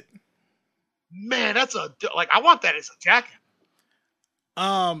good. Man, that's I want that as a jacket.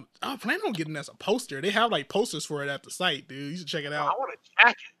 I plan on getting that as a poster. They have like posters for it at the site, dude. You should check it out. I want a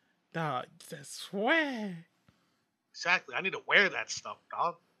jacket. Dog, that's swag. Exactly. I need to wear that stuff,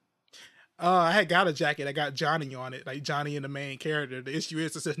 dog. I had got a jacket. I got Johnny on it, like Johnny in the main character. The issue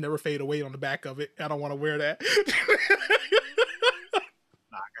is it says "Never Fade Away" on the back of it. I don't want to wear that.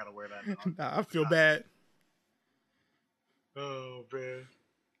 Nah, I gotta wear that. Dog. Nah, I feel bad. Oh man,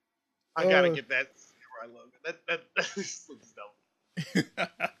 I gotta get that samurai logo. That looks dope.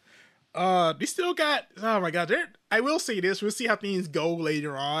 They still got. Oh my god! I will say this. We'll see how things go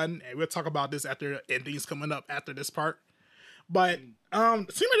later on, and we'll talk about this after endings coming up after this part. But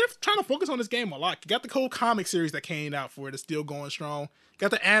it seems like they're trying to focus on this game a lot. You got the cool comic series that came out for it. It's still going strong. You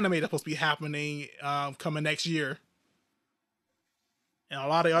got the anime that's supposed to be happening coming next year. And a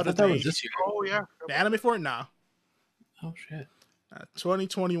lot of other things. This year. Oh, yeah. The anime for it now. Oh, shit.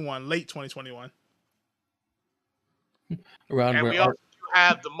 2021. Late 2021. Around and where we also do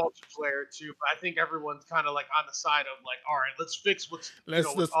have the multiplayer, too. But I think everyone's kind of like on the side of like, all right, let's fix what's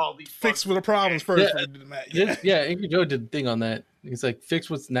Let's with all these fix bugs. with the problems first. Yeah, Angry Joe did a thing on that. He's like, fix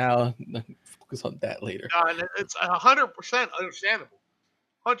what's now, focus on that later. And it's 100% understandable.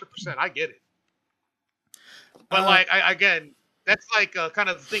 100%, I get it. But again, that's like kind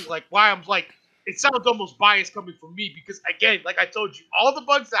of the thing. Like why I'm like, it sounds almost biased coming from me because again, like I told you, all the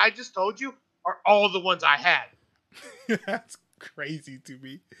bugs that I just told you are all the ones I had. That's crazy to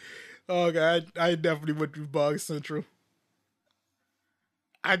me. Oh god, I definitely went through Bug Central.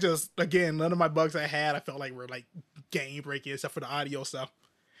 I just, again, none of my bugs I had, I felt like were like game breaking except for the audio stuff.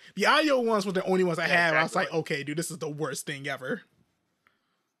 The audio ones were the only ones I had. Exactly. I was like, okay, dude, this is the worst thing ever.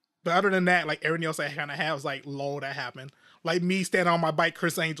 But other than that, like everything else I kind of had was like low that happened. Like me standing on my bike,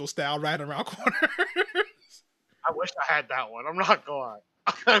 Chris Angel style, riding around corners. I wish I had that one. I'm not going.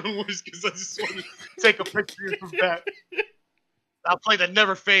 I kind of wish because I just want to take a picture of that. I'll play the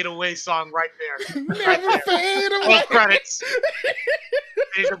Never Fade Away song right there. Never fade away. All credits.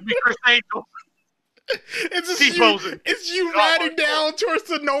 It'll be Chris Angel. It's just it's you riding down towards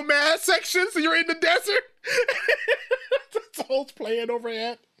the nomad section, so you're in the desert. That's all it's playing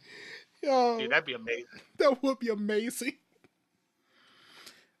overhead. Oh, dude, that'd be amazing. That would be amazing.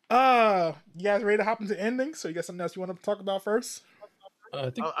 You guys ready to hop into endings? So you got something else you want to talk about first? I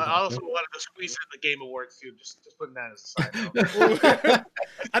also wanted to squeeze in the Game Awards too. Just putting that as a side note.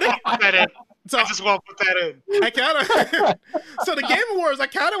 I just want to put that in. I kind of. So the Game Awards, I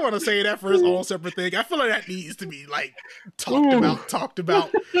kind of want to say that for its own separate thing. I feel like that needs to be like talked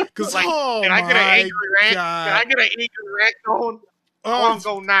about. Because like, can I get an angry rant? God. Can I get an angry rant going? I want to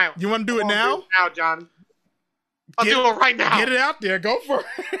go now. You want to do it now? Do it now, Johnny. I'll do it right now. Get it out there. Go for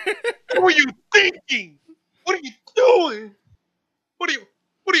it. What were you thinking? What are you doing? What are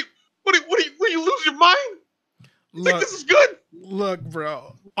you lose your mind? You think this is good? Look,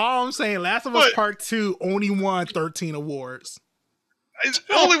 bro. All I'm saying, Last of Us Part 2 only won 13 awards. It's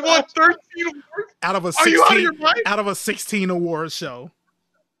only won 13 awards? Out of a 16, are you out of your mind? Out of a 16 award show.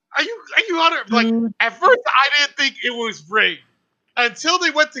 Are you out of like at first I didn't think it was rigged. until they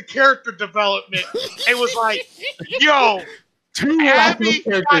went to character development. It was like, yo, Two Abby random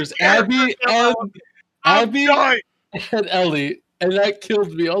characters, got character Abby development. I'm Abby done. and Ellie, and that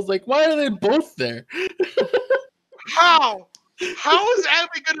killed me. I was like, why are they both there? How? How is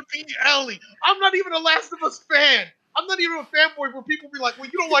Abby gonna be Ellie? I'm not even a Last of Us fan. I'm not even a fanboy where people be like, well,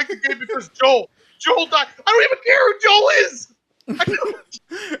 you don't like the game because Joel died. I don't even care who Joel is.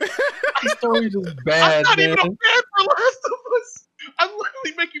 The story's just bad, I'm not man. even a fan for Last of Us. I'm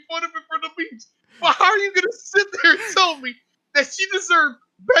literally making fun of it for the memes. But how are you gonna sit there and tell me that she deserved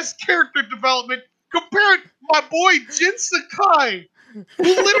best character development compared to my boy Jin Sakai, who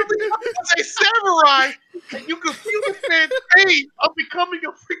literally was a samurai, and you could feel the man's pain of becoming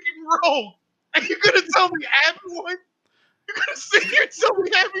a freaking rogue, and you're gonna tell me everyone? You're gonna sit here and tell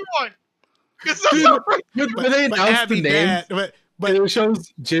me everyone? Because that's not right. When they announced the names, but it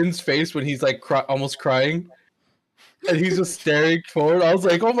shows Jin's face when he's like almost crying, and he's just staring forward. I was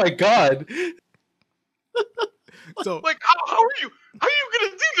like, oh my god. so Like, how are you? How are you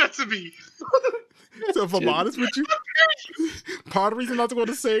gonna do that to me? So if I'm honest with you, part of the reason I was going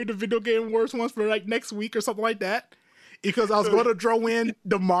to save the video game awards ones for like next week or something like that, because I was going to throw in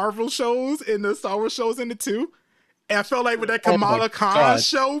the Marvel shows and the Star Wars shows in it too. And I felt like with that Oh my Kamala Khan God.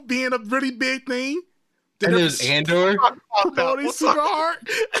 show being a really big thing, And there's Andor. promoting super hard.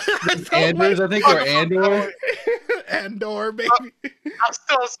 Andor's, I think, or Andor. Andor, baby. I'm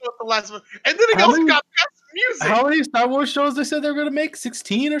still with the last one. And then it How also many- got best music. How many Star Wars shows they said they were going to make?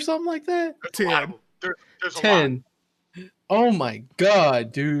 16 or something like that? There's a lot of 10. them. There's a lot. 10. Oh my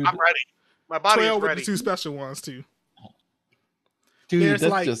god, dude. I'm ready. My body is 12 with ready. the two special ones too. Dude, There's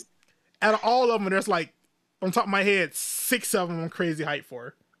that's like- just... Out of all of them, there's like, on top of my head, 6 of them I'm crazy hype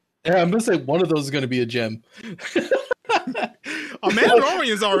for. Yeah, I'm going to say one of those is going to be a gem.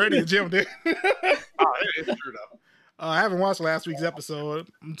 Mandalorian's already a gem, dude. Oh, it is true though. I haven't watched last week's episode.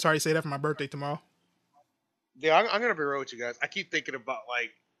 I'm sorry to say that for my birthday tomorrow. Yeah, I'm gonna be real with you guys. I keep thinking about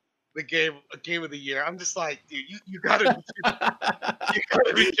like the game of the year. I'm just like, dude, you gotta be kidding. You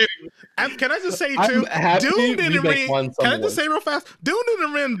gotta be kidding me. And can I just say I'm too, happy Dune didn't Remake win. won Can I somewhat. just say real fast? Dune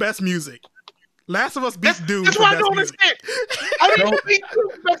didn't win best music. Last of Us beat Dune That's for what I best don't music. understand. How do you No. beat Dune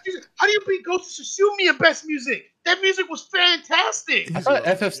for best music? How do you beat Ghost of Tsushima in best music? That music was fantastic. I thought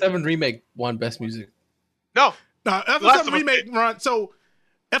FF7 Remake won Best Music. No, Now, Last FF7 of Us remake run. So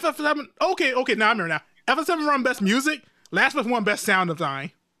FF7. Okay. Now I remember now. FF7 run best music. Last of Us won best sound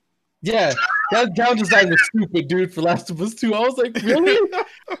design. Yeah, that sound design was stupid, dude, for Last of Us 2. I was like, really?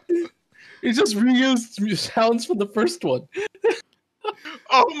 It just reused sounds from the first one.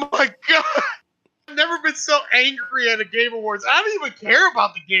 oh my god. I've never been so angry at a Game Awards. I don't even care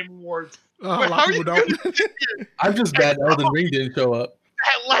about the Game Awards. A But lot how of are you people gonna don't. sit here I'm just mad Elden Ring didn't show up.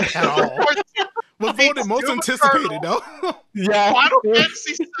 at Last At of Us all. Part 2, Was voted most Doom anticipated Eternal, though. Yeah. Final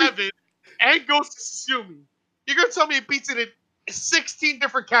Fantasy 7, and Ghost of Tsushima? You're gonna tell me it beats it in 16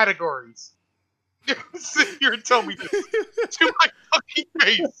 different categories? You're gonna sit here and tell me this to my fucking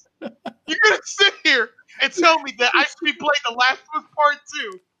face? You're gonna sit here and tell me that I should be playing The Last of Us Part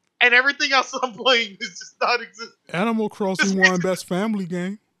 2, and everything else I'm playing is just not existent? Animal Crossing won best family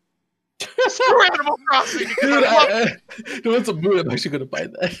game. Screw Animal Crossing because Dude, I love no, it's a mood. I'm actually going to buy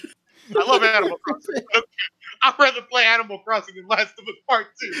that. I love Animal Crossing. I'd rather play Animal Crossing than Last of Us Part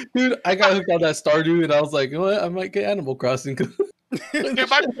 2. Dude, I got hooked on that Stardew, and I was like, you know what? I might get Animal Crossing. And my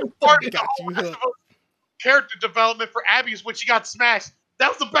part of the Got whole you Last hooked. of Us character development for Abby is when she got smashed. That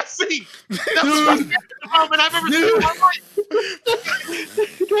was the best scene. That was the best character development I've ever seen in my life.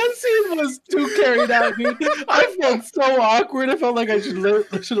 That scene was too carried out, dude. I felt so awkward. I felt like I should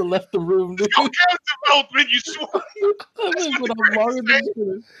have left the room, dude. No character development, you swear. I've been on longer than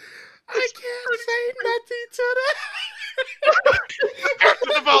this. I can't say nothing to that. Character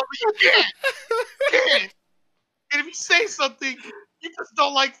development, you can't. You can't. And if you say something, you just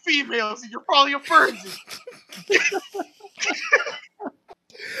don't like females, and you're probably a virgin.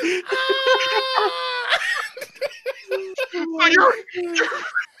 So you're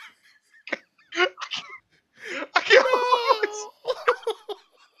I can't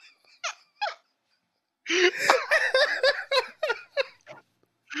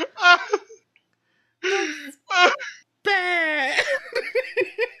Bad.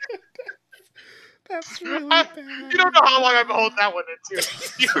 That's really I- bad. You don't know how long I've been holding that one in too.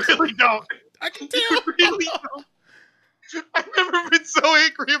 You really don't. I can You tell. really don't. I've never been so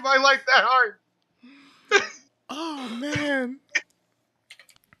angry in my life that hard. Oh man.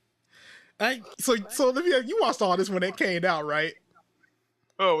 So Olivia, you watched all this when it came out, right?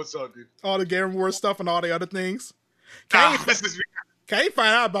 Oh, what's up, dude? All the Game Awards stuff and all the other things. This is. Can't find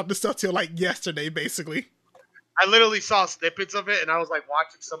out about this stuff till like yesterday, basically. I literally saw snippets of it, and I was like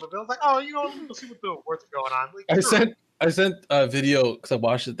watching some of it. I was like, oh, you know, let me go see what the what's going on. Like, I sent a video because I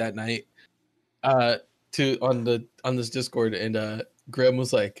watched it that night. To on this Discord, and Graham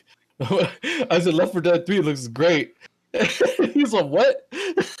was like, I said Left 4 Dead 3 looks great. He's like, what?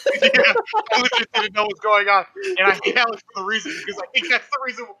 Yeah, I legit didn't know what's going on, and I hate Alex for the reason because I think that's the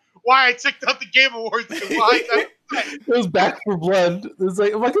reason why I checked out the Game Awards. And why it was Back for Blood. It's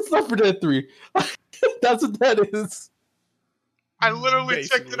like, I'm like, it's Left 4 Dead 3. That's what that is. I literally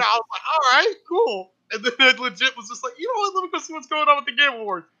checked it out. I was like, all right, cool. And then it legit was just like, you know what? Let me go see what's going on with the Game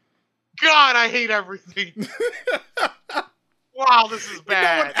Awards. God, I hate everything. Wow, this is bad. You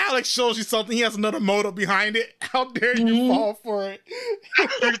know when Alex shows you something, he has another motive behind it. How dare you fall for it?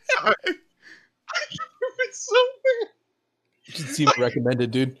 It's so bad. You should see it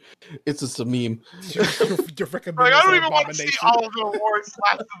recommended, dude. It's just a meme. Your recommendation. I don't even want to see all of the awards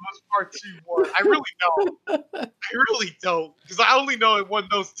Last of Us Part 2 won. I really don't. I really don't. Because I only know it won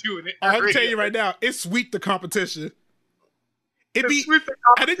those two. And I'll tell you right now, it swept the competition. I think the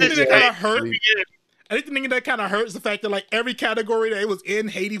thing that kind of hurt. I think the thing that kind of hurts the fact that like every category that it was in,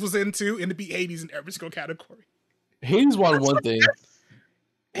 Hades was in too, and to beat Hades in every single category. Hades won one thing.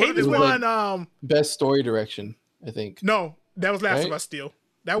 Hades won best story direction, I think. No, that was Last of Us still.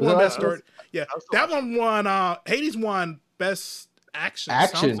 That won best story. Yeah, that one won. Hades won best action.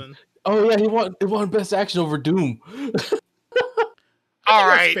 Something. Oh yeah, it won best action over Doom. All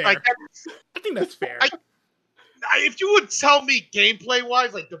right, like I think that's fair. If you would tell me gameplay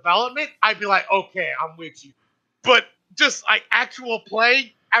wise, like development, I'd be like, okay, I'm with you. But just like actual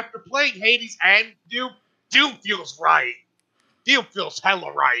play, after playing Hades and Doom feels right. Doom feels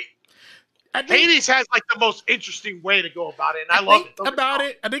hella right. Hades has like the most interesting way to go about it, and I love it.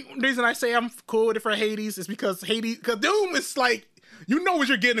 I think the reason I say I'm cool with it for Hades is because Doom is like, you know what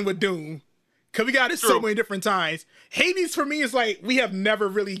you're getting with Doom. Because we got it so many different times. Hades, for me, is like, we have never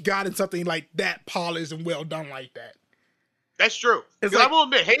really gotten something like that polished and well done like that. That's true. Because I will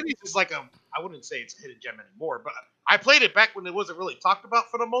admit, Hades is like I wouldn't say it's a hidden gem anymore, but I played it back when it wasn't really talked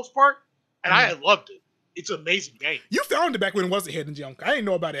about for the most part, and I loved it. It's an amazing game. You found it back when it wasn't hidden gem. I didn't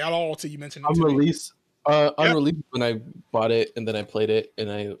know about it at all until you mentioned it. Unreleased when I bought it, and then I played it,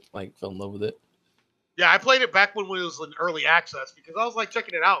 and I like fell in love with it. Yeah, I played it back when it was in early access because I was like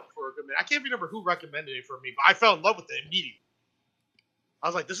checking it out for a good minute. I can't remember who recommended it for me, but I fell in love with it immediately. I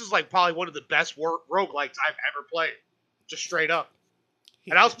was like, this is like probably one of the best roguelikes I've ever played. Just straight up.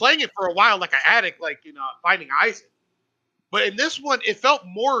 And I was playing it for a while like an addict, like, Finding Isaac. But in this one, it felt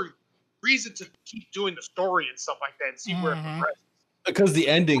more reason to keep doing the story and stuff like that and see where it progresses. Because the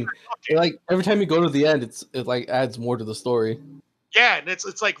ending, like every time you go to the end, it like adds more to the story. Yeah, and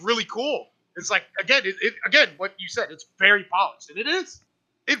it's like really cool. It's like again, again what you said. It's very polished, and it is.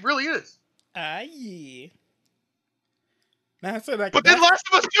 It really is. Yeah. Now, so like, but then Last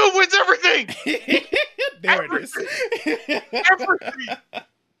of Us 2 wins everything. There it is. Everything.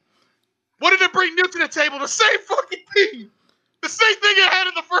 What did it bring new to the table? The same fucking thing. The same thing it had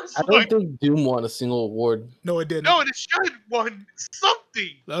in the first one. I don't think Doom won a single award. No, it didn't. No, and it should have won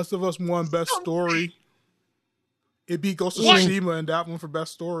something. Last of Us won best story. It beat Ghost of Tsushima in that one for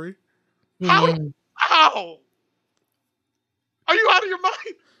best story. How? Are you out of your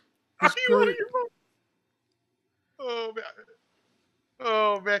mind? Are you out of your mind? Oh man.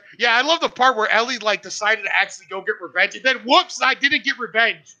 Oh man. Yeah, I love the part where Ellie like decided to actually go get revenge, and then whoops, I didn't get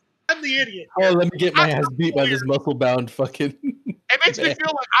revenge. I'm the idiot. Oh, let me get my ass beat by this muscle-bound fucking. It makes me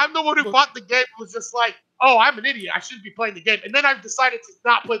feel like I'm the one who bought the game and was just like, oh, I'm an idiot. I shouldn't be playing the game. And then I've decided to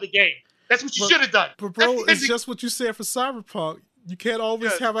not play the game. That's what you should have done. But bro, it's just what you said for Cyberpunk. You can't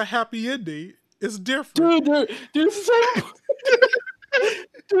always have a happy ending. It's different. Dude, there's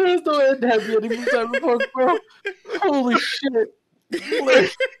no end happy ending for Cyberpunk, bro. Holy shit.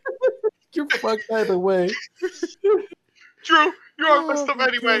 You're fucked either way. True. You are messed up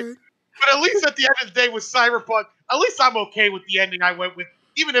anyway. God. But at least at the end of the day with Cyberpunk, at least I'm okay with the ending I went with,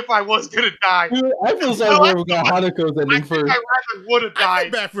 even if I was going to die. Dude, I feel like whoever got Hanako's ending first. I rather would have died.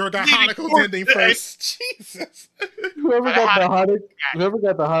 I feel bad for whoever got Hanako's ending first. Jesus. Whoever got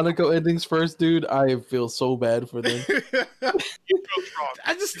the Hanako endings first, dude, I feel so bad for them. You feel strong.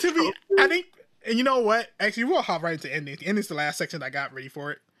 I think, and you know what? Actually, we'll hop right into the ending. The ending's the last section I got ready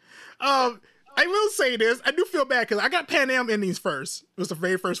for it. I will say this. I do feel bad because I got Pan Am endings first. It was the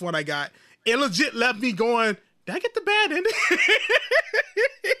very first one I got. It legit left me going, did I get the bad ending?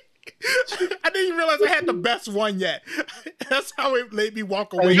 I didn't even realize I had the best one yet. That's how it made me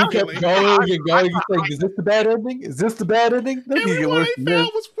walk away. You kept going. You're like, is this the bad ending? Is this the bad ending? Everyone I found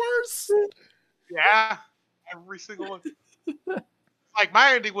was worse. Yeah. Every single one. Like,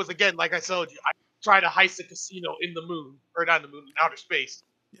 my ending was, again, like I told you, try to heist a casino in the moon, or not in the moon, in outer space.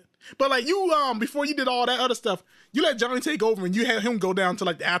 But like you, before you did all that other stuff, you let Johnny take over and you had him go down to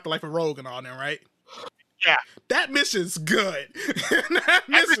like the afterlife of Rogue and all that, right? Yeah. That mission's good. That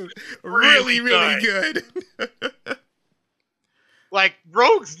mission's really good. Like,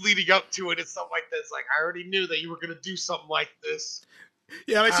 Rogue's leading up to it and stuff like this. Like, I already knew that you were going to do something like this.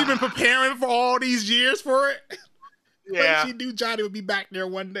 Yeah, like she's been preparing for all these years for it. Yeah. Like she knew Johnny would be back there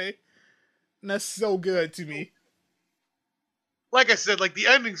one day. And that's so good to me. Like I said, like, the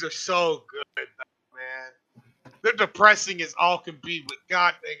endings are so good, man. They're depressing as all can be, but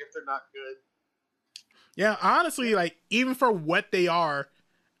god dang if they're not good. Yeah, honestly, like, even for what they are,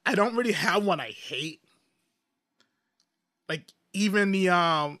 I don't really have one I hate. Like, even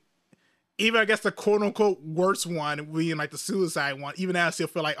the, even I guess the quote unquote worst one being like the suicide one, even I still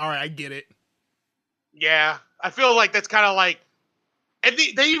feel like, all right, I get it. Yeah. I feel like that's kind of like, and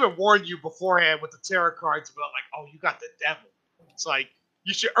they even warned you beforehand with the tarot cards about like, oh, you got the devil. It's like,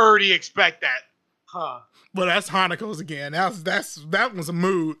 you should already expect that. Huh. But that's Hanako's again. That was a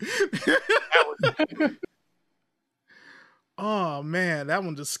mood. That was Oh man, that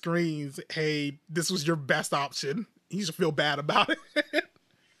one just screams, hey, this was your best option. You should feel bad about it.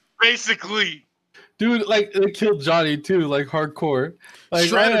 basically. Dude, like they killed Johnny too, like hardcore. Like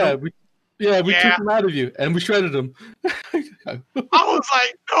Shredded him. we took him out of you and we shredded him. I was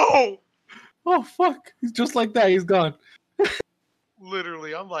like, no. Oh fuck. He's just like that, he's gone.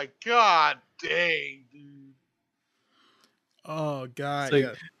 Literally, I'm like, god dang, dude. Oh god,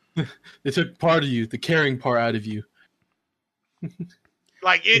 It's like, they took part of you, the caring part out of you.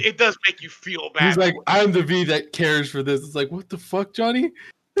 Like, it does make you feel bad. He's like, I'm the V that cares for this. It's like, what the fuck, Johnny?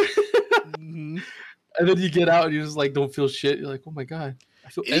 Mm-hmm. And then you get out and you just like don't feel shit. You're like, oh my god, I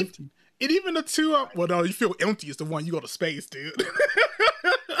feel empty. And even the two, well, no, you feel empty is the one you go to space, dude.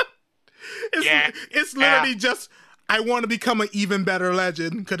 It's literally just, I want to become an even better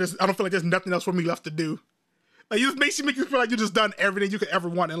legend because I don't feel like there's nothing else for me left to do. Like, it just makes you feel like you've just done everything you could ever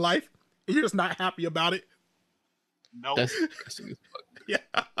want in life, and you're just not happy about it. Nope. That's depressing as fuck. Yeah.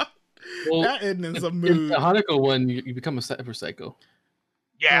 Well, That ending's a in mood. the Hanako one, you become a cyber psycho.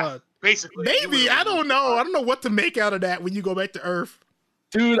 Yeah, basically. Maybe. I don't know. I don't know what to make out of that when you go back to Earth.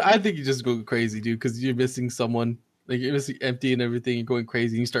 Dude, I think you just go crazy, dude, because you're missing someone. Like, you're missing empty and everything. You're going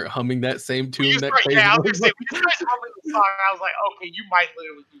crazy. And you start humming that same tune. That crazy I was going to say, when you started humming the song, I was like, okay, you might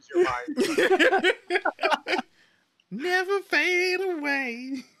literally lose your mind. Never fade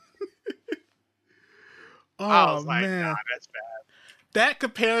away. I was like, man. nah, that's bad. That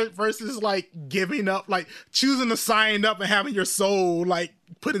compared versus like giving up, like choosing to sign up and having your soul like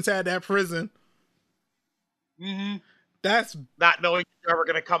put inside that prison. Mm-hmm. That's Not knowing you're ever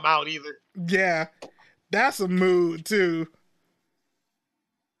going to come out either. yeah. That's a mood too.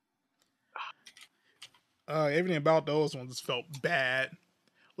 Everything about those ones just felt bad.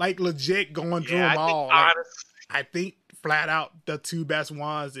 Like legit going through them all. Like, I think flat out the two best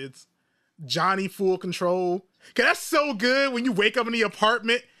ones. It's Johnny Full Control. Cause that's so good when you wake up in the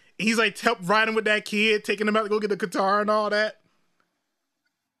apartment and he's like riding with that kid, taking him out to go get the guitar and all that.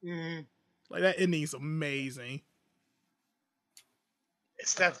 Mm-hmm. Like that ending's amazing.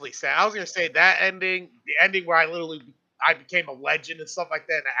 It's definitely sad. I was going to say that ending, the ending where I became a legend and stuff like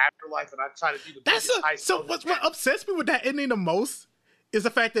that in the afterlife, and I tried to do the biggest heist. So what upsets me with that ending the most is the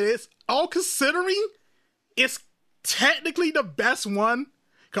fact that it's all considering it's technically the best one.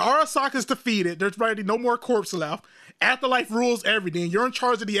 Cause Arasaka's defeated. There's already no more corpse left. Afterlife rules everything. You're in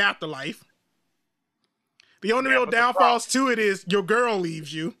charge of the afterlife. The only real downfalls to it is your girl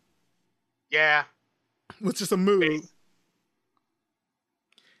leaves you. Yeah. Which is a mood.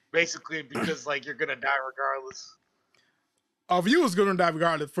 Basically, because like you're gonna die regardless. If you was gonna die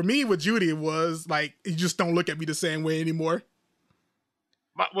regardless. For me, with Judy, it was like you just don't look at me the same way anymore.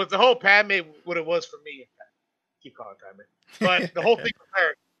 With the whole Padme, what it was for me, keep calling Padme, but the whole thing with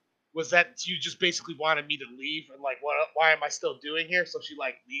her was that you just basically wanted me to leave, and like, why am I still doing here? So she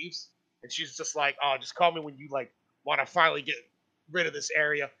like leaves, and she's just like, oh, just call me when you like want to finally get rid of this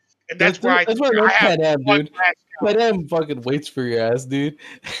area. And that's where I have dude. Madame fucking waits for your ass, dude.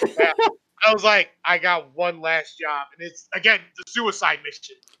 Yeah. I was like, I got one last job, and it's again the suicide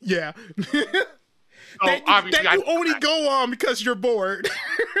mission. Yeah. So obviously, that you only go on because you're bored.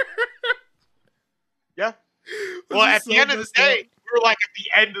 Yeah. Well, at the end of the day, we're like at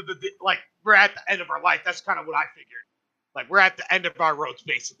the end of we're at the end of our life. That's kind of what I figured. Like we're at the end of our roads,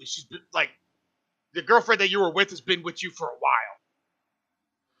 basically. She's been like the girlfriend that you were with has been with you for a while.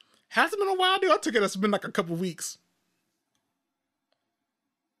 Has it been a while, dude? I took it. It's been like a couple weeks.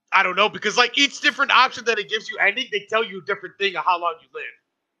 I don't know, because like each different option that it gives you ending, they tell you a different thing of how long you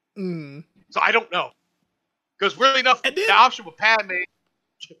live. So I don't know. Because really enough, And then- the option with Padme.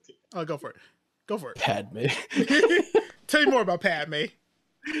 Oh, go for it. Go for it. Padme. Tell me more about Padme.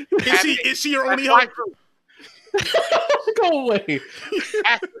 Is she your only Fine hope? crew. Go away.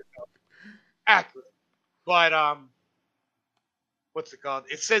 Accurate. Though. Accurate. But what's it called?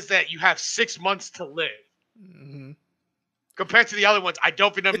 It says that you have 6 months to live. Mm-hmm. Compared to the other ones, I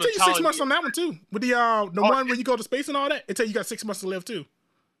don't think I'm It takes you 6 months on that one too. With the one where you go to space and all that, it tells you got 6 months to live too.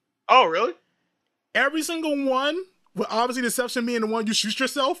 Oh, really? Every single one, with obviously the exception being the one you shoot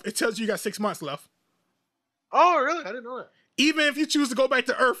yourself, it tells you got 6 months left. Oh, really? I didn't know that. Even if you choose to go back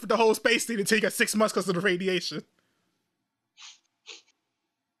to Earth with the whole space thing, it tells you got 6 months because of the radiation.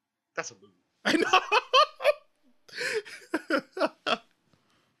 That's a movie. I know.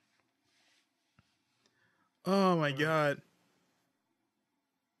 Oh my god.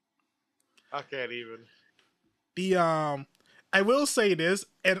 I can't even. I will say this,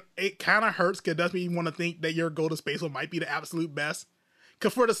 and it kind of hurts because it does make me want to think that your go to space one might be the absolute best.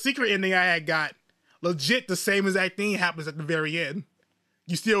 Because for the secret ending I had got, legit the same exact thing happens at the very end.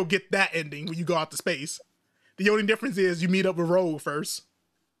 You still get that ending when you go out to space. The only difference is you meet up with Rogue first.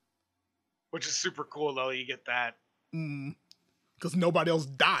 Which is super cool, though. You get that. Because nobody else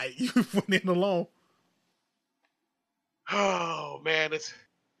died. You went in alone. Oh man, it's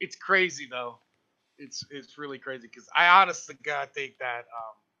crazy though. It's really crazy because I honestly God think that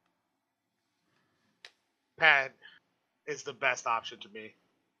Pat is the best option to me.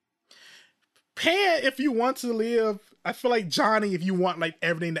 Pan, if you want to live, I feel like Johnny, if you want like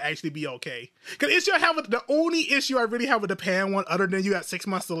everything to actually be okay. Because issue I have with the only issue I really have with the Pan one, other than you got 6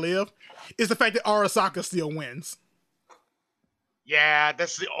 months to live, is the fact that Arasaka still wins. Yeah,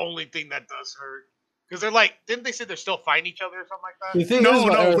 that's the only thing that does hurt. Because they're like, didn't they say they're still fighting each other or something like that? The thing No, is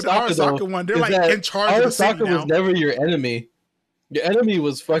about no, with the Arasaka, Arasaka one, they're is like that in charge of the city Arasaka was now. never your enemy. Your enemy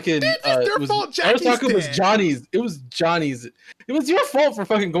was fucking. It's their fault Jackie's Arasaka was dead. Johnny's. It was Johnny's. It was your fault for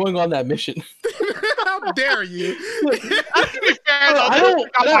fucking going on that mission. How dare you? To be fair, though, I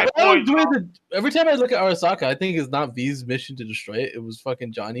don't point, do it. Every time I look at Arasaka, I think it's not V's mission to destroy it. It was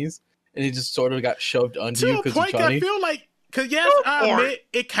fucking Johnny's, and he just sort of got shoved onto you To a because of point, Johnny. I feel like, because yes, I admit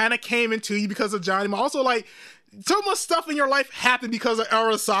it kind of came into you because of Johnny, but also like so much stuff in your life happened because of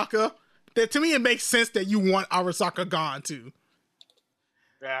Arasaka that to me it makes sense that you want Arasaka gone too.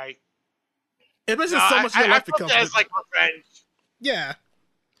 Right. It makes so much of your life I felt becomes that as like revenge. yeah.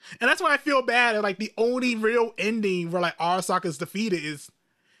 And that's why I feel bad. And like the only real ending where like Arasaka's defeated is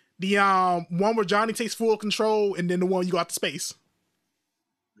the one where Johnny takes full control, and then the one you go out to space.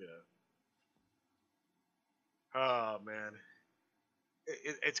 Yeah. Oh man,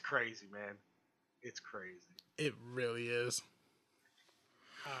 it's crazy, man. It's crazy. It really is.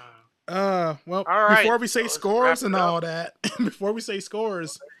 Uh, Well, all right. before we say Let's scores wrap and it up. all that, before we say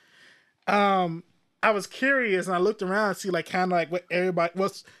scores, I was curious and I looked around and see like kind of like what everybody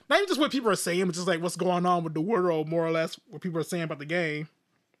what's not even just what people are saying, but just like what's going on with the world, more or less what people are saying about the game.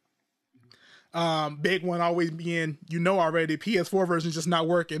 Big one always being, already, the PS4 version is just not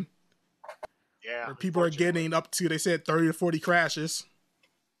working. Yeah. Where people are getting up to, they said 30 to 40 crashes.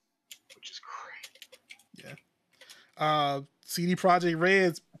 Which is crazy. CD Projekt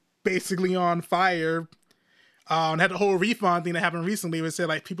Red's basically on fire. And had the whole refund thing that happened recently where it said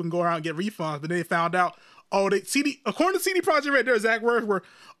like people can go around and get refunds, but then they found out, according to CD Projekt Red, their exact words were,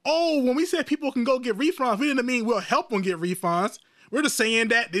 when we said people can go get refunds, we didn't mean we'll help them get refunds. We're just saying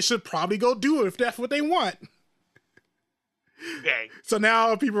that they should probably go do it if that's what they want. Dang. So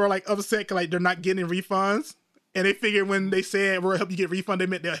now people are like upset because like they're not getting refunds, and they figured when they said we'll help you get refunds, they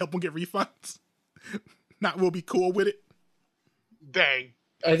meant they'll help them get refunds. Not we'll be cool with it. Dang.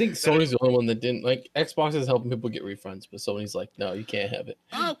 I think Sony's the only one that didn't. Like, Xbox is helping people get refunds, but Sony's like, no, you can't have it.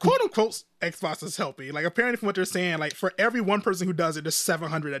 Quote unquote, Xbox is helping. Like, apparently from what they're saying, like for every one person who does it, there's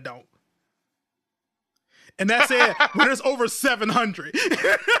 700 that don't. And that's it. When there's over 700.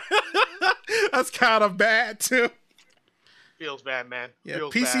 That's kind of bad too. Feels bad, man. Yeah,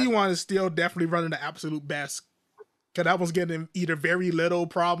 Feels PC bad. one is still definitely running the absolute best. Cause that one's getting either very little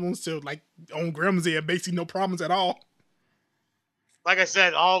problems to like on Grimm's end, basically no problems at all. Like I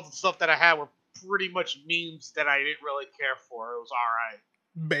said, all the stuff that I had were pretty much memes that I didn't really care for. It was all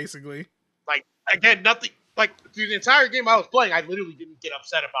right. Basically. Like, again, nothing. Like, through the entire game I was playing, I literally didn't get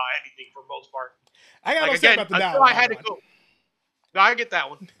upset about anything for the most part. I got Like, upset again, about the until I had to one. go. No, I get that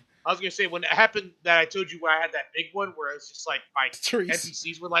one. I was going to say, when it happened that I told you where I had that big one where it's just like my Trees.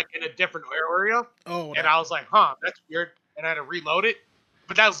 NPCs were like in a different area. Oh, And I was like, that's weird. And I had to reload it.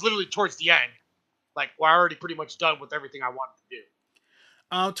 But that was literally towards the end. Like, we're already pretty much done with everything I wanted to do.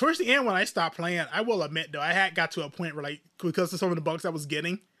 Towards the end when I stopped playing, I will admit though, I had got to a point where like because of some of the bugs I was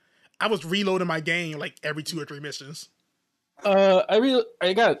getting, I was reloading my game like every 2 or 3 missions.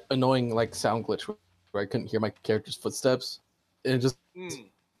 I got annoying like sound glitch where I couldn't hear my character's footsteps, and it just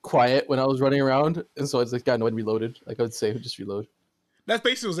quiet when I was running around, and so I just got annoyed and reloaded. Like I would say, just reload. That's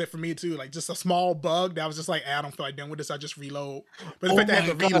basically was it for me too. Like just a small bug that was just like, I don't feel like dealing with this. I just reload. But the fact that I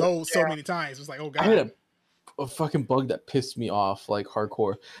had to reload so many times was like, oh god. I had a fucking bug that pissed me off like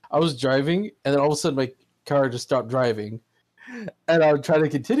hardcore. I was driving, and then all of a sudden my car just stopped driving, and I would try to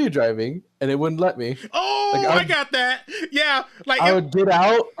continue driving, and it wouldn't let me. Oh, like, I got that. Yeah, like I would get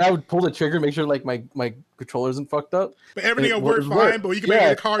out, I would pull the trigger, make sure like my controller isn't fucked up. But everything will work fine. But when you can make it in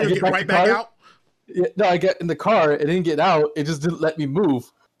the car, you'll get right back out. Yeah, no, I get in the car, it didn't get out. It just didn't let me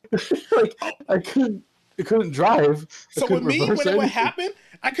move. Like I couldn't drive. So with me, when it would happen,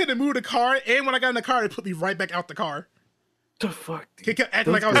 I couldn't move the car, and when I got in the car, it put me right back out the car. The fuck? It kept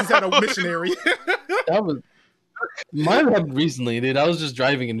acting like I was inside a missionary. That was mine happened recently, dude. I was just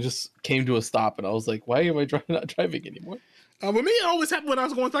driving and just came to a stop, and I was like, "Why am I not driving anymore?" With me, it always happened when I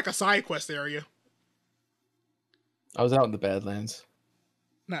was going to like a side quest area. I was out in the Badlands.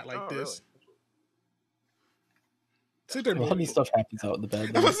 Not like this. Really? A lot of stuff happens out in the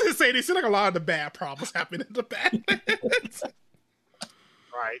Badlands. I was gonna say they seem like a lot of the bad problems happen in the Badlands.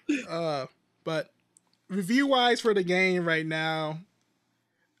 Right. But review wise for the game right now,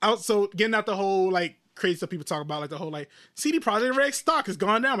 so getting out the whole like crazy stuff people talk about, like the whole like CD Projekt Red stock has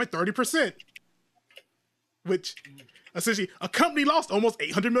gone down by 30%, which essentially a company lost almost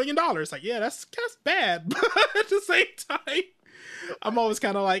 $800 million. Like, yeah, that's bad, but at the same time, I'm always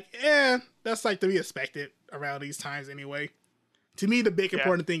kind of like, that's like to be expected around these times anyway. To me, the big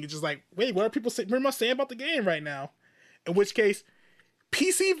important thing is just like, wait, what are people pretty much saying about the game right now? In which case,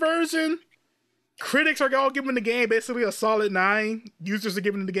 PC version, critics are all giving the game basically a solid 9. Users are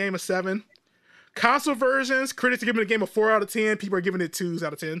giving the game a 7. Console versions, critics are giving the game a 4 out of 10. People are giving it 2s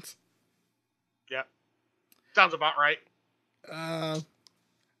out of 10s. Yeah. Sounds about right.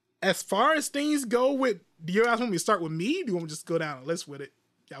 As far as things go with, do you guys want me to start with me? Do you want me to just go down a list with it?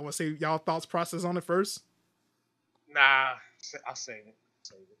 Y'all want to say y'all thoughts process on it first? Nah, I'll save it.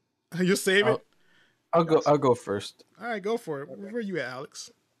 You'll save it? I'll go first. All right, go for it. Where you at, Alex?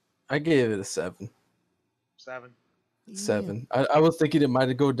 I gave it a 7. 7. 7. I was thinking it might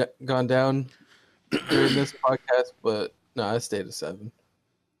have gone down during this podcast, but no, I stayed at 7.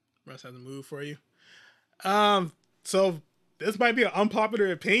 Russ has a move for you. So this might be an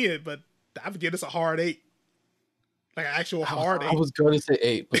unpopular opinion, but I would give this a hard 8. Like an actual hard 8. I was going to say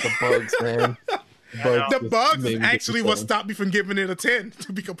 8, but the bugs, man. The bugs is actually what stopped me from giving it a 10,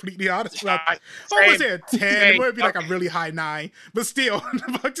 to be completely honest. I would say a 10. It would be like a really high 9. But still,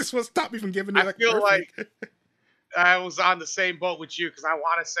 the bugs just what stopped me from giving it I feel like I was on the same boat with you because I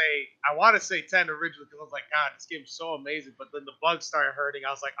want to say 10 originally because I was like, God, this game's so amazing. But then the bugs started hurting.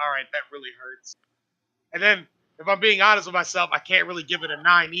 I was like, all right, that really hurts. And then, if I'm being honest with myself, I can't really give it a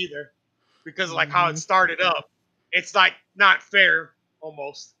 9 either because of like how it started up. It's like not fair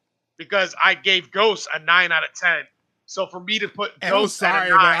almost because I gave Ghost a 9 out of 10. So for me to put Ghost at a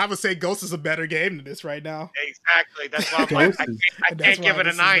 9, but I would say Ghost is a better game than this right now. Exactly. That's why I'm like, I can't give it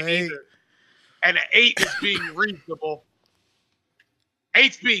a 9 either. And an 8 is being reasonable.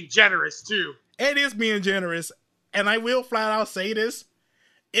 8's being generous too. It is being generous. And I will flat out say this.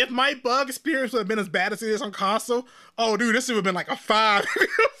 If my bug experience would have been as bad as it is on console, oh, dude, this would have been like a 5.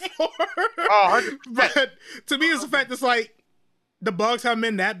 4. Oh, but to me, it's the fact that's like, the bugs haven't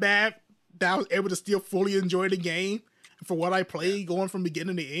been that bad that I was able to still fully enjoy the game. And for what I played, going from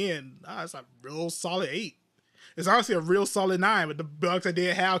beginning to end, it's a real solid 8. It's honestly a real solid 9, but the bugs I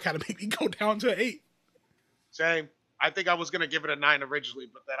did have kind of made me go down to an 8. Same. I think I was going to give it a 9 originally,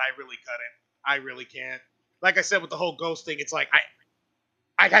 but then I really couldn't. I really can't. Like I said, with the whole Ghost thing, it's like,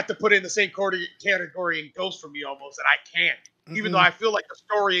 I had to put it in the same category in Ghost for me almost, and I can't. Even though I feel like the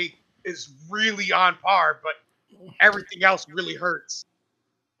story is really on par, but everything else really hurts.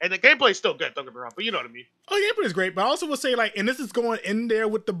 And the gameplay is still good, don't get me wrong, but you know what I mean. Oh, gameplay is great, but I also would say, like, and this is going in there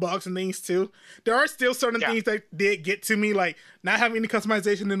with the bugs and things too, there are still certain things that did get to me, like, not having any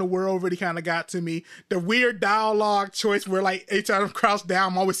customization in the world really kind of got to me. The weird dialogue choice where, like, each time I crouch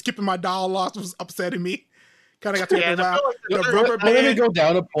down, I'm always skipping my dialogues was upsetting me. Kind of got to me a while. The rubber band. Let me go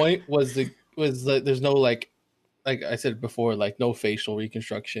down a point was there's no, like I said before, like, no facial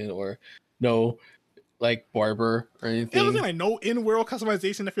reconstruction or no like barber or anything. It wasn't like no in-world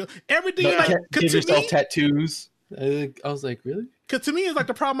customization. I feel everything no, like give yourself tattoos. I was like, really? Because to me, it's like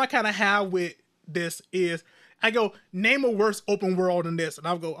the problem I kind of have with this is I go name a worse open world than this, and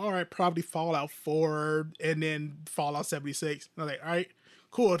I'll go, all right, probably Fallout 4 and then Fallout 76. And I'm like, all right,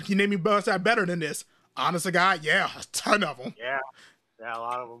 cool. Can you name me bugs that are better than this? Honest to God, yeah, a ton of them. Yeah, a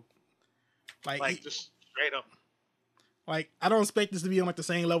lot of them. Like just straight up. Like, I don't expect this to be on like the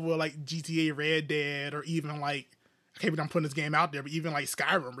same level of like GTA Red Dead or even like, I can't believe I'm putting this game out there, but even like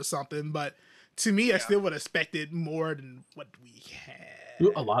Skyrim or something. But to me, I still would have expected more than what we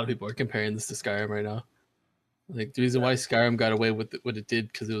had. A lot of people are comparing this to Skyrim right now. Like, the reason why Skyrim got away with what it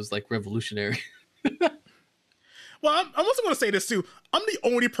did because it was like revolutionary. Well, I'm also going to say this too. I'm the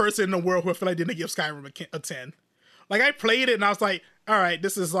only person in the world who I feel like didn't give Skyrim a 10. Like, I played it and I was like, all right,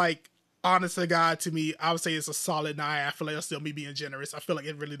 this is like, honest to God, to me, I would say it's a solid 9. I feel like that's still me being generous. I feel like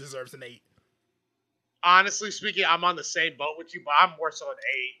it really deserves an 8. Honestly speaking, I'm on the same boat with you, but I'm more so an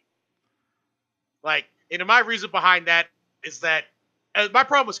 8. Like, and my reason behind that is that my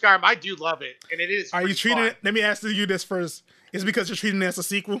problem with Skyrim, I do love it, and it is. Are you treating it? Let me ask you this first: is it because you're treating it as a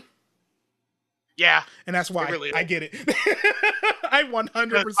sequel? Yeah, and that's why really I get it. I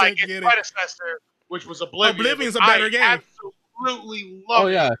 100% like get it. Predecessor, which was Oblivion. Oblivion's a better game. Absolutely love. Oh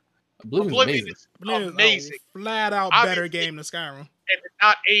yeah, Oblivion is amazing. Flat out better game than Skyrim. And it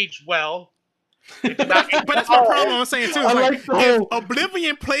not aged well. But that's my problem. I'm saying too. It's like if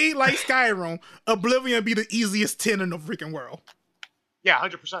Oblivion played like Skyrim, Oblivion would be the easiest 10 in the freaking world. Yeah,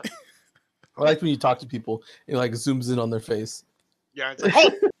 100%. I like when you talk to people, it like zooms in on their face. Yeah, it's like,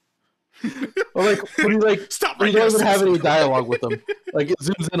 oh! Or like when you like stop when right you don't there. even have any dialogue with them. Like it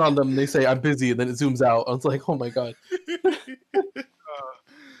zooms in on them and they say I'm busy and then it zooms out. I was like, oh my god.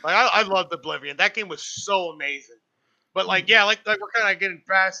 Like I loved Oblivion. That game was so amazing. But like yeah, like we're kind of getting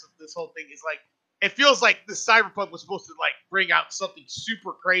past this whole thing. Is like it feels like the Cyberpunk was supposed to like bring out something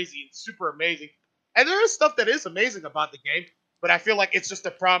super crazy and super amazing. And there is stuff that is amazing about the game, but I feel like it's just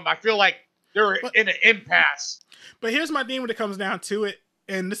a problem. I feel like they're in an impasse. But here's my thing when it comes down to it,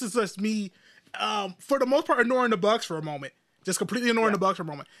 and this is just me, for the most part, ignoring the bugs for a moment. Just completely ignoring the bugs for a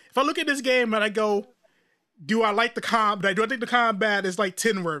moment. If I look at this game and I go, do I like the combat? Do I think the combat is like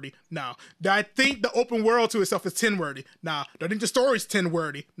 10 worthy? No. Do I think the open world to itself is 10 worthy? Nah. Do I think the story's 10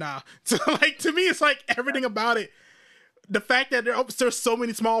 worthy? Nah. So like to me, it's like everything about it. The fact that there's so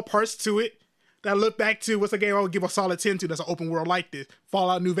many small parts to it that I look back to what's a game I would give a solid 10 to that's an open world like this.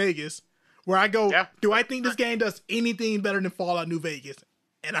 Fallout New Vegas. Where I go, do I think this game does anything better than Fallout New Vegas?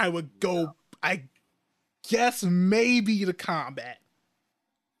 And I would go, I guess maybe the combat.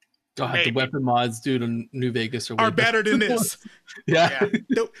 God, the weapon mods, dude, in New Vegas are better than this. Yeah.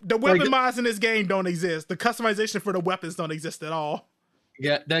 The weapon mods in this game don't exist. The customization for the weapons don't exist at all.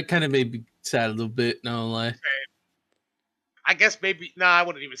 Yeah, that kind of made me sad a little bit, no lie. I guess maybe, I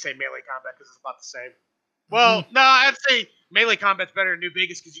wouldn't even say melee combat because it's about the same. Well, no, I'd say melee combat's better in New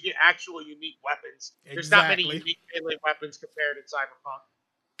Vegas because you get actual unique weapons. There's not many unique melee weapons compared to Cyberpunk.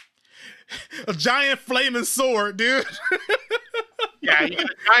 A giant flaming sword, dude. Yeah, you get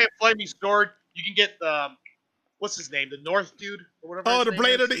a giant flaming sword. You can get the, what's his name? The North dude? Or whatever. Oh, the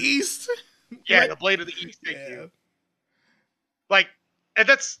Blade of the East? Yeah, the Blade of the East. Thank you. Like, and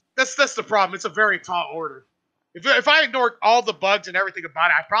that's the problem. It's a very tall order. If I ignored all the bugs and everything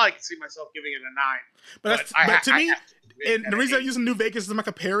about it, I probably could see myself giving it a 9. But to me, and the reason I'm using New Vegas as my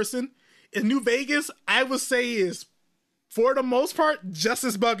comparison is New Vegas, I would say, is for the most part just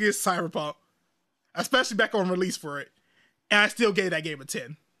as buggy as Cyberpunk, especially back on release for it, and I still gave that game a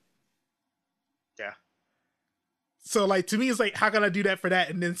 10. Yeah. So like to me, it's like how can I do that for that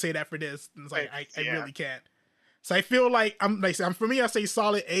and then say that for this? And it's like I really can't. So I feel like for me, I say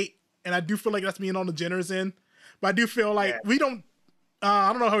solid 8, and I do feel like that's being on the generous end. But I do feel like we don't.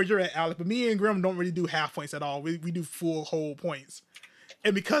 I don't know how you're at, Alec, but me and Grimm don't really do half points at all. We do full whole points,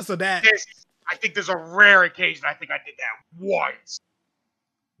 and because of that, I think there's a rare occasion I think I did that once.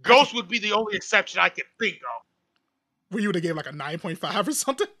 Ghost would be the only exception I could think of. Where you would have gave like a 9.5 or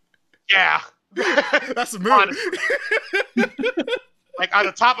something. Yeah, that's a move. Like on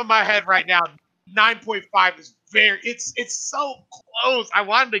the top of my head right now, 9.5 is very. It's so close. I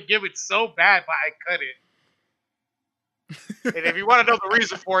wanted to give it so bad, but I couldn't. And if you want to know the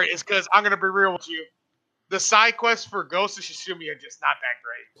reason for it, is because I'm going to be real with you. The side quests for Ghost of Tsushima are just not that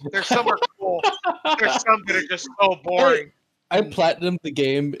great. There's some are cool. There's some that are just so boring. I platinumed the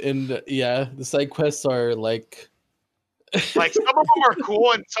game, and the side quests are like... Like, some of them are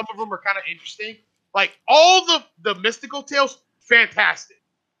cool, and some of them are kind of interesting. Like, all the mystical tales, fantastic.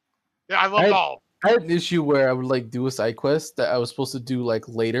 Yeah, I loved all. I had an issue where I would, like, do a side quest that I was supposed to do, like,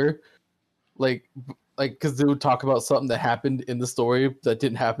 later. Like, because they would talk about something that happened in the story that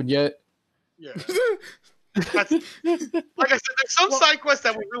didn't happen yet. Yeah. Like I said, there's some side quests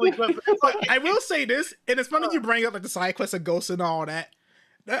that were really good. But I will say this, and it's funny you bring up like the side quests of Ghosts and all that.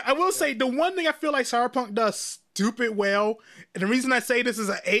 I will say the one thing I feel like Cyberpunk does stupid well, and the reason I say this is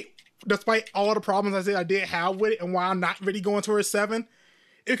an 8, despite all the problems I said I did have with it, and why I'm not really going towards 7,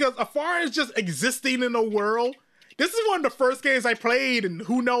 Because as far as just existing in the world, this is one of the first games I played, and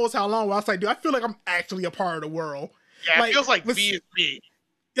who knows how long. I was like, dude, I feel like I'm actually a part of the world. Yeah, it feels like V is me.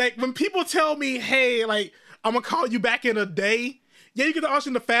 Like when people tell me, "Hey, like I'm gonna call you back in a day," yeah, you get the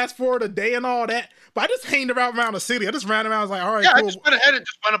option to fast forward a day and all that. But I just hanged around the city. I just ran around. I was like, "All right, Yeah, cool." I just went ahead and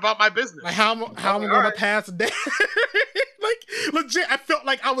just went about my business. Like how am I gonna pass a day? Like legit, I felt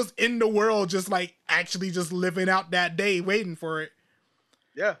like I was in the world, just like actually just living out that day, waiting for it.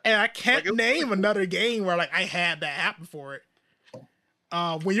 Yeah, and I can't like, name really another game where like I had that happen for it.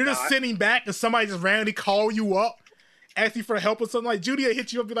 When you're just sitting back and somebody just randomly call you up, ask you for help or something, like Judy will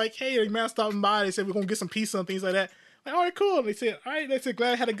hit you up, be like, "Hey, man, stopping by. They said we're gonna get some pizza and things like that." Like, all right, cool. And they said, all right. They said,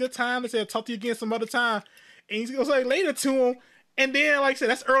 glad I had a good time. They said, talk to you again some other time. And he goes like later to him. And then, like I said,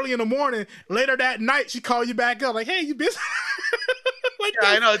 that's early in the morning. Later that night, she called you back up, like, "Hey, you busy?" Like, yeah,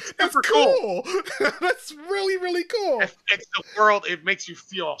 I know. It's super cool. That's really, really cool. It's the world. It makes you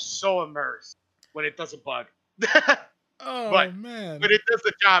feel so immersed when it doesn't bug. Oh man! But it does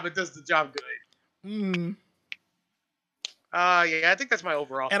the job. It does the job good. Mm. Yeah, I think that's my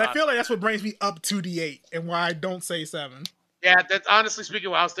overall. And thought. I feel like that's what brings me up to the 8, and why I don't say 7. Yeah, that's honestly speaking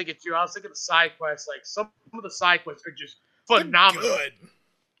what I was thinking too. I was thinking the side quests. Like some of the side quests are just phenomenal.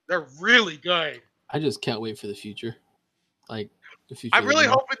 They're really good. I just can't wait for the future. Like the future. I'm really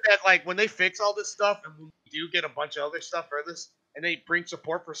hoping that like when they fix all this stuff and we do get a bunch of other stuff for this, and they bring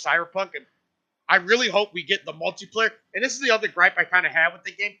support for Cyberpunk, and I really hope we get the multiplayer. And this is the other gripe I kind of have with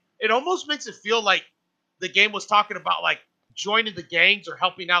the game. It almost makes it feel like the game was talking about like joining the gangs or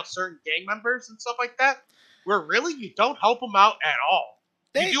helping out certain gang members and stuff like that. Where really you don't help them out at all.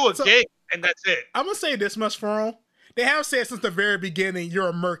 You do a gig and that's it. I'm gonna say this much for them. They have said since the very beginning, you're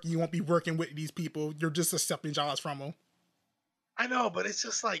a merc. You won't be working with these people. You're just accepting jobs from them. I know, but it's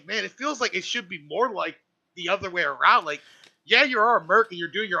just like, man, it feels like it should be more like the other way around. Like, yeah, you're a merc and you're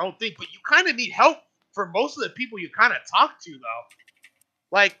doing your own thing, but you kind of need help for most of the people you kind of talk to, though.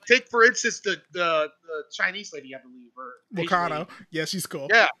 Like, take for instance the Chinese lady, I believe, or Wakano. Yeah, she's cool.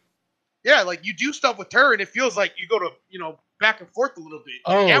 Yeah, like you do stuff with her, and it feels like you go to back and forth a little bit.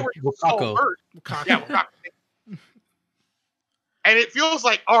 Oh, yeah, we're Wakako. Yeah, Wakako. And it feels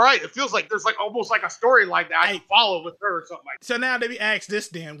like, all right, it feels like there's like almost like a storyline that I can follow with her or something like that. So now let me ask this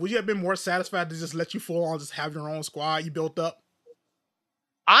then. Would you have been more satisfied to just let you full on just have your own squad you built up?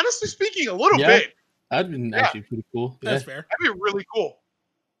 Honestly speaking, a little bit. That'd been actually pretty cool. That's fair. That'd be really cool.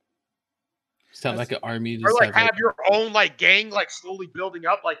 Just have like an army. Or like have your own like gang like slowly building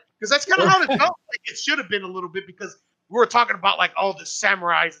up. Like, because that's kind of how it felt like it should have been a little bit, because we were talking about like all the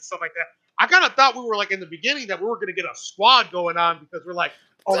samurais and stuff like that. I kind of thought we were like in the beginning that we were going to get a squad going on, because we're like,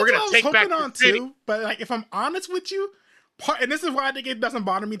 oh, we're going to take back the city. Too, but like, if I'm honest with you, and this is why I think it doesn't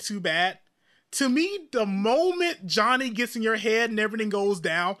bother me too bad. To me, the moment Johnny gets in your head and everything goes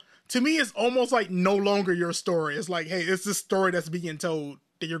down, to me, it's almost like no longer your story. It's like, hey, it's this story that's being told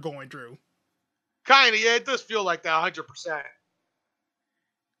that you're going through. Kind of, yeah, it does feel like that 100%.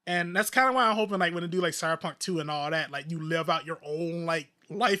 And that's kind of why I'm hoping, like, when they do like Cyberpunk 2 and all that, like, you live out your own like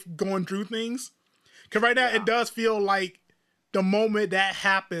life going through things. Because right now, it does feel like the moment that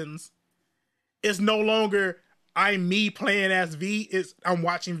happens, it's no longer I'm me playing as V. It's I'm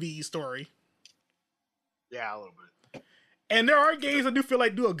watching V's story. Yeah, a little bit. And there are games that do feel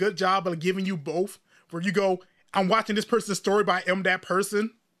like do a good job of giving you both, where you go, I'm watching this person's story, but I am that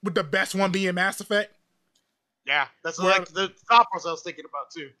person, with the best one being Mass Effect. Yeah, that's like the top ones I was thinking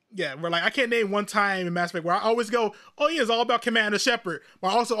about too. Yeah, where like I can't name one time in Mass Effect where I always go, oh yeah, it's all about Commander Shepard, but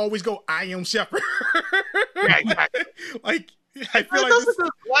I also always go, I am Shepard. Yeah, exactly. Like I feel like this is a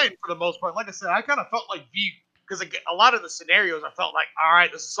good for the most part. Like I said, I kind of felt like V, because a lot of the scenarios I felt like, all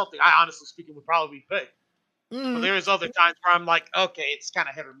right, this is something I honestly speaking would probably be picked. But there's other times where I'm like, okay, it's kind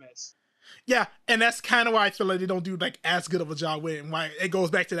of hit or miss. Yeah, and that's kind of why I feel like they don't do like as good of a job with it. And why it goes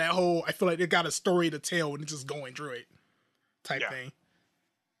back to that whole, I feel like they got a story to tell and it's just going through it type thing.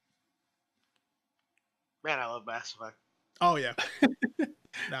 Man, I love Mass Effect. Oh yeah.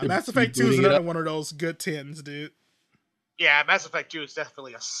 Now, Mass Effect 2 is another one of those good 10s, dude. Yeah, Mass Effect 2 is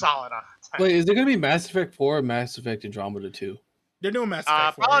definitely a solid on. Wait, is there gonna be Mass Effect 4 or Mass Effect Andromeda 2? They're doing Mass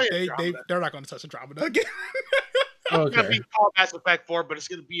Effect 4. They're not going to touch Andromeda again. It's going to be called Mass Effect 4, but it's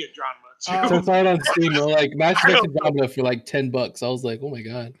going to be Andromeda 2. So it's out on Steam. Like Mass Effect Andromeda for like $10. I was like, oh my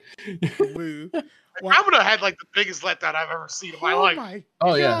god. Andromeda had like the biggest letdown I've ever seen in my life.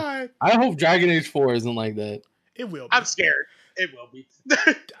 Oh yeah. I hope Dragon Age 4 isn't like that. It will be. I'm scared. It will be.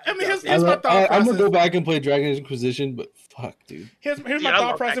 I mean, here's my thought process. I'm going to go back and play Dragon Age Inquisition, but fuck, dude. Here's my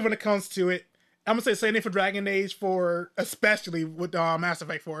thought process when it comes to it. I'm going to say same thing for Dragon Age 4, especially with Mass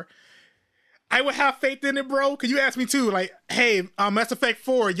Effect 4. I would have faith in it, bro. Cause you asked me too, like, hey, Mass Effect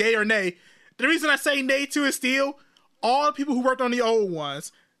 4, yay or nay? The reason I say nay to it still, all the people who worked on the old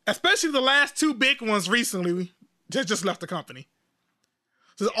ones, especially the last two big ones recently, just left the company.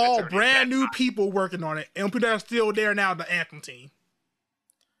 So it's all brand new people working on it, and people that are still there now, the Anthem team.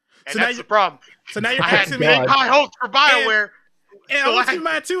 And so that's the problem. So now you're I had big high hopes for BioWare. And I'm gonna keep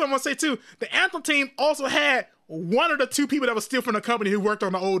mine too. I'm gonna say too, the Anthem team also had one of the two people that was still from the company who worked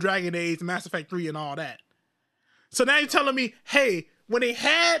on the old Dragon Age, Mass Effect 3, and all that. So now you're telling me, hey, when they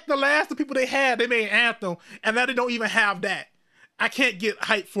had the last of the people they had, they made Anthem, and now they don't even have that. I can't get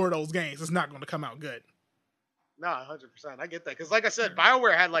hyped for those games. It's not going to come out good. No, 100%. I get that. Because like I said,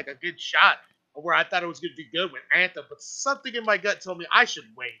 BioWare had like a good shot where I thought it was going to be good with Anthem, but something in my gut told me I should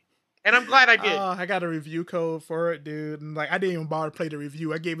wait. And I'm glad I did. I got a review code for it, dude. And like I didn't even bother to play the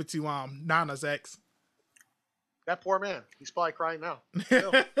review. I gave it to Nana's ex. That poor man. He's probably crying now.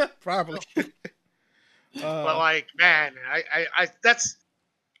 Probably. But like, man, I that's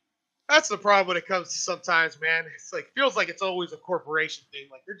the problem when it comes to sometimes, man. It's like feels like it's always a corporation thing.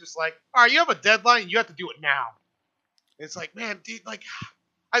 Like they're just like, all right, you have a deadline, you have to do it now. It's like, man, dude, like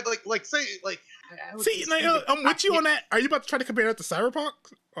I like say like. See, like, I'm with you on that. Are you about to try to compare that to Cyberpunk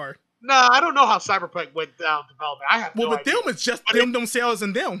or? No, I don't know how Cyberpunk went down development. I have no idea. With them, it's just themselves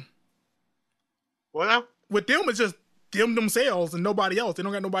and them. What now? With them, it's just themselves and nobody else. They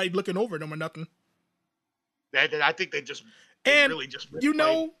don't got nobody looking over them or nothing. I think they really just you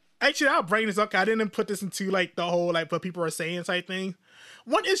know, actually, I'll bring this up. I didn't put this into like the whole like what people are saying type thing.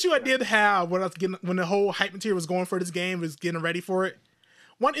 One issue I did have when the whole hype material was going for this game, was getting ready for it.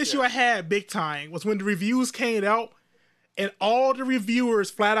 One issue I had big time was when the reviews came out and all the reviewers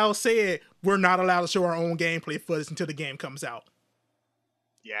flat out said we're not allowed to show our own gameplay footage until the game comes out.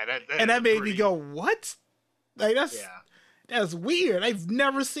 Yeah, that made me go, what? Like that's weird. I've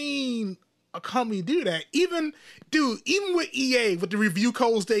never seen a company do that. Even with EA, with the review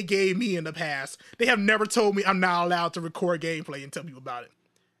codes they gave me in the past, they have never told me I'm not allowed to record gameplay and tell people about it.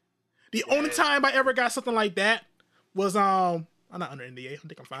 The only time I ever got something like that was I'm not under NDA. I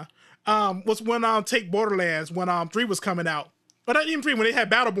think I'm fine. Was when Take Borderlands when 3 was coming out, but not even 3 when they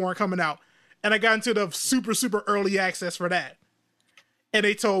had Battleborn coming out, and I got into the super early access for that. And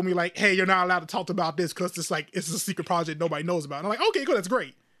they told me like, hey, you're not allowed to talk about this because it's a secret project nobody knows about. And I'm like, okay, cool, that's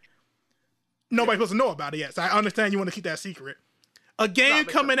great. Nobody's supposed to know about it yet, so I understand you want to keep that secret. A game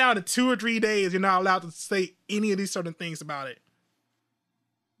coming out in 2 or 3 days, you're not allowed to say any of these certain things about it.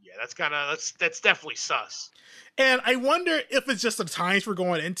 Yeah, that's definitely sus. And I wonder if it's just the times we're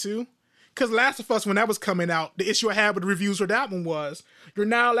going into. Because Last of Us, when that was coming out, the issue I had with the reviews for that one was you're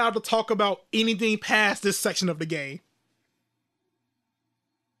not allowed to talk about anything past this section of the game.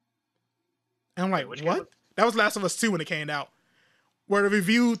 And I'm like, what? That was Last of Us 2 when it came out. Where the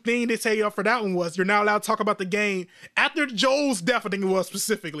review thing they say for that one was you're not allowed to talk about the game after Joel's death, I think it was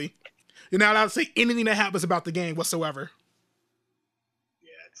specifically. You're not allowed to say anything that happens about the game whatsoever. Yeah,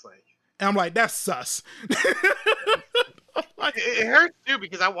 it's like... And I'm like, that's sus. Like, it hurts too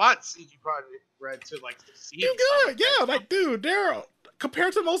because I want CG Projekt Red to like succeed. You're good, yeah. Like, dude,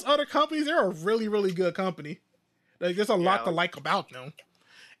 compared to most other companies, they're a really, really good company. Like, there's a lot to like about them.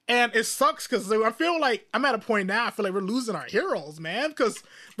 And it sucks because I feel like I'm at a point now, I feel like we're losing our heroes, man. Because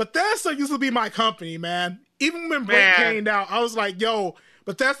Bethesda used to be my company, man. Even when Blake came out, I was like, yo,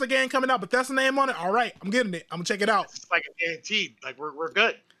 Bethesda game coming out, Bethesda name on it. All right, I'm getting it. I'm going to check it out. It's like a guaranteed. Like, we're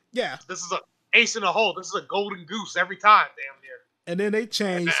good. Yeah. This is a ace in the hole. This is a golden goose every time, damn near. And then they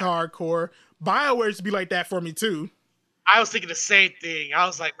changed hardcore. BioWare used to be like that for me, too. I was thinking the same thing. I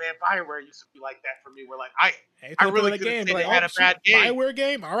was like, man, BioWare used to be like that for me. Where like I really couldn't say they had a bad game. BioWare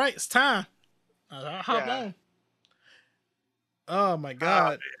game? All right, it's time. Hop on. Oh, my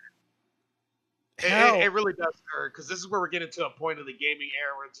God. It really does hurt because this is where we're getting to a point of the gaming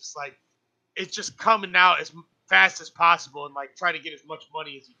era where it's just like, it's just coming out as fast as possible and like try to get as much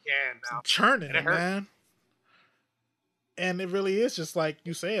money as you can now. It's churning, man. And it really is just like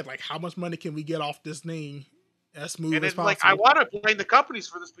you said, like how much money can we get off this thing as smooth as possible? Like I want to blame the companies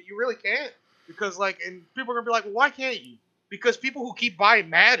for this, but you really can't because like, and people are gonna be like, well, why can't you? Because people who keep buying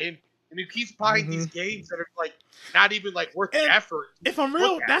Madden and who keeps buying these games that are like not even like worth the effort. If I'm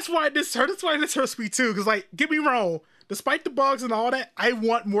real, that's why this hurts me too. Because like, get me wrong, despite the bugs and all that, I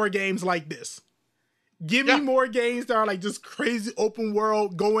want more games like this. Give me more games that are like just crazy open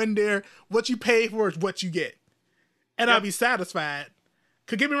world. Go in there. What you pay for is what you get. And I'll be satisfied.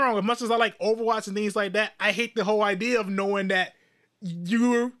 Cause get me wrong, as much as I like Overwatch and things like that, I hate the whole idea of knowing that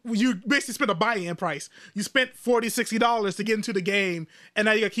you basically spent a buy-in price. You spent $40, $60 to get into the game, and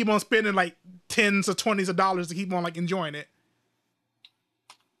now you gotta keep on spending like tens or $20s to keep on like enjoying it.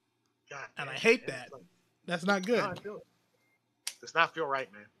 God, And man, I hate man, that. it's like, That's not good. no, I feel it. Does not feel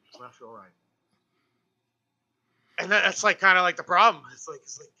right, man. Does not feel right. And that's like kind of like the problem.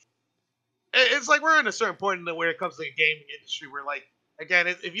 It's like we're in a certain point in the where it comes to the gaming industry where like again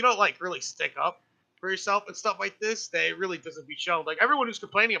if you don't like really stick up for yourself and stuff like this, that it really doesn't be shown. Like everyone who's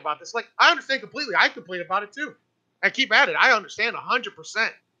complaining about this, like I understand completely. I complain about it too. I keep at it. I understand 100%.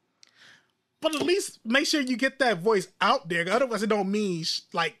 But at least make sure you get that voice out there. Otherwise, it don't mean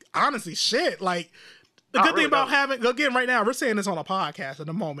like honestly shit. Like the No, it good thing really about doesn't. having again right now, we're saying this on a podcast at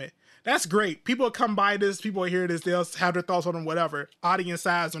the moment. That's great. People will come by this. People will hear this. They'll have their thoughts on it, whatever, audience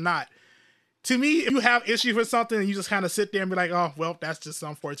size or not. To me, if you have issues with something and you just kind of sit there and be like, oh, well, that's just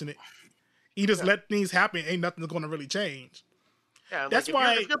unfortunate. You just let things happen. Ain't nothing's going to really change. Yeah, That's like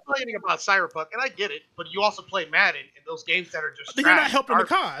why if you're complaining about Cyberpunk, and I get it, but you also play Madden and those games that are just then you're not trash, helping the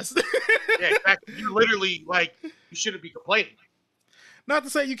cause. Yeah, exactly. You're literally like you shouldn't be complaining. Not to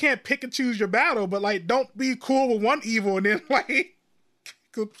say you can't pick and choose your battle, but like don't be cool with one evil and then like Yeah, like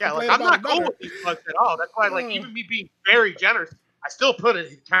complain I'm about not cool another. with these bugs at all. That's why, like, even me being very generous, I still put it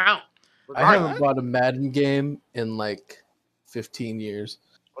in count. I haven't bought a Madden game in like 15 years.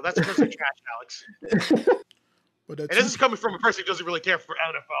 Well, that's because of trash, Alex. But And this is coming from a person who doesn't really care for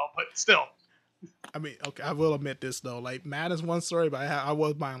NFL, but still. I mean, okay, I will admit this though. Like Madden's one story, but I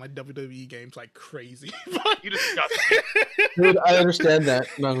was buying like WWE games like crazy. You disgust me. Dude, I understand that.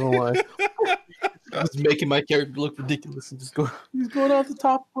 Not gonna lie. Just making my character look ridiculous and just he's going off the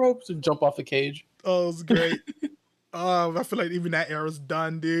top ropes and jump off the cage. Oh, it was great. I feel like even that era's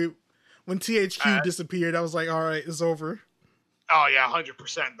done, dude. When THQ disappeared, I was like, all right, it's over. Oh, yeah,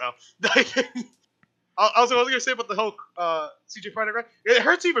 100% though. I was going to say about the whole CJ Fighter, right? It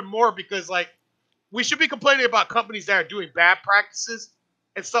hurts even more because, like, we should be complaining about companies that are doing bad practices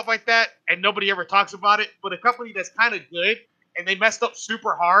and stuff like that, and nobody ever talks about it. But a company that's kind of good and they messed up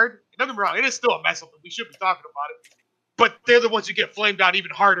super hard, don't get me wrong, it is still a mess up, and we should be talking about it. But they're the ones who get flamed out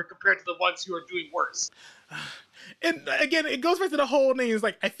even harder compared to the ones who are doing worse. And again, it goes back to the whole thing. It's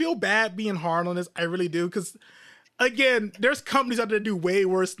like, I feel bad being hard on this. I really do. Because, again, there's companies out there that do way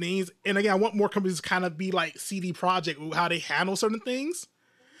worse things. And again, I want more companies to kind of be like CD Projekt with how they handle certain things.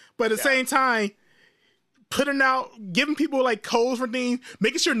 But at the same time, putting out, giving people like codes for things,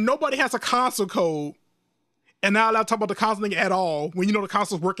 making sure nobody has a console code and not allowed to talk about the console thing at all when you know the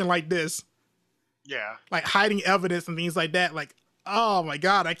console's working like this. Yeah. Like hiding evidence and things like that. Like, oh my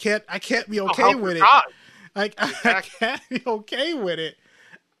God, I can't be okay with it. God. Like, Exactly. I can't be okay with it.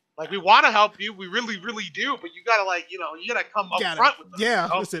 Like, we want to help you. We really, really do. But you got to, like, you got to come up front with us. Yeah,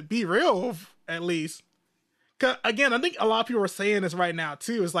 You know? listen, be real at least. 'Cause, again, I think a lot of people are saying this right now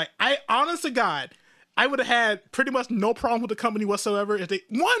too. It's like, honest to God, I would have had pretty much no problem with the company whatsoever if they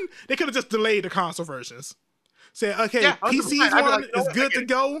could have just delayed the console versions. Say, okay, Yeah, 100%. PC's I'd be one like, you know is what? I good get to it.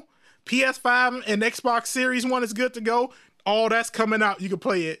 go. PS5 and Xbox Series one is good to go. All that's coming out. You can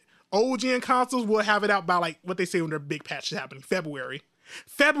play it. Old gen consoles will have it out by like what they say when their big patch is happening, February.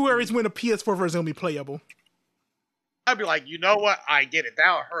 February is when the PS4 version will be playable. I'd be like, you know what? I get it.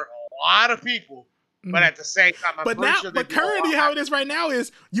 That would hurt a lot of people. But at the same time, I'm pretty sure But currently how it is right now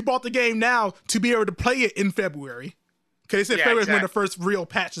is you bought the game now to be able to play it in February. Because they said Yeah, February is when the exactly. first real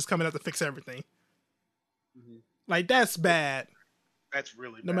patch is coming out to fix everything. Like, that's bad. That's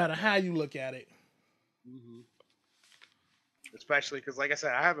really bad. No matter how you look at it. Especially because, like I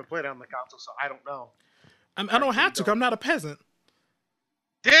said, I haven't played it on the console, so I don't know. I don't have to because I'm not a peasant.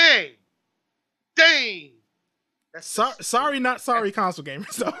 Dang! That's Sorry, not sorry, console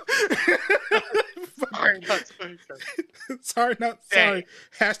gamers. So. Sorry, not sorry. Sorry, not Dang. sorry.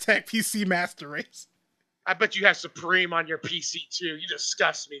 Hashtag PC Master Race. I bet you have Supreme on your PC too. You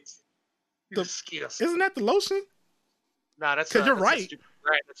disgust me. You disgust. Isn't that the lotion? Nah, that's 'Cause you're that's right.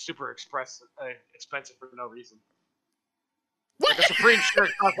 That's super expensive for no reason. What? Like a Supreme shirt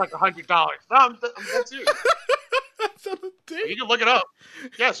costs like $100. No, I'm dead serious. That's not a thing. You can look it up.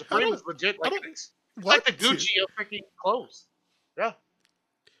 Yeah, Supreme don't- is legit. I Like don't it's want like the to. Gucci of freaking clothes. Yeah.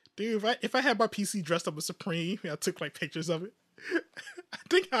 Dude, if I had my PC dressed up as Supreme, I took like pictures of it. I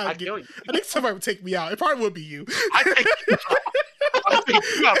think I'd kill you. I think somebody would take me out. It probably would be you. I think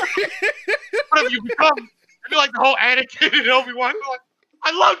you up. Whatever you become, I feel like the whole Anakin and Obi-Wan. Like,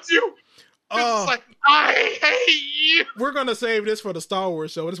 I loved you. It's like, I hate you. We're gonna save this for the Star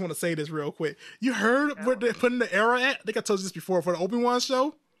Wars show. I just want to say this real quick. You heard where they're putting the era at? I think I told you this before for the Obi-Wan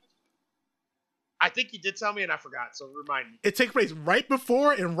show. I think you did tell me and I forgot, so remind me. It takes place right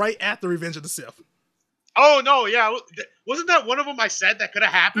before and right after Revenge of the Sith. Oh, no, yeah. Wasn't that one of them I said that could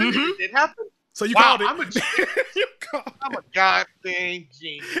have happened? Mhm. It did happen? So you Wow, called it. I'm a genius. You called it. I'm a goddamn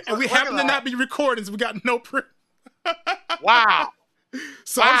genius. And we Look happen at to that. not be recording, so we got no proof. Wow.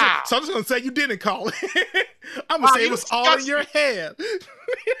 So, Wow. I'm just gonna say you didn't call it. I'm Wow, gonna say it you was all in your disgust head.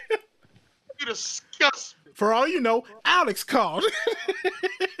 You disgust me. For all you know, Alex called.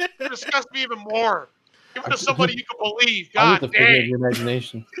 You disgust me even more. Give it to somebody you can believe. I'm God with the figure of dang. your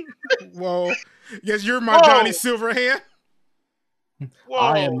imagination. Whoa. Yes, you're my Whoa. Johnny Silverhand. Whoa.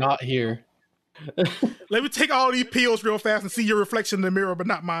 I am not here. Let me take all these pills real fast and see your reflection in the mirror, but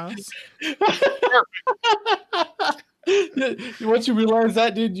not mine. Once you realize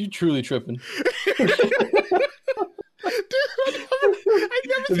that, dude, you truly tripping. Dude, I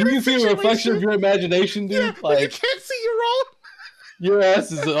never If seen you a can see a reflection of situation. your imagination, dude, Yeah, but you like can't see your own. your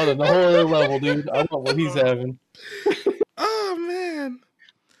ass is on a whole other level, dude. I don't know what he's having. Oh man.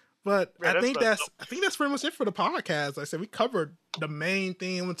 But Man, I think messed up. that's pretty much it for the podcast. Like I said, we covered the main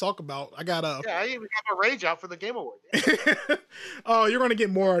thing I'm gonna talk about. I got Yeah, I even got my rage out for the Game Award. oh, you're gonna get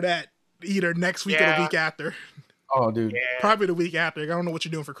more of that either next week or the Yeah. week after. Oh, dude. Yeah. Probably the week after. I don't know what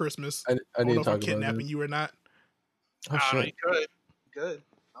you're doing for Christmas. I I need don't know to if I'm talk about kidnapping it. you or not. Oh, You shit. could. Good.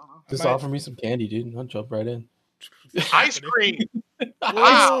 I don't know. Just might- offer me some candy, dude. I'll jump right in. Ice cream.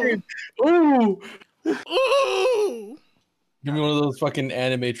 Whoa. Ooh! Ooh. Give me one of those fucking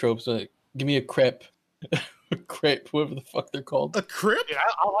anime tropes. Like, give me a crepe. A crepe, whatever the fuck they're called. A crib? Yeah,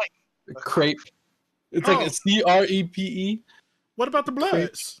 I like. A crepe. It's Oh. like a CREPE. What about the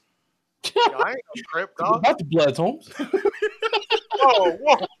Bloods? Yeah, I ain't no crip, dog. Not the Bloods, Holmes. Whoa,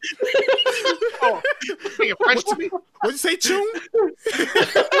 whoa. Oh, you being French to me? What'd you say, Chum? Dude,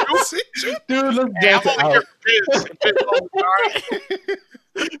 let's Hey, I'm dance it only here out. for Fizz. Fizz only, all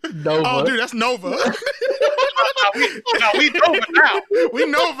right? Nova. Oh, dude, that's Nova. we Nova now. We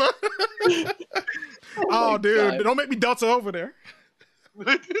Nova. Oh, my dude, God. don't make me Delta over there.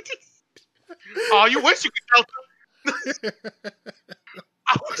 Oh, you wish you could Delta.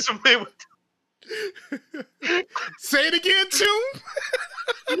 I wish a man would. Say it again,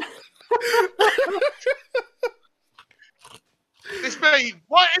 Chum. They spell you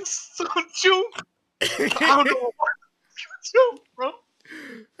what in some June? I don't know what June, bro.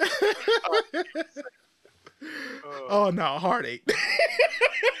 Oh no, heartache.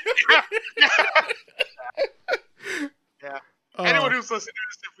 Yeah. Oh, Anyone who's listening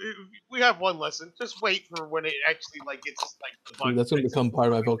to this, we have one lesson. Just wait for when it actually like gets like the Dude, button that's going to fixed. become part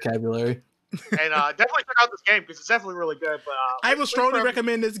of my vocabulary. And definitely check out this game because it's definitely really good. But I would wait strongly for-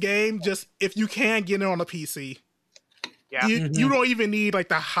 recommend this game. Just if you can get it on a PC. Yeah. You don't even need like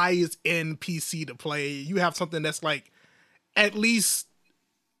the highest end PC to play. You have something that's like at least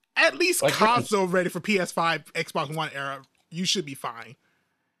Like console ready for PS5, Xbox One era. You should be fine.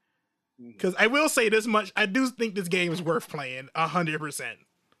 Because I will say this much: I do think this game is worth playing 100%.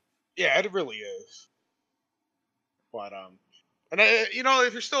 Yeah, it really is. But and you know,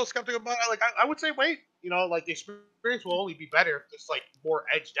 if you're still skeptical about it, like I would say wait. You know, like the experience will only be better if it's like more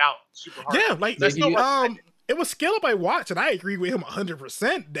edged out, super hard. Yeah, like That's still it was Scale Up I watched, and I agree with him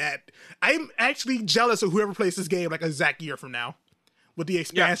 100%. That I'm actually jealous of whoever plays this game like a exact year from now, with the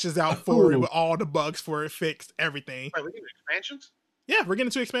expansions out for it, with all the bugs for it fixed, everything. Wait, we need expansions? Yeah, we're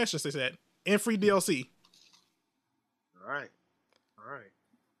getting 2 expansions. They said, and free DLC. All right.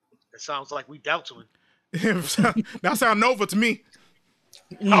 It sounds like we dealt to it. That sound Nova to me.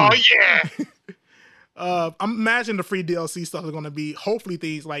 Oh yeah. I'm imagining the free DLC stuff is going to be hopefully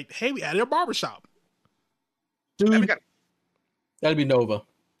things like, hey, we added a barbershop. Yeah, we Dude, got- that'd be Nova.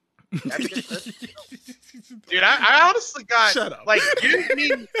 Dude, I honestly got Shut up. like give me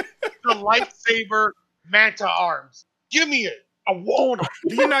the lightsaber manta arms. Give me it. I want it.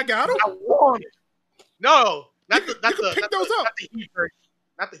 Do you not got them? I want it. No, not the You can pick those up. Not the heat version.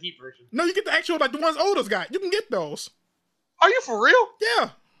 Not the heat version. No, you get the actual, like the ones Oda's got. You can get those. Are you for real? Yeah,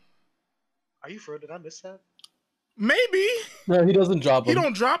 Are you for real? Did I miss that? maybe. No, he doesn't drop He them.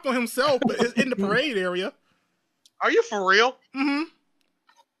 don't drop on himself, but it's in the parade area. Are you for real? Mm-hmm.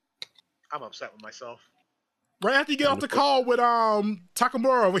 I'm upset with myself. Right after you get off the call with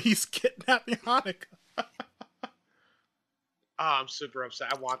Takamura when he's kidnapping Hanukkah. I'm super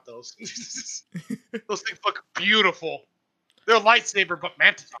upset. I want those. Those things look beautiful. They're lightsaber, but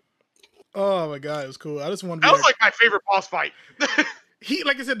manta. Oh my god, it was cool. I just wanted to That be was like my favorite boss fight. he,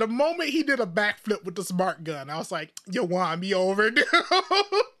 like I said, the moment he did a backflip with the smart gun, I was like, you want me over, dude?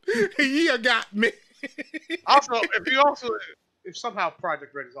 You got me. If somehow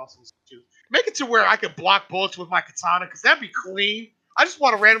Project Red is also too, make it to where I can block bullets with my katana, because that'd be clean. I just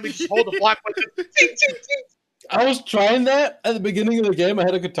want to randomly just hold the block button. Ting, ting, ting. I was trying that at the beginning of the game. I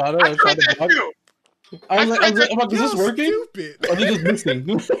had a katana. I tried to that block. too. I was like, You're is this working? Stupid. Or are they just missing?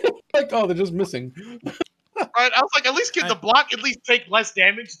 Like, oh, they're just missing. Right? I was like, at least get the block, at least take less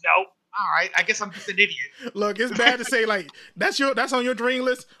damage. No. all right, I guess I'm just an idiot. Look, it's bad to say like that's on your dream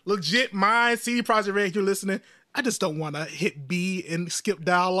list. Legit, mine. CD Projekt Red, you're listening. I just don't want to hit B and skip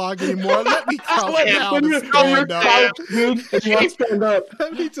dialogue anymore. Let me calm down and stand up. Stand up.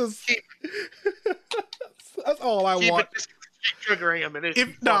 Let me just. That's all I Keep want. it just triggering him.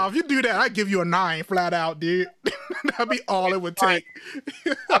 If you do that, I'd give you a 9 flat out, dude. That'd be all it would take.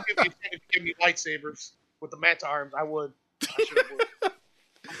 I'll give you 10 if you give me lightsabers with the manta arms. I would. I should have.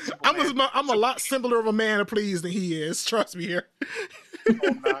 I'm a lot simpler of a man to please than he is. Trust me here.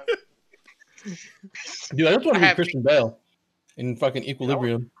 Dude, I just want to be Christian Bale in fucking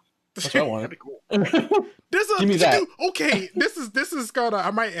Equilibrium. That's what I want. Give me that. Okay, this is gonna.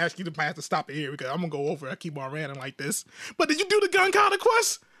 I might ask you to have to stop it here because I'm gonna go over. I keep on ranting like this. But did you do the gun counter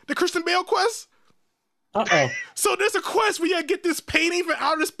quest? The Christian Bale quest? So there's a quest where you gotta get this painting from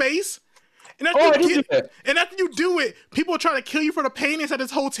outer space. And after you do it, people are trying to kill you for the paintings at this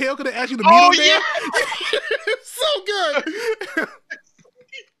hotel because they ask you to meet them there. It's so good.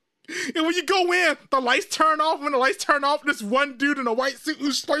 And when you go in, the lights turn off. When the lights turn off, there's one dude in a white suit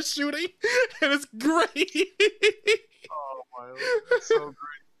who starts shooting. And it's great. Oh, my God. That's so great.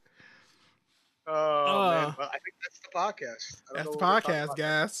 Oh, man. But I think that's the podcast. That's the podcast,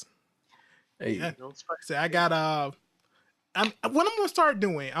 guys. Hey. Yeah. So I got what I'm gonna start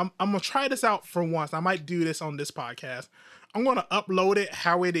doing, I'm gonna try this out for once. I might do this on this podcast. I'm gonna upload it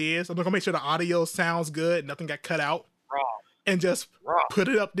how it is. I'm gonna make sure the audio sounds good, nothing got cut out. Raw. And just put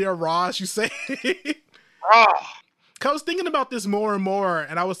it up there raw, as you say. Raw. Cause I was thinking about this more and more,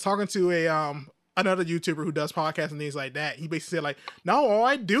 and I was talking to another YouTuber who does podcasts and things like that. He basically said like, no, all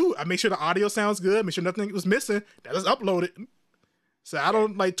I do, I make sure the audio sounds good, make sure nothing was missing, that is upload it. So I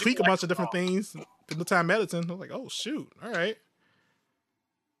don't like tweak a bunch of different things in the time editing. I was like, oh shoot, all right.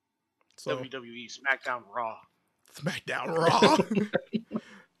 So WWE SmackDown Raw. SmackDown Raw.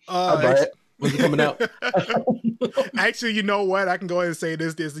 I'll buy it. When's it coming out? Actually, you know what? I can go ahead and say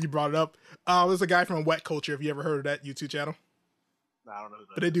this. You brought it up. There's a guy from Wet Culture. Have you ever heard of that YouTube channel? No, I don't know who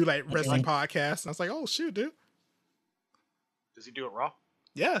that But they do like wrestling podcasts. And I was like, oh shoot, dude. Does he do it raw?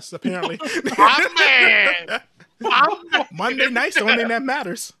 Yes, apparently. My man. Monday night's the only thing that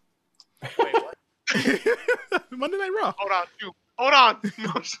matters. Wait, what? Monday Night Raw. Hold on.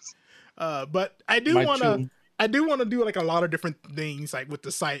 But I do want to do like a lot of different things like with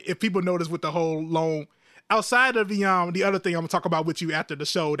the site. If people notice with the whole loan, outside of the other thing I'm gonna talk about with you after the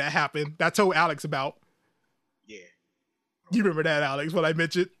show that happened, that I told Alex about. Yeah. You remember that, Alex? What I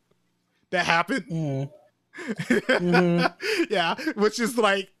mentioned that happened. Yeah, which is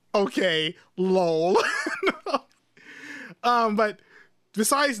like okay, lol. But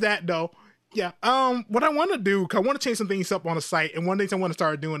besides that though. Yeah, what I want to do, cause I want to change some things up on the site, and one of the things I want to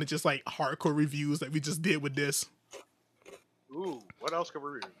start doing is just like hardcore reviews like we just did with this. Ooh, what else can we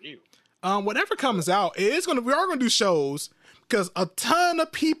review? Whatever comes out, we are gonna do shows because a ton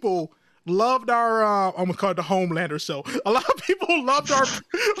of people loved our I'm gonna call it the Homelander show. A lot of people loved our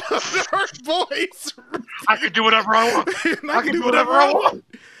voice. I can do whatever I want. I can do whatever I want.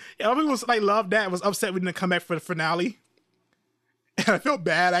 Yeah, I was like loved that. I was upset we didn't come back for the finale, and I felt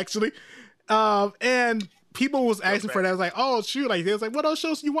bad actually. And people was asking for that. I was like, oh shoot, like they was like, what else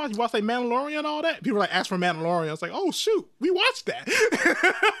shows you watch? You watch like Mandalorian and all that? People were like asked for Mandalorian. I was like, oh shoot, we watched that.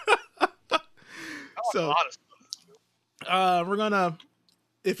 So we're gonna,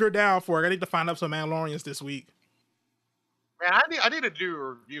 if you're down for it, I need to find out some Mandalorians this week. Man, I need to do a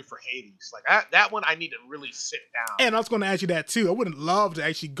review for Hades. Like that one, I need to really sit down. And I was going to ask you that too. I wouldn't love to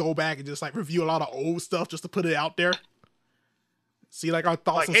actually go back and just like review a lot of old stuff just to put it out there. See, like our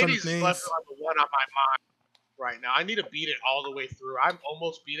thoughts on Hades some things. Hades is the one on my mind right now. I need to beat it all the way through. I'm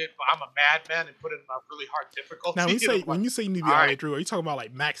almost beat it, but I'm a madman and put it in a really hard difficulty. Now, when you say you need to be all the way through, are you talking about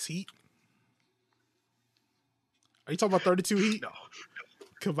like max heat? Are you talking about 32 heat? No.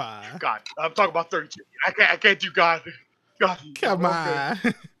 Come on. God, I'm talking about 32 heat. I can't do God. Come on.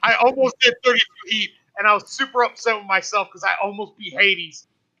 I almost did 32 heat, and I was super upset with myself because I almost beat Hades,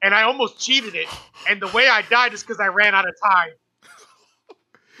 and I almost cheated it. And the way I died is because I ran out of time.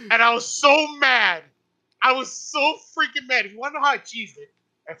 And I was so mad. I was so freaking mad. If you want to know how I cheesed it,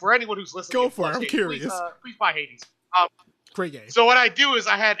 and for anyone who's listening, go for it. I'm curious. Please buy Hades. Great game. So what I do is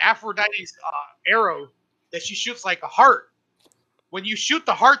I had Aphrodite's arrow that she shoots like a heart. When you shoot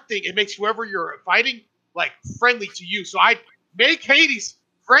the heart thing, it makes whoever you're fighting like friendly to you. So I make Hades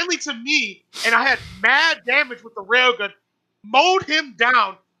friendly to me, and I had mad damage with the railgun, mowed him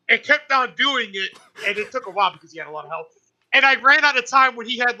down, and kept on doing it. And it took a while because he had a lot of health. And I ran out of time when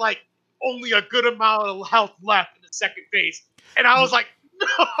he had like only a good amount of health left in the second phase. And I was like,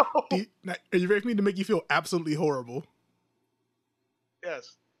 no. Are you ready for me to make you feel absolutely horrible?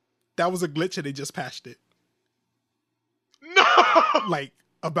 Yes. That was a glitch and they just patched it. No. Like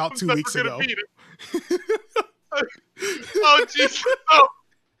about 2 weeks ago. Oh Jesus! Oh,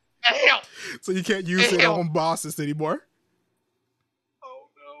 hell! So you can't use it on bosses anymore. Oh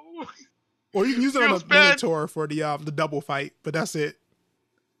no! Or you can use it on Feels a bad. Minotaur for the double fight, but that's it.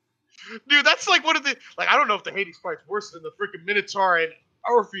 Dude, that's like one of the I don't know if the Hades fight's worse than the freaking Minotaur and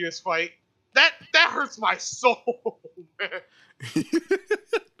Orpheus fight. That hurts my soul, man.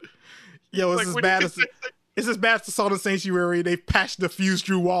 Yo, it's Like, as when bad you as can- it's as bad as the Salt and Sanctuary. They patched the fuse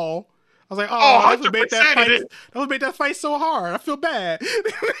through wall. I was like, Oh, that would make that 100% fight. it is. That would make that fight so hard. I feel bad.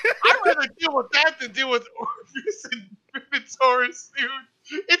 I'd rather deal with that than deal with Orpheus and Minotaurus, dude.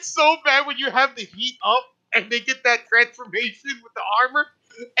 It's so bad when you have the heat up and they get that transformation with the armor.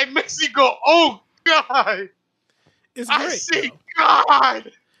 It makes you go, oh god! It's I great. see though.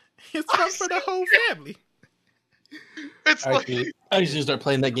 God! It's fun for the whole family. It's like, I should start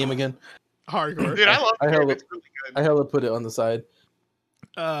playing that game again. Hardcore. dude, I love I it. held It's really good. I hella put it on the side.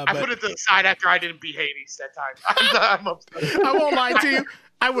 I But put it to the side after I didn't beat Hades that time. I'm upset. I won't lie to you.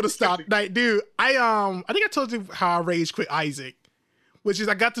 I would have stopped. Like, dude, I think I told you how I rage quit Isaac, which is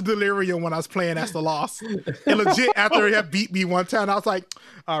I got to Delirium when I was playing as the Lost. And legit, after he had beat me one time, I was like,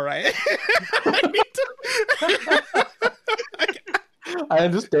 all right. I need to- I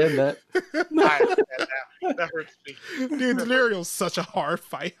understand that. I understand that. That hurts me. Dude, Delirium's such a hard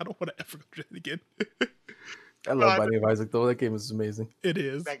fight. I don't want to ever go through it again. I love Binding of Isaac though. That game is amazing. It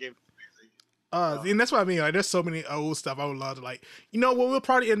is. That game is amazing. And that's what I mean. Like, there's so many old stuff I would love to like. You know what we'll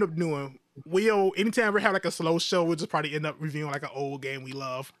probably end up doing? Anytime we have like a slow show, we'll just probably end up reviewing like an old game we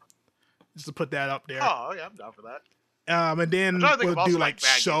love. Just to put that up there. Oh, yeah, I'm down for that. And then I'm trying to think of we'll do also, like bad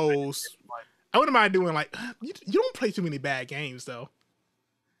games shows. I wouldn't mind doing like you don't play too many bad games though.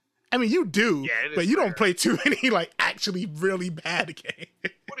 I mean you do, Yeah, it is but you don't fair. play too many like actually really bad games.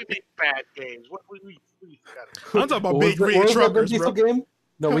 What do you mean bad games? What I'm talking about What big was green what was that truckers, Vin bro. Diesel game?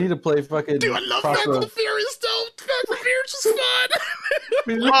 No, we need to play fucking. Dude, I love Fast and the Furious though. Fast and the Furious is fun.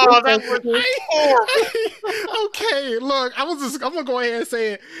 Oh, that was horrible. Okay, look, I'm gonna go ahead and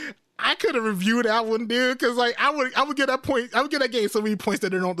say it. I could have reviewed that one, dude, because like I would get that point. I would get that game so many points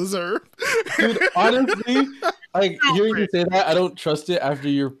that they don't deserve. Dude, honestly, like hearing you say that, I don't trust it after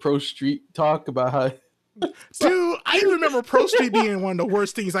your Pro Street talk about how. Dude, I remember Pro Street being one of the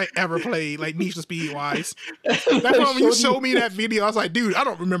worst things I ever played, like Need for Speed wise. That's why when you showed me that video, I was like, dude, I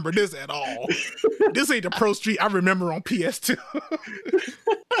don't remember this at all. This ain't the Pro Street I remember on PS2.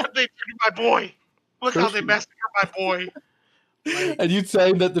 They treated my boy. Look how they massacred my boy. And you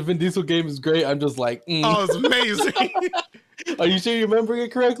saying that the Vin Diesel game is great, I'm just like, Oh, it's amazing. Are you sure you're remembering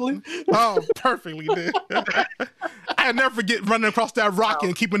it correctly? Oh, perfectly, dude. I never forget running across that rock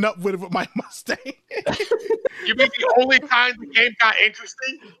and keeping up with it with my Mustang. You mean the only time the game got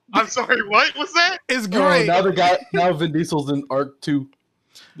interesting? I'm sorry, what was that? It's Oh, great. now Vin Diesel's in Arc 2.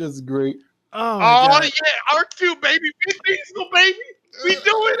 This is great. Oh, my Oh, God. yeah, R2, baby. Vin Diesel, baby. We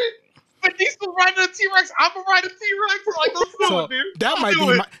doing it. Vin Diesel riding a T-Rex. I'm going to ride a T-Rex. Like, let's do So it, dude. that Let's might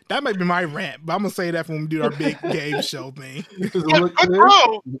do be it. my rant, but I'm gonna say that when we do our big game show thing. Does it But, look but clear?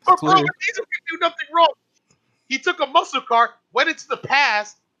 bro, but bro, Clear. Vin Diesel can do nothing wrong. He took a muscle car, went into the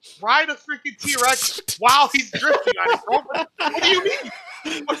past, ride a freaking T-Rex while he's drifting on it, bro. What do you mean?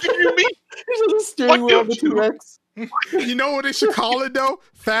 What do you mean? He's on the steering wheel of the T-Rex. You know what they should call it though?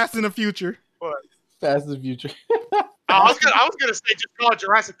 Fast in the Future. Fast and Future. I was gonna say just call it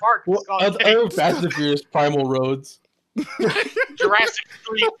Jurassic Park. Well, Just call it other Fast and Furious Primal Roads. Jurassic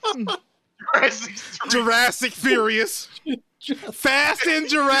Street. Jurassic Street. Jurassic Furious. Fast and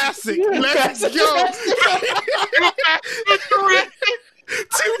Jurassic. Let's Fast- go. Jurassic.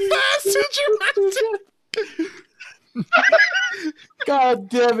 Too fast to Jurassic. God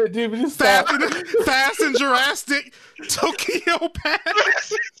damn it, dude. Just stop. Fast and Jurassic. Tokyo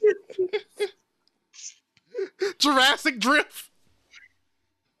Pass. Jurassic Drift.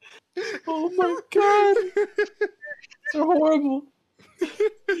 Oh my god. So horrible.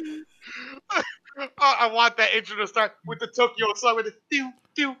 I want that intro to start with the Tokyo song with the do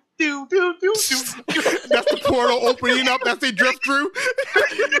do do do do do. That's the portal opening up as they drift through.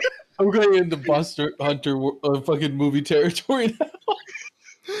 I'm going into Buster Hunter fucking movie territory now.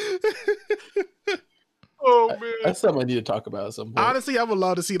 Oh man. That's something I need to talk about at some point. Honestly, I would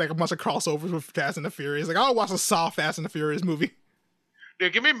love to see like a bunch of crossovers with Fast and the Furious. Like I'll watch a Saw Fast and the Furious movie.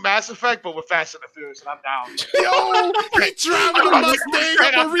 Dude, give me Mass Effect, but with Fast and the Furious, and I'm down. Yo, he driving a Mustang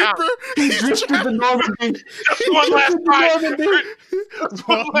up a Reaper. He drifted the Normandy. Just one last ride. Normandy. Just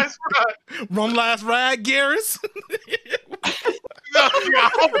one last ride. One last ride, Garrus. No,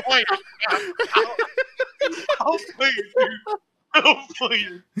 I'll play it. I'll play it, dude.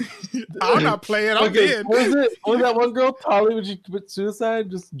 Please. I'm not playing. I'm Okay, in. what was that one girl, Polly, when she commit suicide?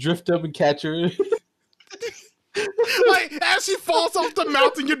 Just drift up and catch her. Like, as she falls off the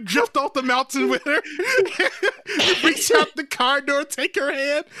mountain, you drift off the mountain with her. You reach out the car door, take her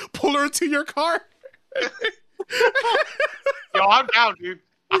hand, pull her into your car. Yo, I'm down, dude.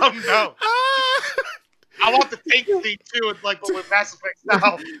 I'm down. Ah. I want the tank scene too. It's like but with Mass Effect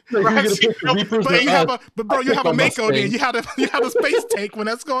style. Like, Where I you're gonna see put the Bill- Reapers But on you have us. a, but bro, you I have take a my Mako then. Mustang. You have a space tank when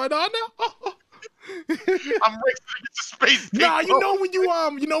that's going on now. I'm racing against the space tank. Nah, you know when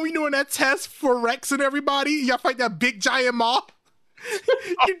you doing that test for Rex and everybody, you gotta fight that big giant moth.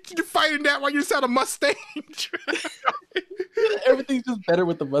 You're fighting that while you're inside a Mustang. Everything's just better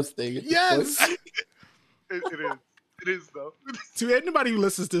with the Mustang. at this Yes. point. It is. It is though. To anybody who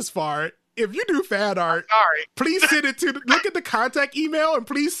listens this far, if you do fan art, Sorry. please send it to. Look at the contact email and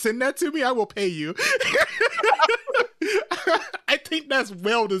please send that to me. I will pay you. I think that's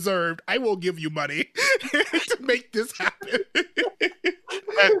well deserved. I will give you money to make this happen.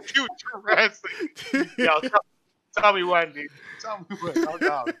 That's too interesting. Yo, tell me when, dude. Tell me when. I'm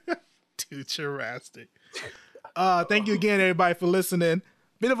down. Too cheerastic. Thank you again, everybody, for listening.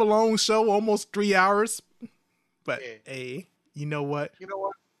 Bit of a long show, almost 3 hours. But Yeah. hey, you know what? You know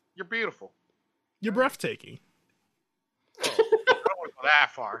what? You're beautiful. You're breathtaking. I don't want to go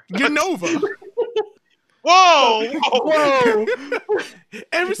that far. You're Nova. Whoa! Whoa! Whoa!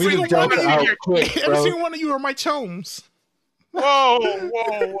 Every We single just one jumped of out you. quick, Every bro. single one of you are my chomes. Whoa!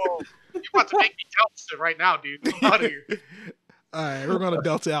 Whoa! You're about to make me jealous right now, dude. Get out of here. All right, we're gonna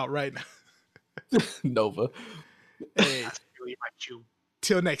delta out right now. Nova. Hey, That's really my chew.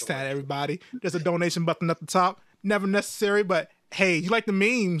 till next time, everybody. There's a donation button at the top. Never necessary, but hey, you like the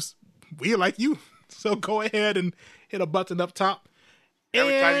memes? We like you. So go ahead and hit a button up top.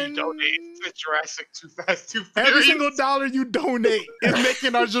 Every time And you donate to Jurassic Too Fast, Too Furious. every single dollar you donate is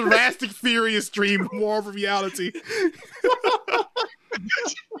making our Jurassic Furious dream more of a reality.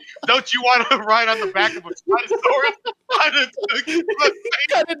 Don't you want to ride on the back of a Spinosaurus? You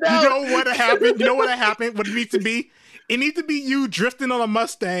know what happened? You know what happened? What it needs to be? It needs to be you drifting on a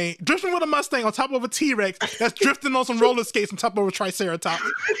Mustang, drifting with a Mustang on top of a T-Rex that's drifting on some roller skates on top of a Triceratops.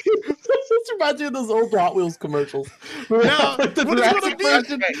 This reminds me of those old Hot Wheels commercials. Now, Like the what it's gonna Jurassic be?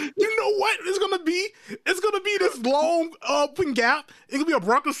 version. You know what it's gonna be? It's gonna be this long open gap. It's gonna be a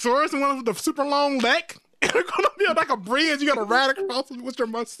Brontosaurus and one with a super long leg. And it's gonna be like a bridge. You gotta ride across with your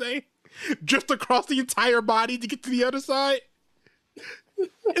Mustang, drift across the entire body to get to the other side.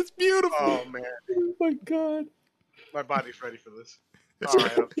 It's beautiful. Oh, man. Oh my god. My body's ready for this.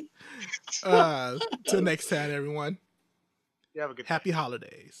 All right. Till next time, everyone. You have a good day. Happy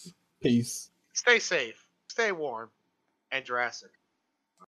holidays. Peace. Stay safe. Stay warm. And Jurassic.